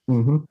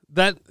 Mm-hmm.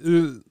 That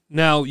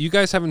now you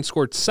guys haven't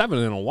scored 7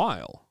 in a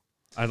while.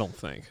 I don't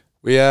think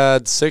We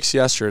had 6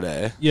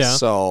 yesterday. Yeah.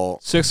 So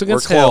 6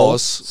 against we're Hill.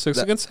 close. 6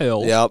 against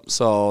Hill. Yep.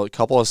 So a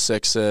couple of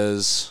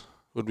 6s.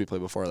 Who did we play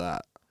before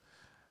that?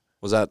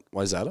 Was that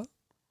Wayzata?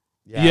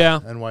 Yeah.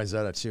 And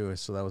Wayzata too.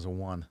 So that was a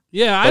 1.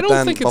 Yeah, But I don't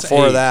then think it's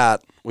before 8.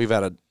 that we've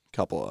had a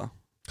couple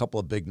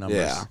of Big numbers.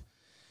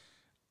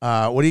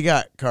 Yeah. What do you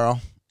got,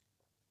 Carl?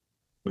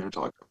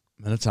 Minnetonka.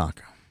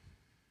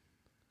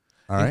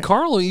 All And right.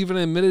 Carl even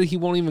admitted he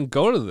won't even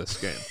go to this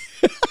game.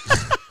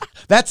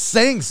 That's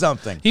saying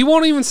something. He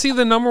won't even see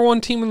the number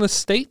 1 team in the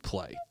state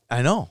play.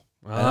 I know.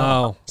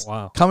 Oh,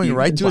 wow. Coming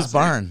right to his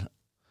barn.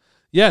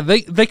 Yeah,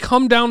 they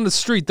come down the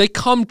street. They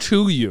come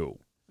to you.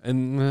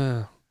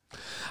 And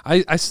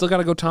I still got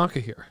to go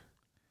Tonka here.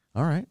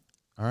 All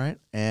right.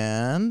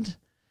 And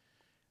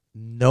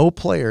no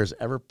players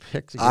ever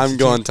picked against I'm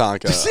going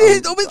Tonka. See,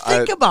 don't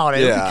think about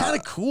it. It'd yeah. be kind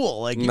of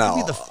cool. Like, you No.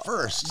 could be the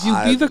first.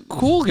 You'd be the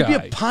cool You'd be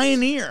guy. a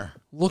pioneer.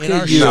 Look in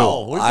at our you.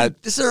 show. No,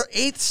 This is our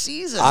 8th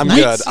season. I'm ninth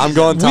good. I'm season.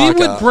 going We Tonka.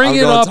 would bring I'm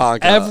it going up Tonka.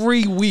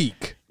 every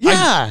week.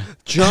 Yeah.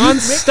 John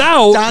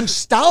Stout. John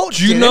Stout.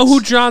 Do you did know it.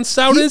 who John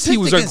Stout He is? He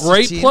picked was a against his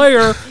great team.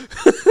 player.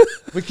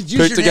 We could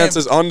use Picked your against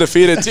name. his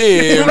undefeated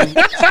team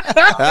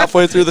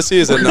halfway through the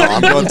season. No,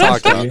 I'm going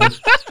Tonka.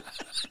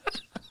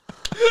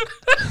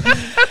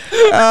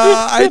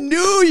 I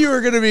knew you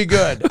were going to be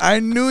good. I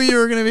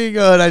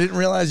didn't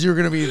realize you were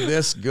going to be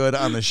this good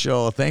on the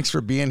show. Thanks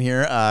for being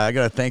here. I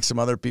got to thank some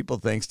other people.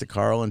 Thanks to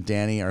Carl and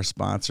Danny, our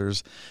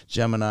sponsors,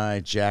 Gemini,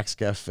 Jack's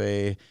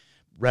Cafe,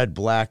 Red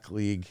Black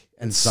League,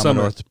 and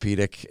Summit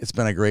Orthopedic. It's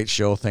been a great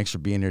show. Thanks for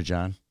being here,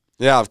 John.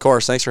 Yeah, of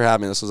course. Thanks for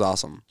having me. This was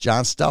awesome.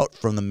 John Stout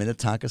from the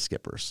Minnetonka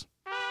Skippers.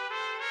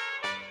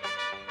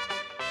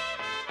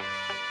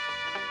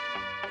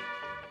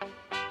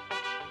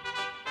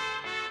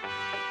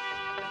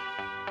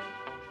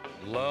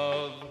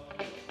 Love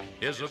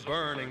is a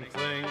burning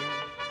thing,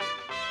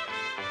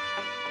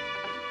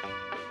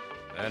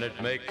 and it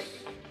makes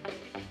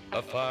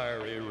a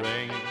fiery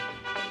ring.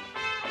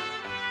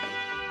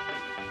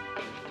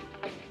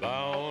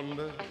 Bound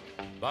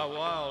by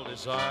wild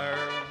desire,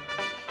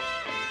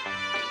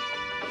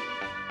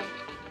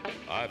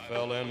 I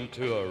fell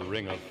into a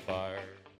ring of fire.